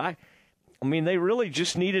about it. I mean, they really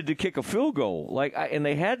just needed to kick a field goal. And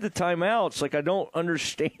they had the timeouts. I don't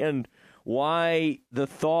understand why the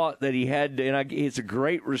thought that he had to, and he's a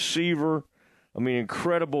great receiver. I mean,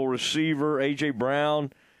 incredible receiver, A.J.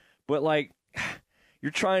 Brown. But,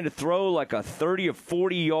 you're trying to throw a 30 or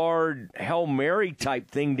 40-yard Hail Mary type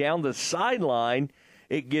thing down the sideline.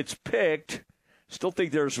 It gets picked. Still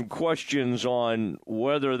think there are some questions on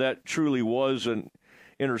whether that truly was an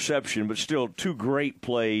interception, but still 2 great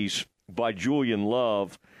plays by Julian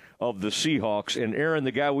Love of the Seahawks. And, Aaron,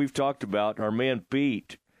 the guy we've talked about, our man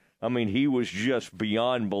Pete, I mean, he was just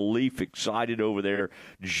beyond belief excited over there,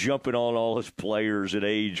 jumping on all his players at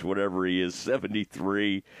age whatever he is,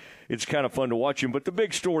 73. It's kind of fun to watch him. But the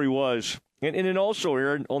big story was, and then also,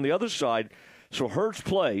 Aaron, on the other side, so Hurts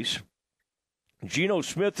plays. Geno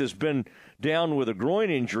Smith has been down with a groin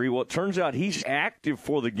injury. Well, it turns out he's active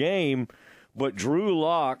for the game, but Drew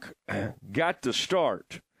Lock got the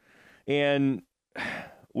start. And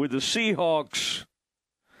with the Seahawks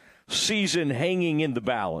season hanging in the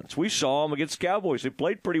balance, we saw them against the Cowboys. They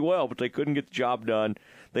played pretty well, but they couldn't get the job done.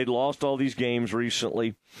 They'd lost all these games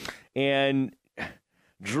recently. And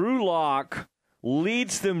Drew Lock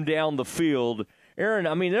leads them down the field. Aaron,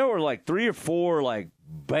 I mean, there were 3 or 4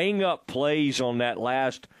 bang-up plays on that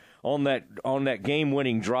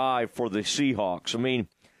game-winning drive for the Seahawks. I mean,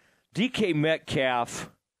 DK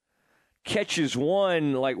Metcalf catches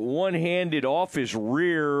one one-handed off his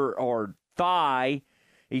rear or thigh.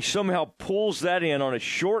 He somehow pulls that in on a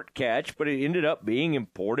short catch, but it ended up being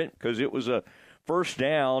important because it was a first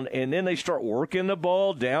down. And then they start working the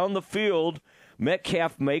ball down the field.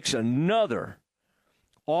 Metcalf makes another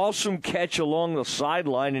awesome catch along the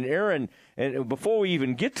sideline. And Aaron, and before we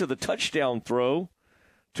even get to the touchdown throw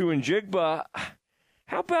to Njigba,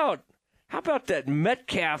 how about that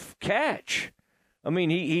Metcalf catch? I mean,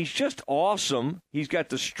 he's just awesome. He's got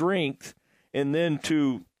the strength, and then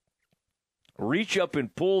to reach up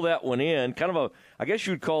and pull that one in, kind of I guess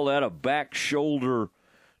you'd call that a back shoulder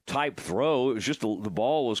type throw. It was just the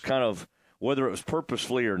ball was kind of, whether it was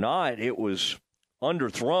purposefully or not, it was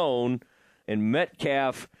underthrown. And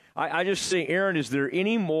Metcalf, I just think, Aaron, is there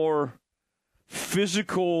any more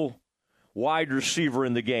physical wide receiver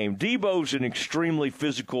in the game? Debo's an extremely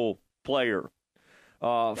physical player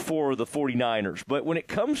for the 49ers. But when it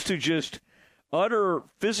comes to just utter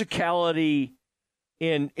physicality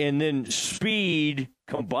and then speed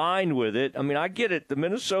combined with it, I mean, I get it. The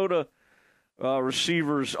Minnesota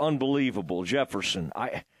receiver's unbelievable, Jefferson.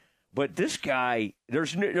 But this guy,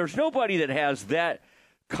 there's nobody that has that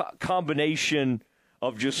combination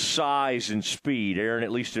of just size and speed, Aaron,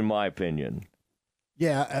 at least in my opinion.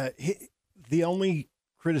 Yeah, the only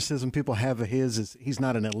criticism people have of his is he's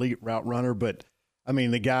not an elite route runner, but, I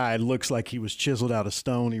mean, the guy looks like he was chiseled out of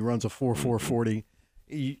stone. He runs a 4.4 40.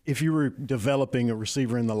 If you were developing a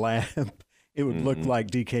receiver in the lab, it would look like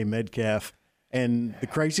DK Metcalf. And the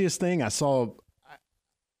craziest thing, I saw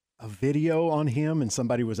a video on him, and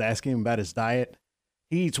somebody was asking him about his diet.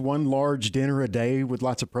 He eats one large dinner a day with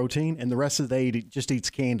lots of protein, and the rest of the day he just eats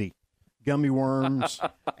candy, gummy worms,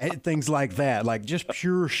 and things like that, like just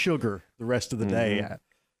pure sugar the rest of the day.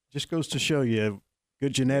 Just goes to show you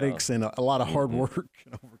good genetics and a lot of hard work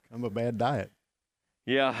can overcome a bad diet.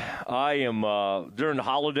 Yeah, I am. During the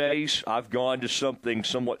holidays, I've gone to something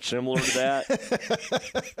somewhat similar to that.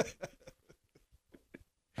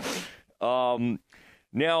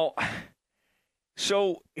 Now,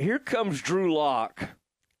 so here comes Drew Lock,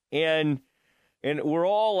 and we're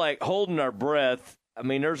all like holding our breath. I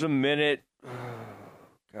mean, there's a minute.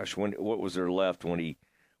 Gosh, what was there left when he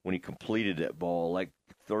completed that ball? Like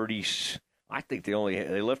 30. I think they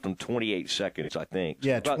left him 28 seconds. I think.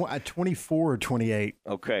 Yeah, 24 or 28.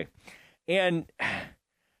 Okay, and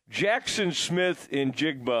Jackson Smith and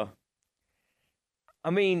Njigba I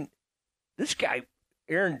mean, this guy,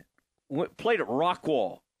 Aaron, played at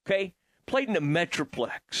Rockwall, okay? Played in the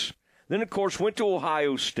Metroplex. Then, of course, went to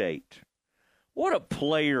Ohio State. What a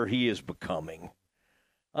player he is becoming.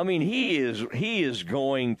 I mean, he is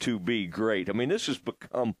going to be great. I mean, this has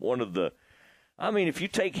become one of the – I mean, if you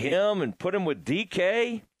take him and put him with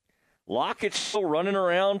DK, Lockett's still running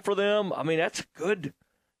around for them. I mean, that's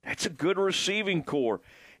a good receiving core.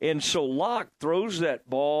 And so Locke throws that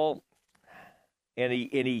ball, and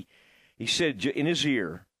he said in his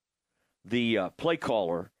ear, the play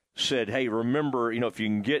caller said, "Hey, remember, if you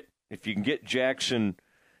can get Jackson,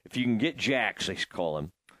 if you can get Jax, they call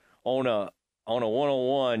him, on a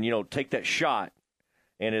 1-on-1, take that shot."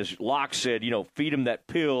 And as Locke said, feed him that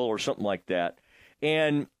pill or something like that.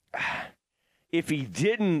 And if he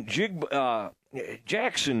didn't,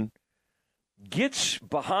 Jackson gets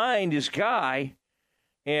behind his guy,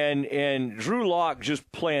 and Drew Lock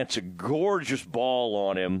just plants a gorgeous ball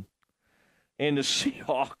on him. And the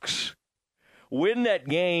Seahawks win that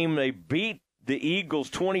game. They beat the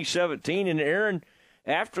Eagles 2017. And Aaron,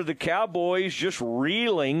 after the Cowboys just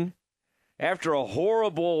reeling after a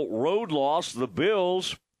horrible road loss to the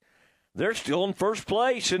Bills, they're still in first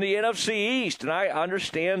place in the NFC East. And I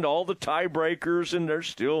understand all the tiebreakers, and they're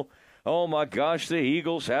still, oh my gosh, the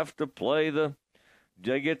Eagles have to play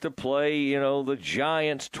they get to play, the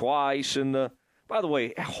Giants twice. And by the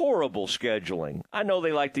way, horrible scheduling. I know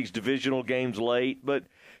they like these divisional games late, but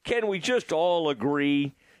can we just all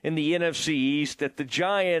agree in the NFC East that the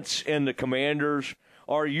Giants and the Commanders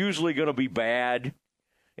are usually going to be bad?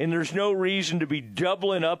 And there's no reason to be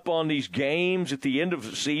doubling up on these games at the end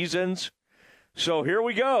of seasons. So here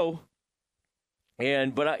we go.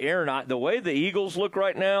 But Aaron, the way the Eagles look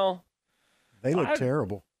right now, they look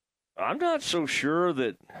terrible. I'm not so sure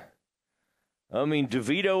that. I mean,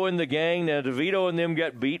 DeVito and the gang. Now, DeVito and them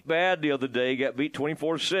got beat bad the other day. Got beat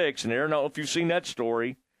 24-6. And Aaron, I don't know if you've seen that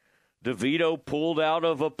story. DeVito pulled out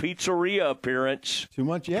of a pizzeria appearance. Too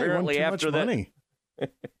much, yeah. Apparently, too after much money.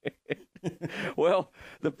 Well,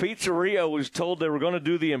 the pizzeria was told they were going to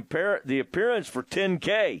do the appearance for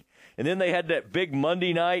 $10K, and then they had that big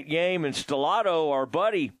Monday night game. And Stellato, our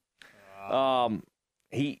buddy,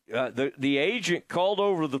 the agent called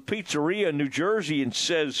over to the pizzeria in New Jersey and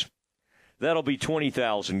says that'll be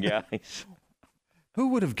 20,000 guys. Who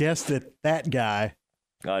would have guessed that guy?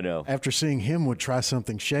 I know. After seeing him, would try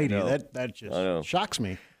something shady. That just shocks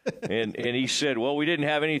me. and he said, well, we didn't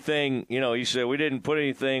have anything, he said, we didn't put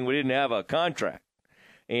anything, we didn't have a contract.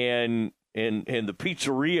 And the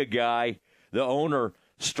pizzeria guy, the owner,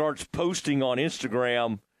 starts posting on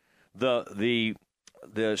Instagram the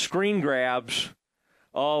screen grabs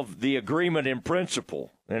of the agreement in principle.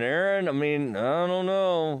 And Aaron, I mean, I don't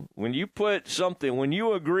know. When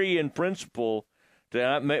you agree in principle,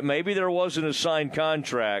 that maybe there wasn't a signed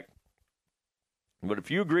contract, but if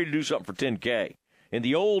you agree to do something for $10K, in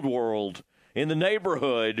the old world, in the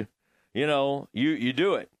neighborhood, you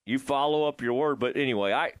do it. You follow up your word. But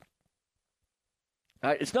anyway,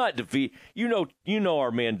 it's not DeVito. You know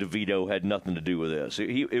our man DeVito had nothing to do with this.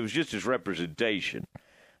 It was just his representation.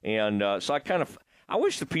 And so I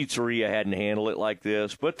wish the pizzeria hadn't handled it like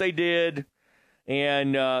this, but they did.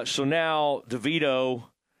 And so now DeVito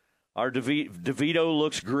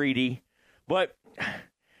looks greedy. But,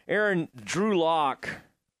 Aaron, Drew Lock,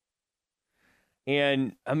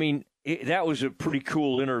 and, I mean, that was a pretty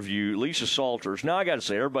cool interview. Lisa Salters. Now, I got to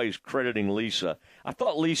say, everybody's crediting Lisa. I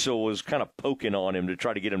thought Lisa was kind of poking on him to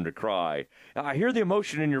try to get him to cry. I hear the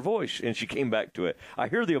emotion in your voice. And she came back to it. I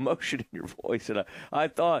hear the emotion in your voice. And I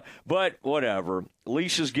thought, but whatever.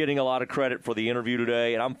 Lisa's getting a lot of credit for the interview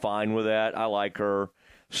today, and I'm fine with that. I like her.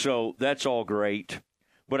 So that's all great.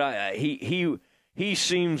 But he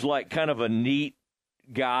seems like kind of a neat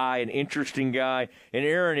guy, an interesting guy. And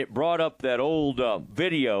Aaron, it brought up that old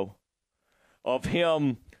video of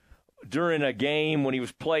him during a game when he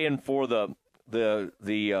was playing for the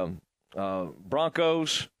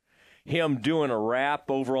Broncos, him doing a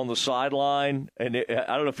rap over on the sideline. And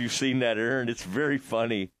I don't know if you've seen that, Aaron. It's very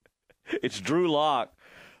funny. It's Drew Lock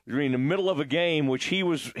during the middle of a game, which he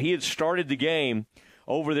had started the game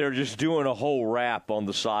over there just doing a whole rap on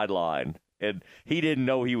the sideline. And he didn't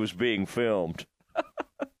know he was being filmed.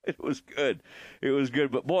 It was good. It was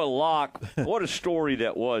good. But, boy, Locke, what a story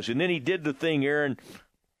that was. And then he did the thing, Aaron.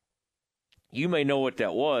 You may know what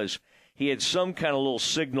that was. He had some kind of little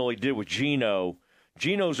signal he did with Gino.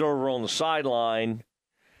 Gino's over on the sideline,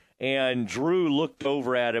 and Drew looked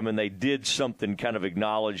over at him, and they did something kind of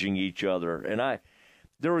acknowledging each other. And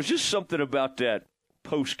there was just something about that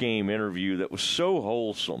post-game interview that was so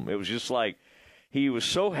wholesome. It was just like he was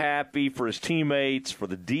so happy for his teammates, for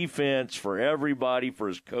the defense, for everybody, for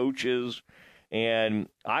his coaches. And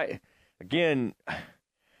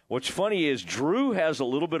what's funny is Drew has a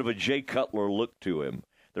little bit of a Jay Cutler look to him.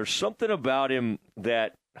 There's something about him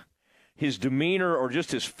that his demeanor or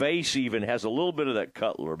just his face even has a little bit of that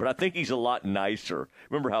Cutler, but I think he's a lot nicer.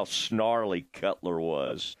 Remember how snarly Cutler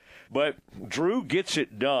was. But Drew gets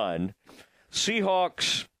it done.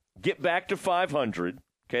 Seahawks get back to 500.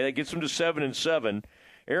 Okay, that gets them to 7-7.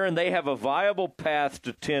 Aaron, they have a viable path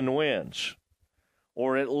to 10 wins,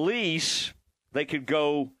 or at least they could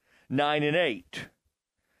go 9-8.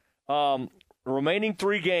 Remaining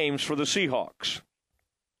 3 games for the Seahawks.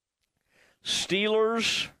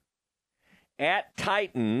 Steelers, at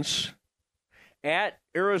Titans, at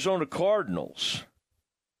Arizona Cardinals.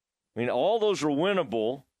 I mean, all those are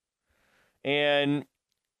winnable, and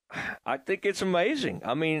I think it's amazing.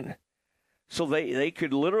 I mean, so they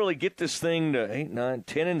could literally get this thing to 8, 9,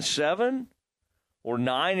 10-7, or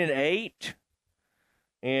 9-8,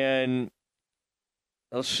 and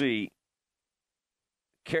let's see.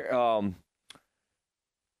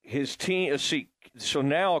 His team. Let's see. So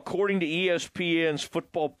now, according to ESPN's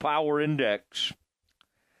Football Power Index,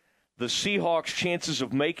 the Seahawks' chances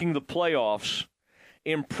of making the playoffs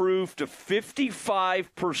improved to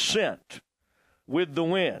 55% with the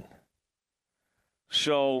win.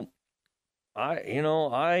 So, I'm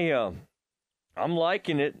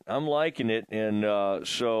liking it. And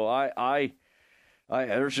so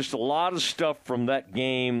there's just a lot of stuff from that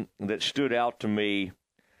game that stood out to me.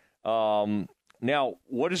 Now,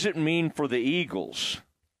 what does it mean for the Eagles?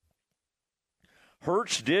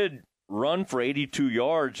 Hurts did run for 82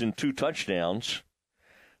 yards and 2 touchdowns,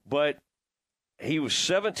 but he was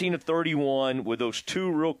 17 of 31 with those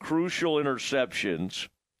 2 real crucial interceptions.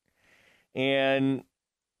 And,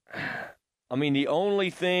 I mean, the only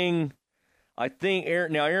thing I think,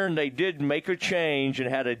 Aaron, they did make a change and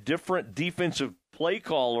had a different defensive play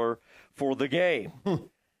caller for the game.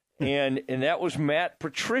 and that was Matt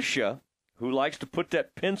Patricia, who likes to put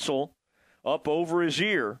that pencil up over his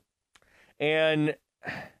ear. And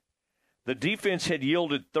the defense had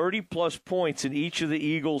yielded 30-plus points in each of the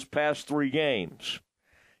Eagles' past 3 games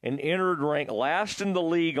and entered ranked last in the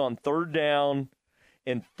league on 3rd down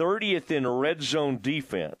and 30th in red zone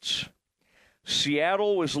defense.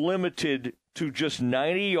 Seattle was limited to just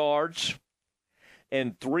 90 yards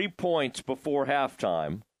and 3 points before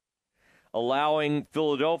halftime, allowing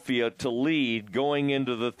Philadelphia to lead going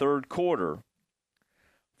into the 3rd quarter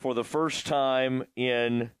for the first time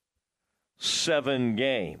in 7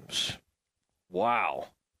 games. Wow.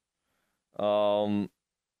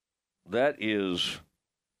 That is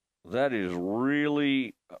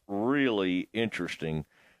really, really interesting.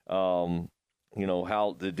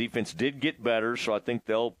 How the defense did get better, so I think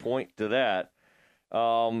they'll point to that.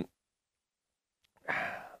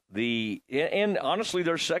 And honestly,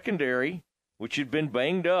 their secondary, which had been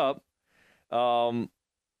banged up,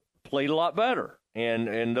 played a lot better.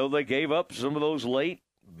 And though they gave up some of those late,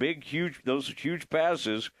 those huge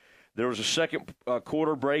passes, there was a second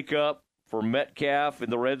quarter breakup for Metcalf in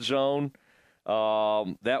the red zone.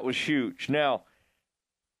 That was huge. Now,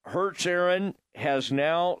 Hurts, Aaron, has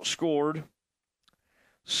now scored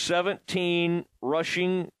 17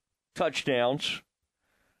 rushing touchdowns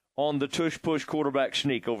on the tush-push quarterback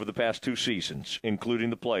sneak over the past 2 seasons, including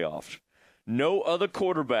the playoffs. No other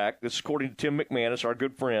quarterback, this is according to Tim McManus, our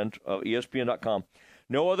good friend of ESPN.com,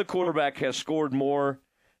 no other quarterback has scored more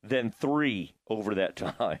than 3 over that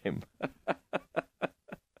time.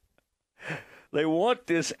 They want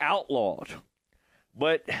this outlawed.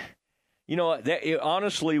 But, that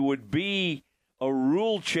honestly would be a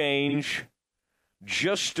rule change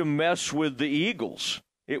just to mess with the Eagles.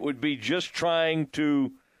 It would be just trying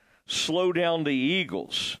to slow down the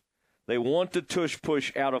Eagles. They want the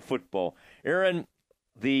tush-push out of football. Aaron,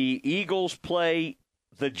 the Eagles play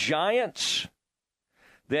the Giants.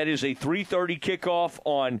 That is a 3:30 kickoff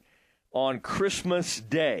on Christmas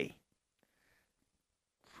Day.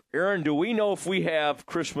 Aaron, do we know if we have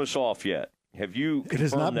Christmas off yet? Have you confirmed It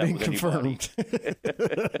has not that been with confirmed.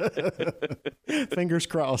 Fingers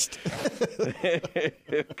crossed.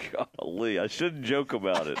 Golly, I shouldn't joke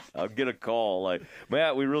about it. I'll get a call like,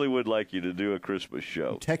 Matt, we really would like you to do a Christmas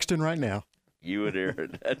show. Texting right now. You and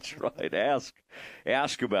Aaron, that's right.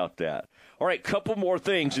 Ask about that. All right, couple more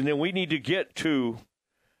things, and then we need to get to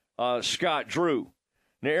Scott Drew.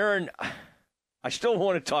 Now, Aaron, I still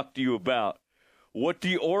want to talk to you about what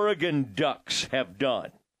the Oregon Ducks have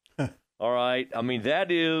done. All right, I mean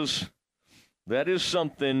that is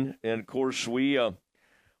something, and of course we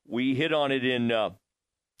hit on it in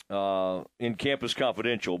in Campus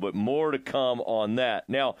Confidential, but more to come on that.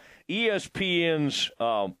 Now, ESPN's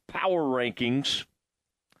power rankings,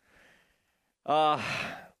 I'm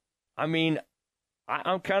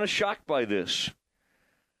kind of shocked by this.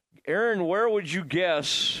 Aaron, where would you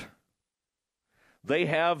guess they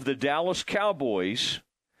have the Dallas Cowboys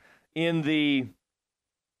in the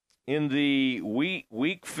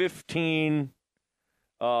week 15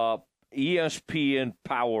 ESPN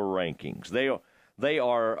power rankings? They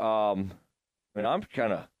are, and I'm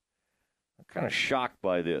kind of shocked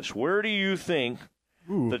by this. Where do you think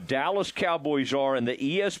the Dallas Cowboys are in the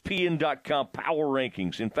ESPN.com power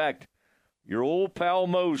rankings? In fact, your old pal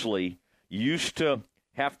Mosley used to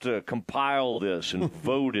have to compile this and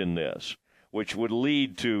vote in this, which would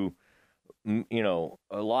lead to,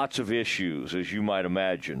 lots of issues, as you might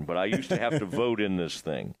imagine. But I used to have to vote in this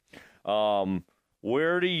thing.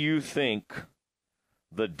 Where do you think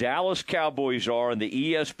the Dallas Cowboys are in the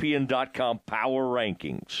ESPN.com power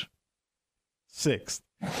rankings? 6th.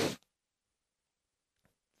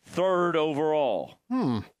 3rd overall.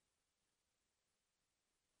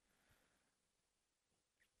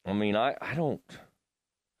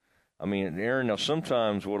 Aaron, now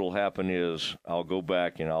sometimes what will happen is I'll go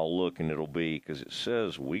back and I'll look and it'll be, because it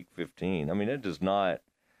says week 15. That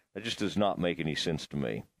just does not make any sense to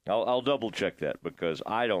me. I'll double check that, because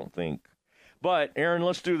I don't think. But Aaron,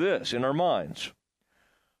 let's do this in our minds.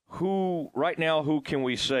 Who can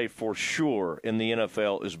we say for sure in the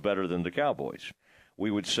NFL is better than the Cowboys? We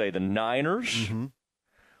would say the Niners. Mm-hmm.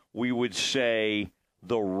 We would say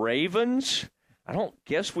the Ravens. I don't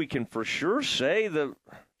guess we can for sure say the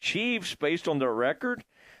Chiefs based on their record.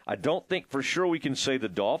 I don't think for sure we can say the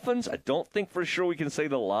Dolphins. I don't think for sure we can say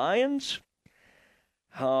the Lions.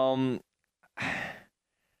 Who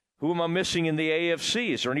am I missing in the AFC?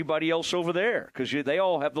 Is there anybody else over there? Because they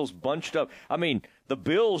all have those bunched up. The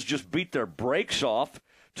Bills just beat their brakes off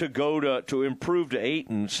to go to improve to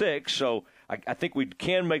 8-6. So I think we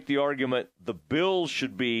can make the argument the Bills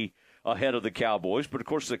should be ahead of the Cowboys. But, of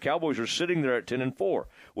course, the Cowboys are sitting there at 10-4.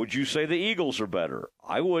 Would you say the Eagles are better?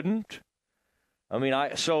 I wouldn't.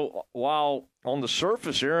 So while on the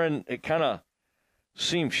surface, Aaron, it kind of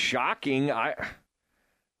seems shocking.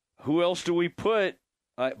 Who else do we put?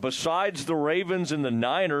 Besides the Ravens and the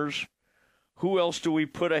Niners, who else do we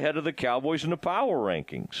put ahead of the Cowboys in the power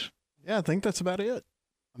rankings? Yeah, I think that's about it.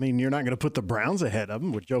 You're not going to put the Browns ahead of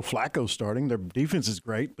them with Joe Flacco starting. Their defense is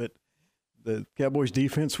great, but the Cowboys'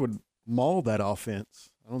 defense would maul that offense.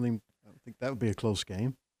 I don't think that would be a close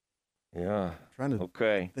game. Yeah. I'm trying to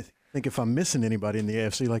think if I'm missing anybody in the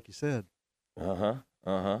AFC, like you said. All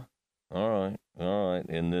right.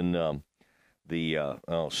 And then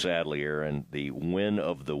sadly, Aaron, the win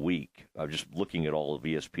of the week. I'm just looking at all of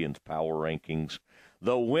ESPN's power rankings.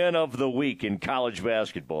 The win of the week in college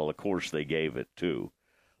basketball, of course, they gave it to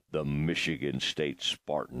the Michigan State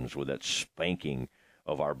Spartans with that spanking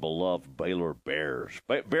of our beloved Baylor Bears.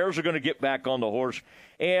 Bears are going to get back on the horse,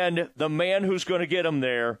 and the man who's going to get them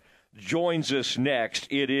there joins us next.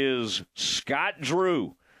 It is Scott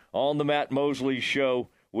Drew on the Matt Mosley Show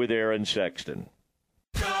with Aaron Sexton.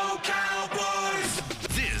 Go Cowboys!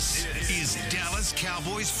 This is Dallas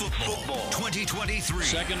Cowboys football 2023.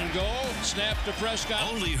 2nd and goal. Snap to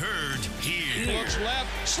Prescott. Only heard here. Looks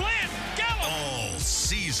left. Slant. Gallup. All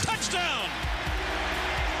season. Touchdown.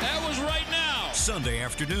 That was right now. Sunday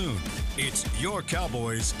afternoon, it's your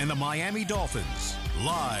Cowboys and the Miami Dolphins.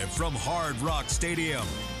 Live from Hard Rock Stadium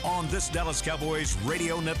on this Dallas Cowboys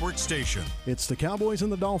radio network station. It's the Cowboys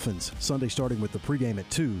and the Dolphins, Sunday starting with the pregame at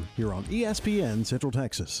 2 here on ESPN Central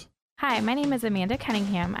Texas. Hi, my name is Amanda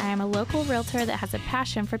Cunningham. I am a local realtor that has a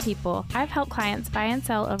passion for people. I've helped clients buy and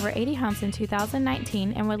sell over 80 homes in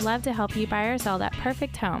 2019 and would love to help you buy or sell that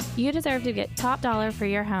perfect home. You deserve to get top dollar for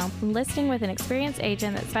your home. Listing with an experienced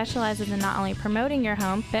agent that specializes in not only promoting your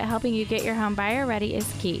home, but helping you get your home buyer ready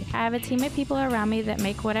is key. I have a team of people around me that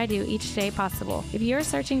make what I do each day possible. If you are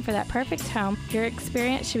searching for that perfect home, your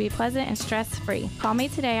experience should be pleasant and stress-free. Call me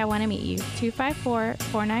today. I want to meet you.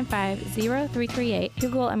 254-495-0338.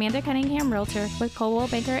 Google Amanda Cunningham Realtor with Coldwell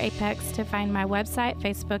Banker Apex to find my website,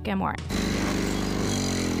 Facebook, and more.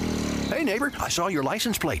 Hey, neighbor, I saw your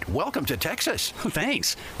license plate. Welcome to Texas.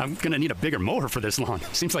 Thanks. I'm going to need a bigger mower for this lawn.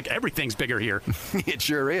 Seems like everything's bigger here. It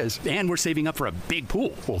sure is. And we're saving up for a big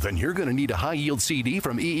pool. Well, then you're going to need a high-yield CD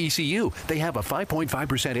from EECU. They have a 5.5%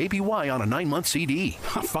 APY on a 9-month CD.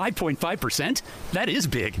 5.5%? That is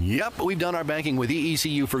big. Yep, we've done our banking with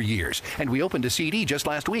EECU for years, and we opened a CD just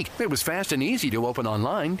last week. It was fast and easy to open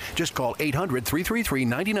online. Just call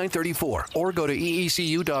 800-333-9934 or go to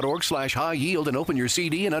eecu.org/high yield and open your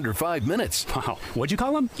CD in under 5 5 minutes. Wow. What'd you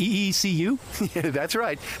call them? EECU? Yeah, that's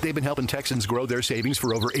right. They've been helping Texans grow their savings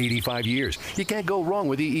for over 85 years. You can't go wrong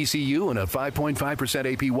with EECU and a 5.5%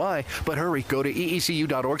 APY. But hurry, go to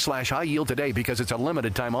eecu.org/high yield today because it's a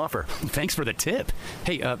limited time offer. Thanks for the tip.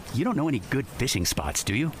 Hey, you don't know any good fishing spots,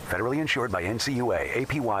 do you? Federally insured by NCUA.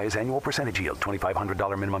 APY is annual percentage yield.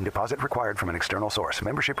 $2,500 minimum deposit required from an external source.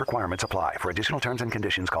 Membership requirements apply. For additional terms and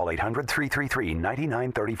conditions, call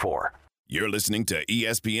 800-333-9934. You're listening to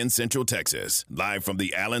ESPN Central Texas, live from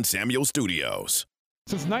the Allen Samuel Studios.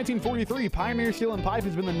 Since 1943, Pioneer Steel and Pipe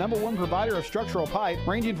has been the #1 provider of structural pipe,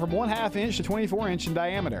 ranging from 1/2 inch to 24 inch in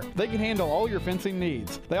diameter. They can handle all your fencing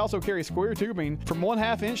needs. They also carry square tubing from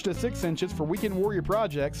 1/2 inch to 6 inches for weekend warrior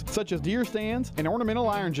projects such as deer stands and ornamental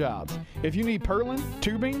iron jobs. If you need purlin,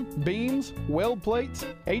 tubing, beams, weld plates,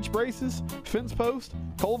 H-braces, fence posts,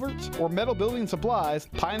 culverts, or metal building supplies,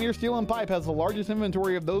 Pioneer Steel and Pipe has the largest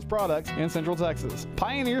inventory of those products in Central Texas.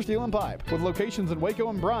 Pioneer Steel and Pipe, with locations in Waco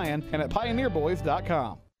and Bryan and at pioneerboys.com.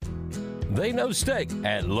 They know steak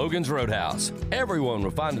at Logan's Roadhouse. Everyone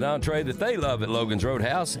will find an entree that they love at Logan's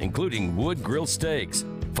Roadhouse, including wood grilled steaks,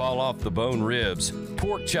 fall off the bone ribs,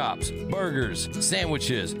 pork chops, burgers,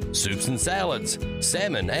 sandwiches, soups and salads,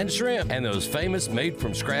 salmon and shrimp, and those famous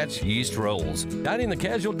made-from-scratch yeast rolls. Dine in the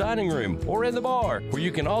casual dining room or in the bar, where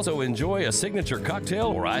you can also enjoy a signature cocktail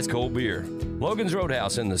or ice-cold beer. Logan's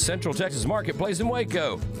Roadhouse in the Central Texas Marketplace in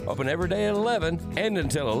Waco. Open every day at 11 and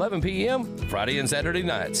until 11 p.m. Friday and Saturday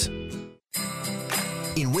nights.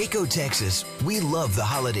 In Waco, Texas, we love the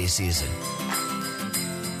holiday season.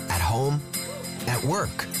 At home, at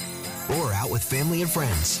work, or out with family and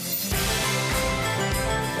friends.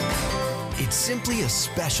 It's simply a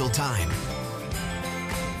special time.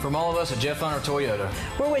 From all of us at Jeff Hunter Toyota,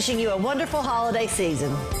 we're wishing you a wonderful holiday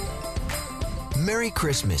season. Merry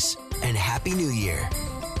Christmas and Happy New Year.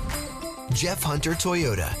 Jeff Hunter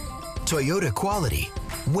Toyota. Toyota quality,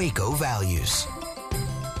 Waco values.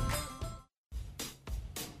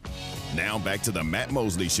 Now back to the Matt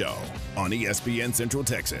Mosley Show on ESPN Central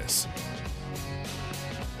Texas.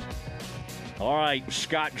 All right,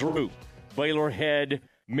 Scott Drew, Baylor head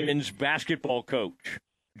men's basketball coach,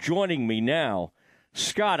 joining me now.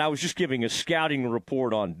 Scott, I was just giving a scouting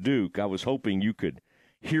report on Duke. I was hoping you could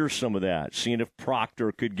hear some of that, seeing if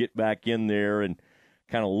Proctor could get back in there and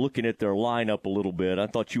kind of looking at their lineup a little bit. I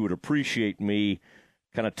thought you would appreciate me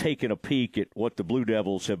kind of taking a peek at what the Blue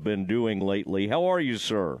Devils have been doing lately. How are you,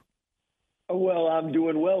 sir? Well, I'm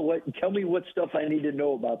doing well. Tell me what stuff I need to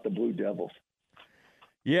know about the Blue Devils.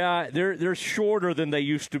 Yeah, they're shorter than they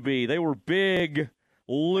used to be. They were big,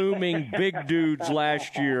 looming big dudes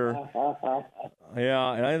last year.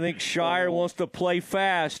 Yeah, and I think Shire wants to play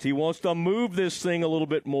fast. He wants to move this thing a little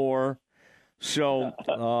bit more. So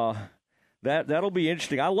that'll be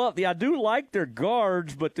interesting. I do like their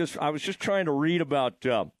guards, but I was just trying to read about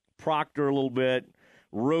Proctor a little bit.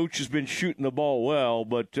 Roach has been shooting the ball well,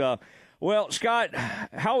 but well, Scott,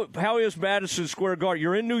 how is Madison Square Garden?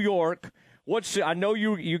 You're in New York. I know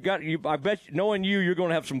I bet knowing you're going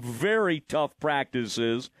to have some very tough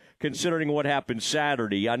practices considering what happened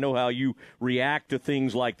Saturday. I know how you react to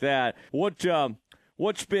things like that. What's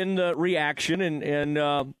been the reaction and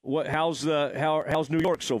how's New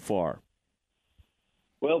York so far?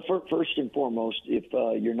 Well, first and foremost, if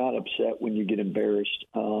you're not upset when you get embarrassed,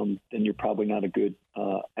 then you're probably not a good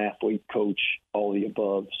athlete, coach, all the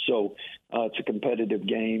above. So it's a competitive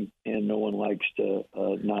game, and no one likes to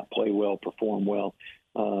not play well, perform well.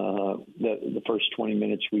 The first 20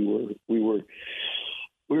 minutes, we were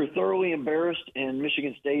thoroughly embarrassed, and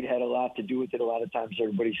Michigan State had a lot to do with it. A lot of times,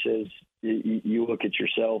 everybody says you look at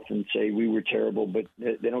yourself and say we wwere terrible, but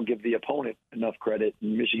they don't give the opponent enough credit.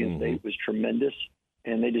 And Michigan State was tremendous,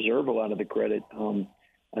 and they deserve a lot of the credit.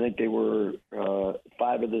 I think they were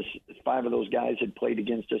five of those guys had played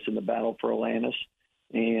against us in the battle for Atlantis,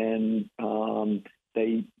 and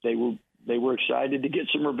they were excited to get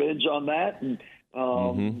some revenge on that. And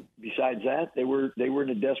besides that, they were in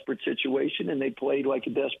a desperate situation, and they played like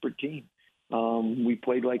a desperate team. We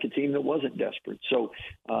played like a team that wasn't desperate. So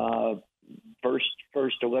first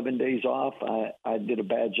 11 days off, I did a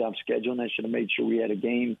bad job scheduling. I should have made sure we had a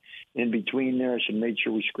game in between there. I should have made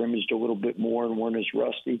sure we scrimmaged a little bit more and weren't as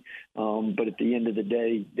rusty. But at the end of the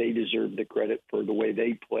day, they deserve the credit for the way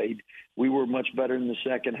they played. We were much better in the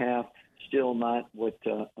second half, still not what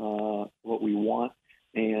we want,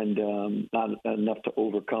 and not enough to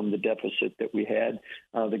overcome the deficit that we had.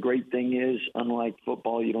 The great thing is, unlike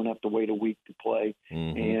football, you don't have to wait a week to play.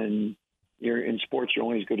 And you're in sports, you're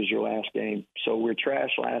only as good as your last game. So we're trash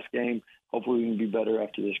last game. Hopefully we can be better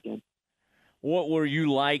after this game. What were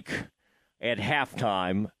you like at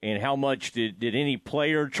halftime, and how much did any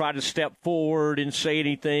player try to step forward and say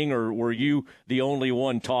anything, or were you the only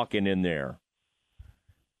one talking in there?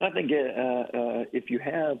 I think if you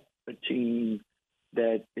have a team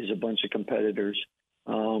that is a bunch of competitors,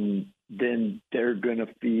 then they're going to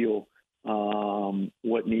feel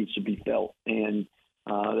what needs to be felt. And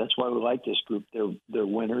that's why we like this group. They're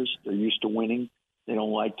winners. They're used to winning. They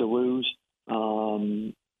don't like to lose.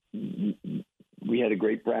 We had a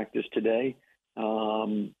great practice today.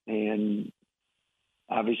 And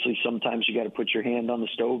obviously sometimes you got to put your hand on the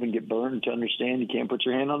stove and get burned to understand you can't put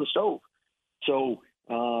your hand on the stove. So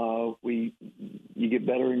you get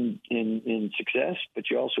better in success, but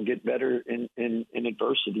you also get better in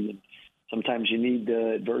adversity. And sometimes you need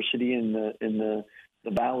the adversity in the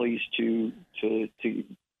valleys to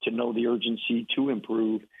know the urgency to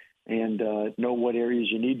improve and know what areas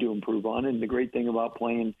you need to improve on. And the great thing about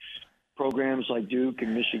playing programs like Duke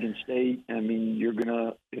and Michigan State, I mean,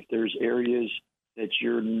 if there's areas that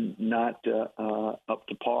you're not up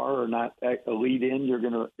to par or not elite in, you're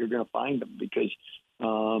gonna find them because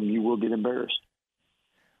you will get embarrassed.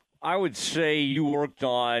 I would say you worked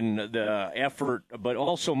on the effort, but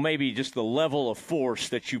also maybe just the level of force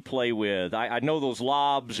that you play with. I know those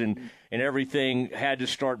lobs and everything had to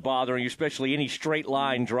start bothering you, especially any straight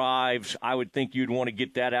line drives. I would think you'd want to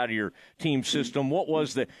get that out of your team system. What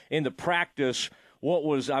was in the practice?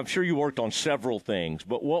 I'm sure you worked on several things,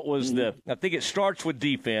 but what was I think it starts with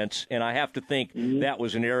defense, and I have to think that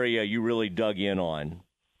was an area you really dug in on.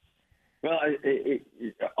 Well,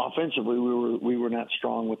 offensively, we were not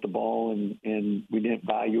strong with the ball, and we didn't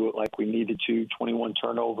value it like we needed to. 21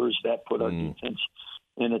 turnovers, that put our defense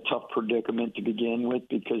in a tough predicament to begin with,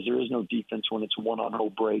 because there is no defense when it's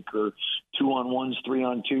 1-on-0 break or 2-on-1s,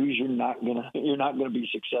 3-on-2s. You're not gonna be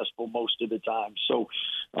successful most of the time. So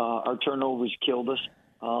our turnovers killed us.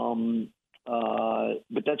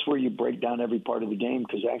 But that's where you break down every part of the game,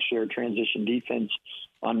 because actually our transition defense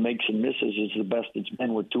on makes and misses is the best it's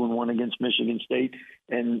been. We're 2-1 against Michigan State,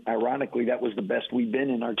 and ironically, that was the best we've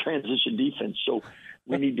been in our transition defense. So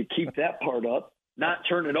we need to keep that part up, not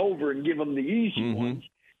turn it over and give them the easy ones.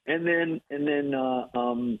 And then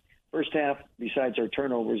first half, besides our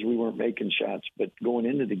turnovers, we weren't making shots. But going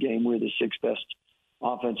into the game, we were the 6th best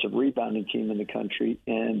offensive rebounding team in the country,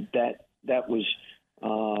 and that was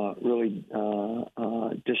really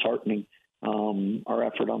disheartening, our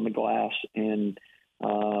effort on the glass. And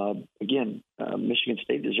again, Michigan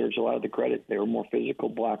State deserves a lot of the credit. They were more physical,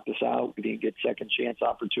 blocked us out. We didn't get second chance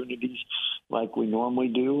opportunities like we normally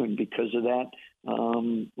do, and because of that,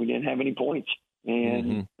 we didn't have any points.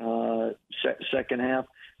 And second half,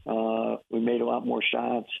 we made a lot more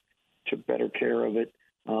shots, took better care of it,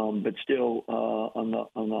 but still on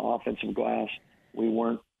the offensive glass, we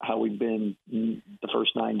weren't how we've been the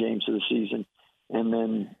first 9 games of the season. And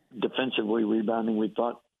then defensively rebounding, we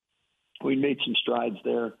thought we made some strides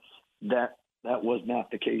there. That was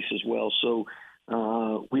not the case as well. So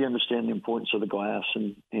we understand the importance of the glass,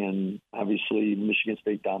 and obviously Michigan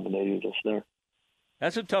State dominated us there.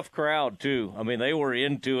 That's a tough crowd, too. I mean, they were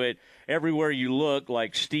into it everywhere you look,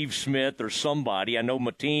 like Steve Smith or somebody. I know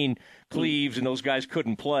Mateen Cleaves and those guys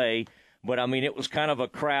couldn't play, but, I mean, it was kind of a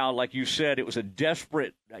crowd. Like you said, it was a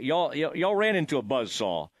desperate – y'all ran into a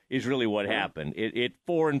buzzsaw is really what happened. At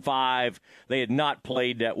 4-5, they had not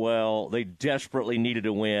played that well. They desperately needed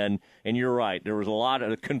to win, and you're right. There was a lot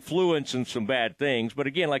of confluence and some bad things. But,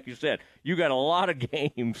 again, like you said, you got a lot of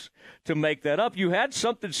games to make that up. You had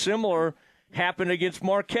something similar – happened against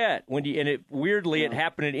Marquette it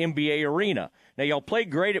happened at NBA Arena. Now y'all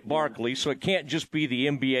played great at Barclays, so it can't just be the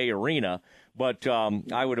NBA Arena. But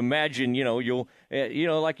I would imagine you'll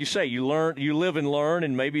like you say, you live and learn,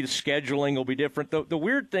 and maybe the scheduling will be different. The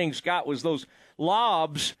weird thing, Scott, was those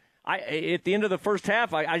lobs. At the end of the first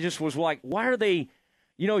half, I just was like, why are they?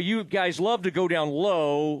 You guys love to go down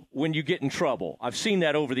low when you get in trouble. I've seen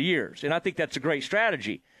that over the years, and I think that's a great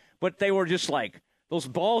strategy. But they were just like. Those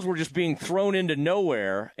balls were just being thrown into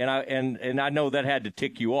nowhere, and I know that had to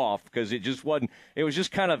tick you off because it just wasn't. It was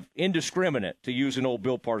just kind of indiscriminate, to use an old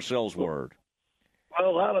Bill Parcells word. Well,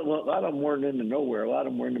 a lot of them weren't into nowhere. A lot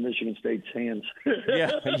of them were into Michigan State's hands.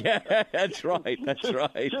 yeah, that's right.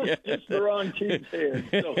 Just the wrong team's hands.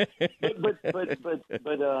 So,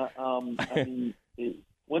 I mean,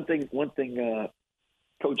 one thing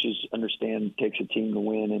coaches understand takes a team to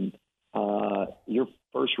win, and your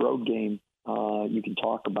first road game. You can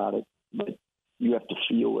talk about it, but you have to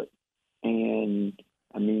feel it. And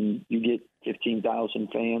I mean, you get 15,000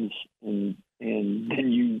 fans, and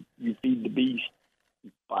then you feed the beast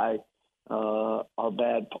by our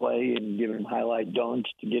bad play and give them highlight dunks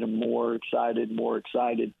to get them more excited.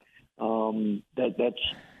 that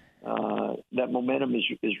momentum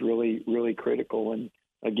is really, really critical. And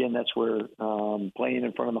again, that's where playing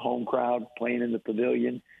in front of the home crowd, playing in the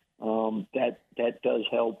pavilion, that does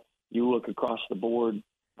help. You look across the board.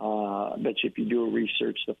 I bet you if you do a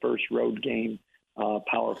research, the first road game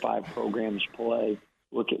Power 5 programs play,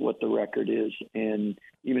 look at what the record is. And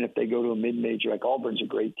even if they go to a mid-major, like Auburn's a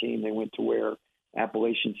great team, they went to where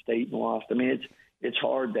Appalachian State and lost. I mean, it's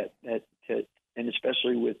hard and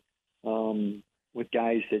especially with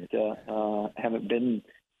guys that haven't been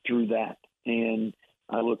through that. And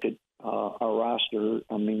I look at our roster.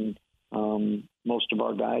 I mean, most of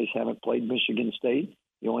our guys haven't played Michigan State.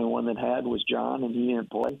 The only one that had was John, and he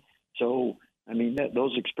didn't play. So, I mean,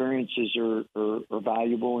 those experiences are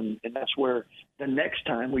valuable, and that's where the next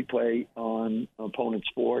time we play on opponent's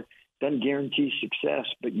floor doesn't guarantee success,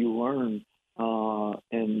 but you learn,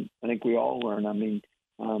 and I think we all learn. I mean,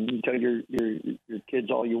 you tell your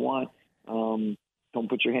kids all you want, don't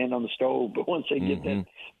put your hand on the stove, but once they get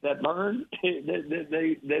that burn,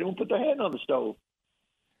 they don't put their hand on the stove.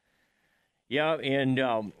 Yeah,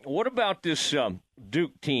 and what about this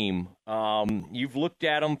Duke team? You've looked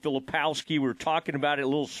at them. Filipowski, we were talking about it, a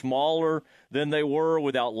little smaller than they were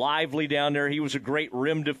without Lively down there. He was a great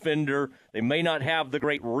rim defender. They may not have the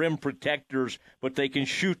great rim protectors, but they can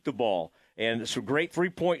shoot the ball. And some great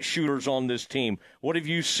three-point shooters on this team. What have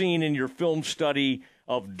you seen in your film study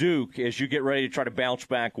of Duke as you get ready to try to bounce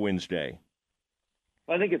back Wednesday?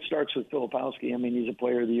 I think it starts with Filipowski. I mean, he's a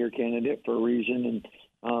Player of the Year candidate for a reason, and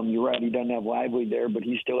you're right, he doesn't have Lively there, but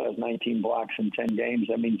he still has 19 blocks in 10 games.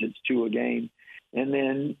 That means it's 2 a game. And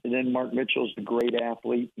then Mark Mitchell's a great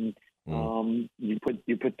athlete, and you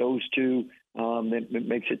put those two. It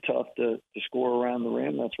makes it tough to score around the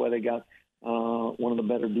rim. That's why they got one of the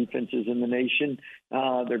better defenses in the nation.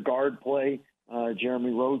 Their guard play,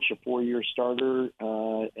 Jeremy Roach, a 4-year starter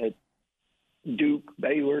at Duke,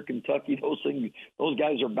 Baylor, Kentucky. Those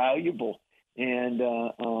guys are valuable, and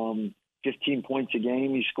 15 points a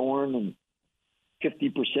game he's scoring, and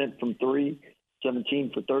 50% from 3,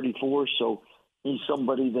 17 for 34. So he's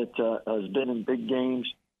somebody that has been in big games,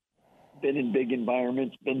 been in big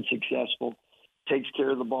environments, been successful, takes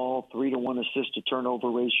care of the ball, 3-to-1 assist to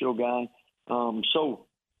turnover ratio guy. So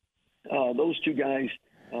those two guys,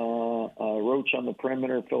 Roach on the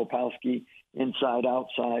perimeter, Filipowski inside,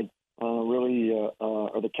 outside, really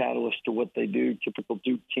are the catalyst to what they do. Typical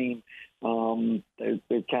Duke team.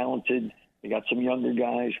 They're talented. They got some younger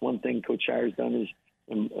guys. One thing Coach Shire's done is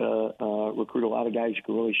recruit a lot of guys who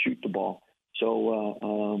can really shoot the ball.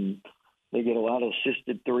 So they get a lot of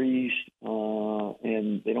assisted threes,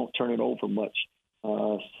 and they don't turn it over much.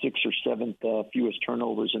 6th or 7th fewest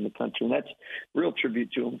turnovers in the country. And that's real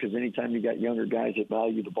tribute to them, because anytime you got younger guys that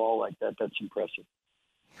value the ball like that, that's impressive.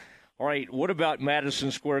 All right, what about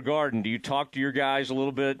Madison Square Garden? Do you talk to your guys a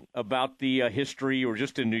little bit about the history? Or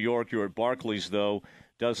just in New York, you're at Barclays, though,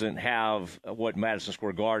 doesn't have what Madison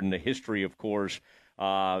Square Garden, the history, of course.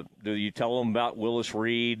 Do you tell them about Willis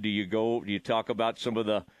Reed? Do you talk about some of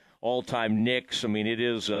the all-time Knicks? I mean, it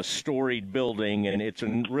is a storied building, and it's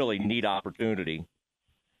a really neat opportunity.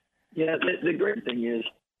 Yeah, the great thing is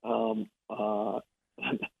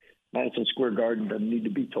Madison Square Garden doesn't need to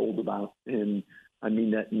be told about, and I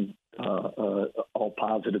mean that in all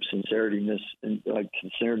positive sincerityness and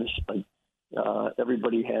sincereness.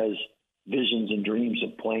 Everybody has visions and dreams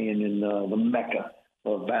of playing in the mecca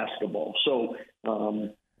of basketball. So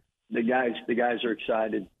the guys are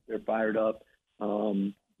excited. They're fired up.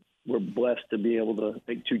 We're blessed to be able to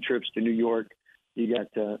make 2 trips to New York. You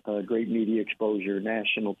got great media exposure,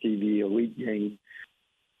 national TV, elite game.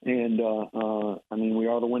 And, I mean, we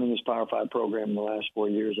are the winningest Power 5 program in the last 4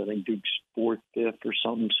 years. I think Duke's 4th, 5th or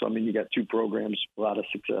something. So, I mean, you got 2 programs, a lot of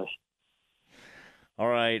success. All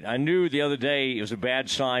right. I knew the other day it was a bad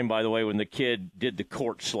sign, by the way, when the kid did the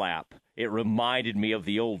court slap. It reminded me of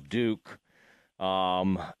the old Duke.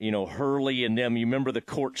 Hurley and them, you remember the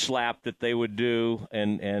court slap that they would do,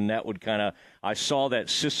 and that would kind of, I saw that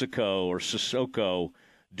Sissoko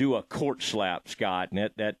do a court slap, Scott, and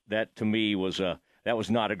that to me was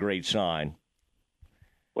not a great sign.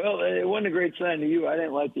 Well, it wasn't a great sign to you. I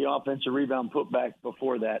didn't like the offensive rebound putback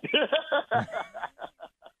before that.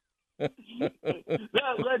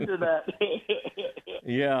 That led to that.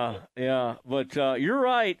 Yeah. But you're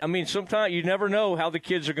right. I mean, sometimes you never know how the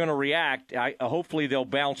kids are going to react. Hopefully they'll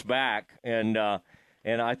bounce back, and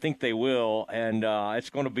I think they will. And it's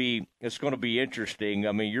going to be interesting.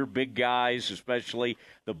 I mean, you're big guys, especially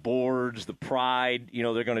the boards, the pride.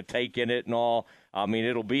 They're going to take in it and all. I mean,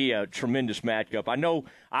 it'll be a tremendous matchup. I know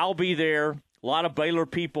I'll be there A lot of Baylor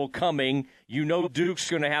people coming. You know Duke's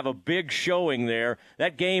going to have a big showing there.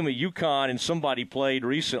 That game at UConn and somebody played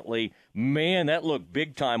recently, man, that looked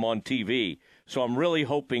big time on TV. So I'm really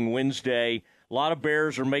hoping Wednesday. A lot of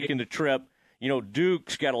Bears are making the trip. You know,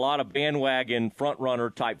 Duke's got a lot of bandwagon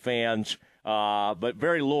front-runner type fans, but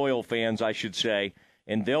very loyal fans, I should say,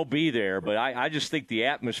 and they'll be there. But I just think the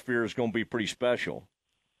atmosphere is going to be pretty special.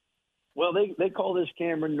 Well, they call this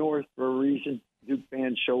Cameron North for a reason. Duke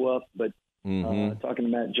fans show up, but talking to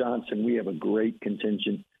Matt Johnson, we have a great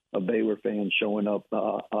contingent of Baylor fans showing up,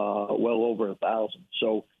 well over 1,000.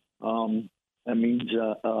 So that means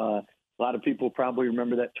a lot of people probably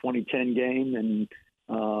remember that 2010 game, and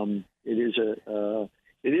it is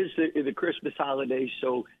the Christmas holiday.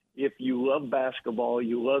 So if you love basketball,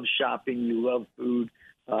 you love shopping, you love food,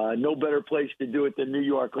 no better place to do it than New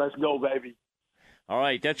York. Let's go, baby. All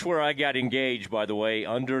right, that's where I got engaged, by the way,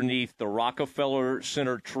 underneath the Rockefeller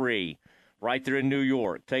Center tree, right there in New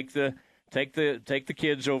York. Take the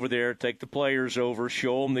kids over there, take the players over,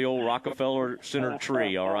 show them the old Rockefeller Center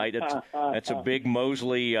tree. All right, that's a big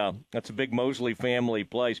Mosley family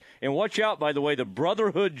place. And watch out, by the way, the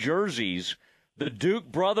Brotherhood jerseys, the Duke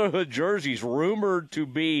Brotherhood jerseys, rumored to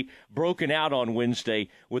be broken out on Wednesday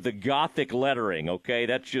with the Gothic lettering. Okay,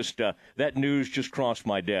 that's just that news just crossed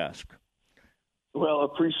my desk. Well,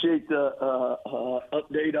 appreciate the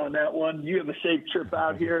update on that one. You have a safe trip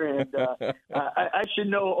out here, and I should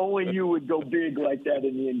know only you would go big like that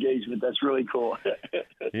in the engagement. That's really cool.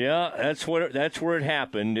 Yeah, that's where it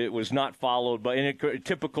happened. It was not followed, but in a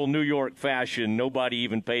typical New York fashion, nobody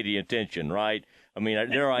even paid the attention, right? I mean,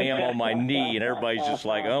 there I am on my knee, and everybody's just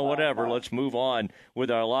like, oh, whatever, let's move on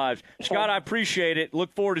with our lives. Scott, I appreciate it.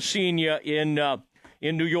 Look forward to seeing you in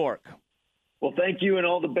New York. Well, thank you and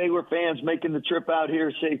all the Baylor fans making the trip out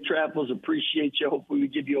here. Safe travels. Appreciate you. Hopefully we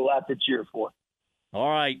give you a lot to cheer for.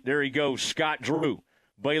 All right, there he goes, Scott Drew,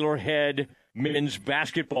 Baylor head men's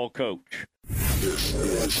basketball coach.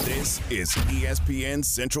 This is ESPN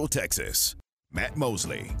Central Texas. Matt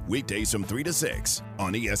Mosley, weekdays from 3 to 6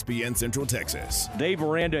 on ESPN Central Texas. Dave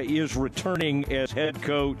Aranda is returning as head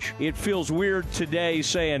coach. It feels weird today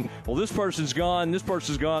saying, well, this person's gone,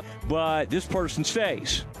 but this person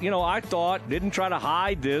stays. You know, I didn't try to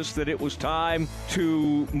hide this, that it was time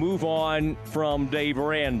to move on from Dave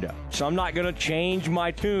Aranda. So I'm not going to change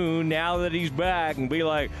my tune now that he's back and be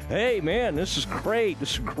like, hey, man, this is great.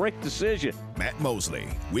 This is a great decision. Matt Mosley,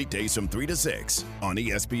 weekdays from 3 to 6 on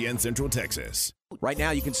ESPN Central Texas. Right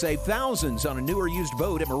now, you can save thousands on a new or used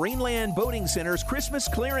boat at Marineland Boating Center's Christmas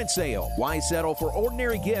clearance sale. Why settle for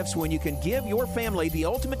ordinary gifts when you can give your family the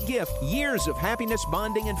ultimate gift, years of happiness,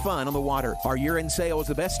 bonding, and fun on the water? Our year-end sale is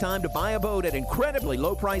the best time to buy a boat at incredibly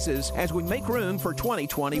low prices as we make room for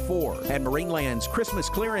 2024. At Marineland's Christmas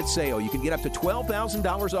clearance sale, you can get up to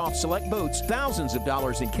 $12,000 off select boats, thousands of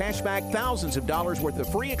dollars in cash back, thousands of dollars worth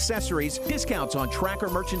of free accessories, discounts on tracker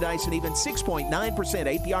merchandise, and even 6.9%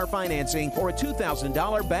 APR financing or a $2,000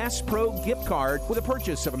 Bass Pro gift card with a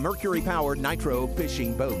purchase of a Mercury-powered Nitro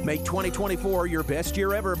fishing boat. Make 2024 your best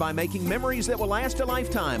year ever by making memories that will last a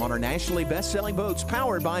lifetime on our nationally best-selling boats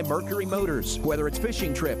powered by Mercury Motors. Whether it's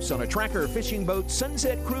fishing trips on a Tracker fishing boat,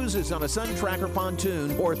 sunset cruises on a Sun Tracker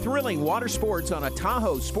pontoon, or thrilling water sports on a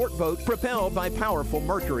Tahoe sport boat propelled by powerful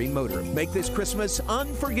Mercury motor. Make this Christmas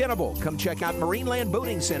unforgettable. Come check out Marineland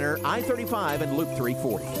Boating Center, I-35 and Loop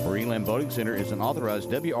 340. Marineland Boating Center is an authorized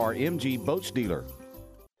WRMG boats dealer.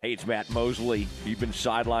 Hey, it's Matt Mosley. You've been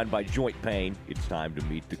sidelined by joint pain. It's time to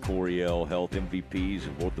meet the Coryell Health MVPs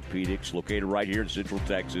of orthopedics, located right here in Central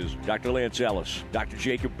Texas. Dr. Lance Ellis, Dr.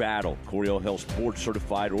 Jacob Battle, Coryell Health's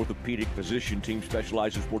board-certified orthopedic physician team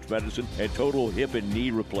specializes in sports medicine and total hip and knee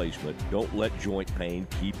replacement. Don't let joint pain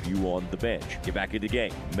keep you on the bench. Get back in the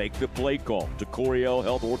game. Make the play call to Coryell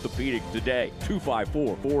Health Orthopedic today.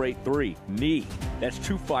 254-483-KNEE. That's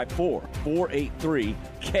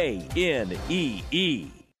 254-483-KNEE.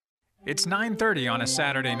 It's 9:30 on a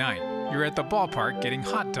Saturday night. You're at the ballpark getting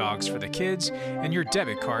hot dogs for the kids, and your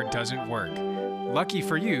debit card doesn't work. Lucky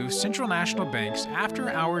for you, Central National Bank's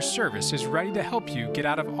after-hours service is ready to help you get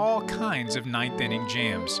out of all kinds of ninth-inning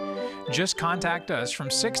jams. Just contact us from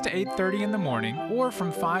 6 to 8:30 in the morning or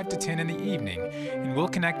from 5 to 10 in the evening, and we'll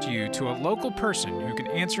connect you to a local person who can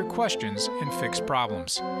answer questions and fix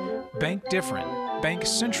problems. Bank different. Bank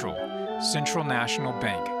Central. Central National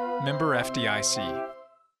Bank. Member FDIC.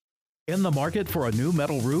 In the market for a new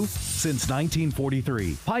metal roof? Since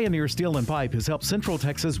 1943, Pioneer Steel and Pipe has helped Central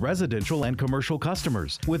Texas residential and commercial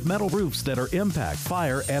customers with metal roofs that are impact,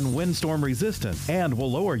 fire, and windstorm resistant and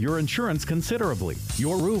will lower your insurance considerably.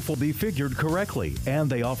 Your roof will be figured correctly, and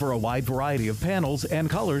they offer a wide variety of panels and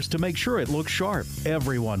colors to make sure it looks sharp.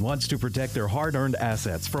 Everyone wants to protect their hard-earned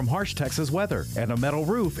assets from harsh Texas weather, and a metal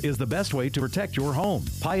roof is the best way to protect your home.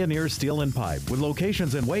 Pioneer Steel and Pipe with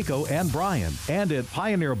locations in Waco and Bryan and at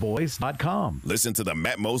pioneerboys.com. Listen to the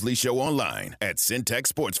Matt Mosley Show online at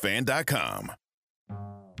syntechsportsfan.com.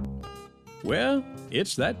 Well,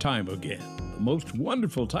 it's that time again, the most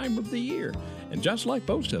wonderful time of the year. And just like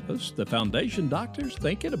most of us, the Foundation Doctor's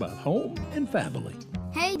thinking about home and family.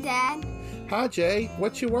 Hey, Dad. Hi, Jay.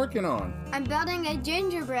 What you working on? I'm building a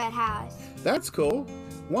gingerbread house. That's cool.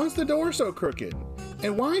 Why's the door so crooked?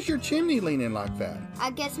 And why is your chimney leaning like that? I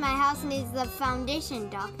guess my house needs the foundation,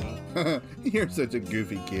 Doctor. You're such a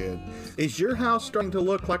goofy kid. Is your house starting to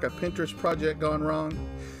look like a Pinterest project gone wrong?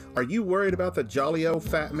 Are you worried about the jolly old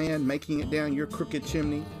fat man making it down your crooked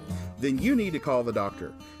chimney? Then you need to call the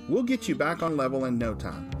doctor. We'll get you back on level in no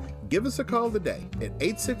time. Give us a call today at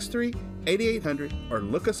 863-8800 or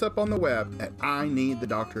look us up on the web at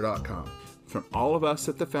ineedthedoctor.com. From all of us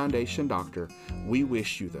at the Foundation Doctor, we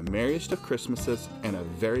wish you the merriest of Christmases and a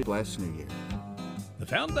very blessed New Year. The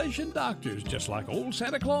Foundation Doctor's just like old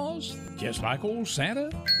Santa Claus, just like old Santa,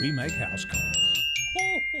 we make house calls.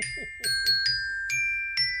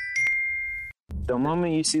 The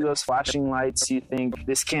moment you see those flashing lights, you think,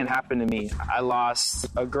 this can't happen to me. I lost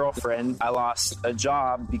a girlfriend. I lost a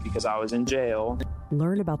job because I was in jail.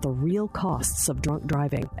 Learn about the real costs of drunk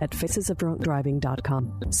driving at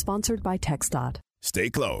facesofdrunkdriving.com. Sponsored by TxDOT. Stay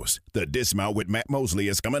close. The Dismount with Matt Mosley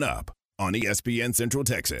is coming up on ESPN Central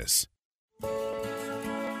Texas.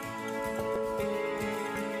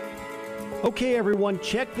 Okay, everyone,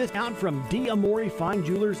 check this out from D'Amore Fine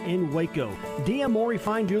Jewelers in Waco. D'Amore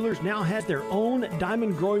Fine Jewelers now has their own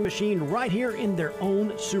diamond growing machine right here in their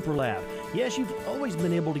own super lab. Yes, you've always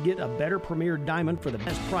been able to get a better premier diamond for the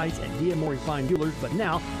best price at D'Amore Fine Jewelers, but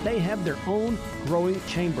now they have their own growing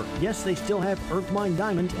chamber. Yes, they still have earth mine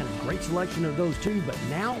diamonds and a great selection of those too, but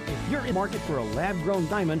now if you're in the market for a lab-grown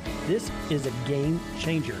diamond, this is a game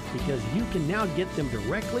changer because you can now get them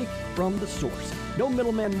directly from the source. No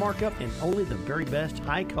middleman markup and only the very best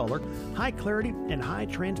high color, high clarity, and high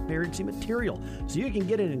transparency material. So you can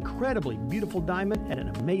get an incredibly beautiful diamond at an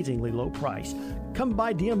amazingly low price. Come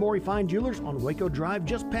by D'Amore Fine Jewelers on Waco Drive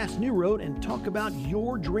just past New Road and talk about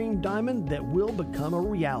your dream diamond that will become a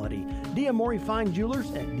reality. D'Amore Fine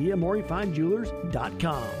Jewelers at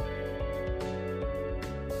d'amorefindjewelers.com.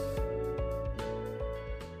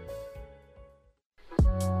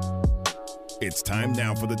 It's time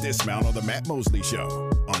now for the Dismount on the Matt Mosley Show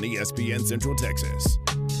on ESPN Central Texas.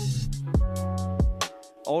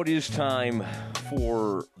 Oh, it is time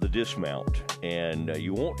for the Dismount, and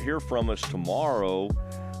you won't hear from us tomorrow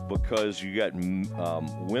because you got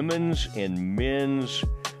women's and men's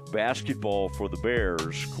basketball for the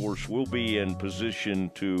Bears. Of course, we'll be in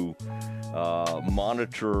position to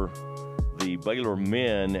monitor the Baylor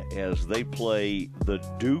men as they play the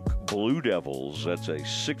Duke Blue Devils. That's a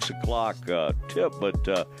 6 o'clock tip, but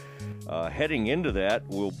heading into that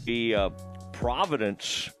will be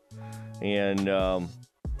Providence and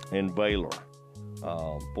Baylor.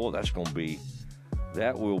 Boy, that's going to be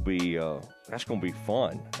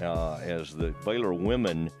fun as the Baylor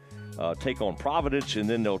women take on Providence, and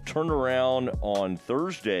then they'll turn around on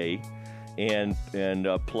Thursday and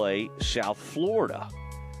play South Florida.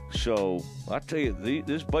 So I tell you,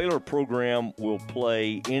 this Baylor program will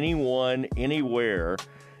play anyone, anywhere,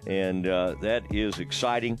 and that is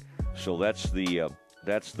exciting. So that's the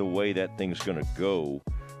way that thing's going to go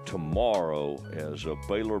tomorrow as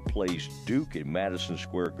Baylor plays Duke at Madison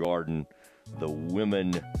Square Garden. The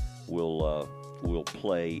women will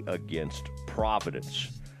play against Providence.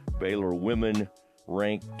 Baylor women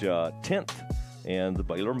ranked 10th, and the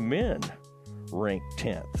Baylor men ranked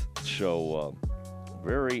 10th. So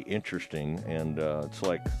very interesting, and it's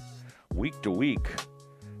like week to week.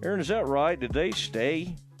 Aaron, is that right? Did they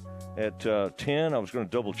stay at 10? I was going to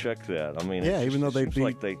double check that. I mean, yeah, even though they beat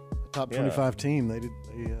like they top 25 team, they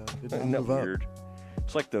didn't move up. Weird?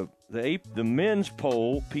 It's like the men's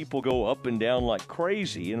poll, people go up and down like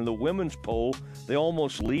crazy, and the women's poll, they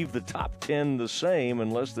almost leave the top 10 the same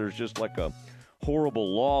unless there's just like a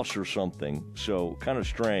horrible loss or something. So kind of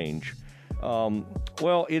strange.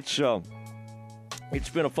 Well, it's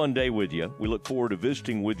been a fun day with you. We look forward to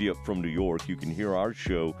visiting with you from New York. You can hear our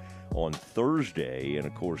show on Thursday, and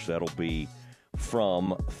of course that'll be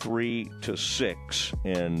from 3 to 6,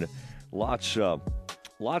 and lots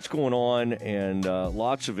lots going on and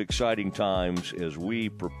lots of exciting times as we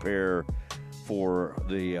prepare for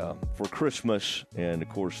Christmas, and of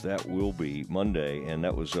course that will be Monday. And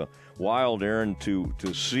that was wild, Aaron,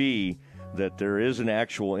 to see that there is an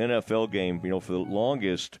actual NFL game. For the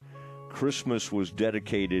longest, Christmas was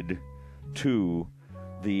dedicated to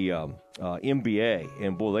the NBA,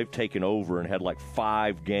 and boy, they've taken over and had like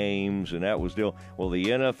 5 games, and that was the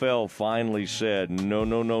NFL finally said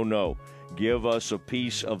no, give us a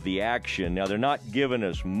piece of the action. Now they're not giving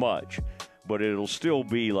us much, but it'll still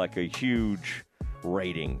be like a huge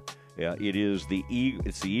rating. Yeah, it's the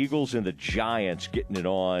Eagles and the Giants getting it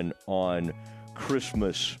on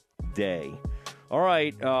Christmas Day. All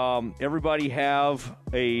right, everybody have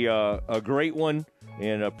a great one,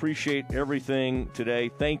 and appreciate everything today.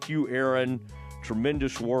 Thank you, Aaron.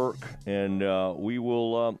 Tremendous work, and we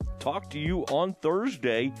will talk to you on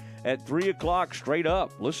Thursday at 3 o'clock straight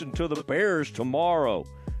up. Listen to the Bears tomorrow.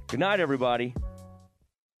 Good night, everybody.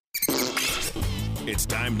 It's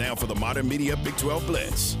time now for the Modern Media Big 12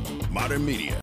 Blitz. Modern Media.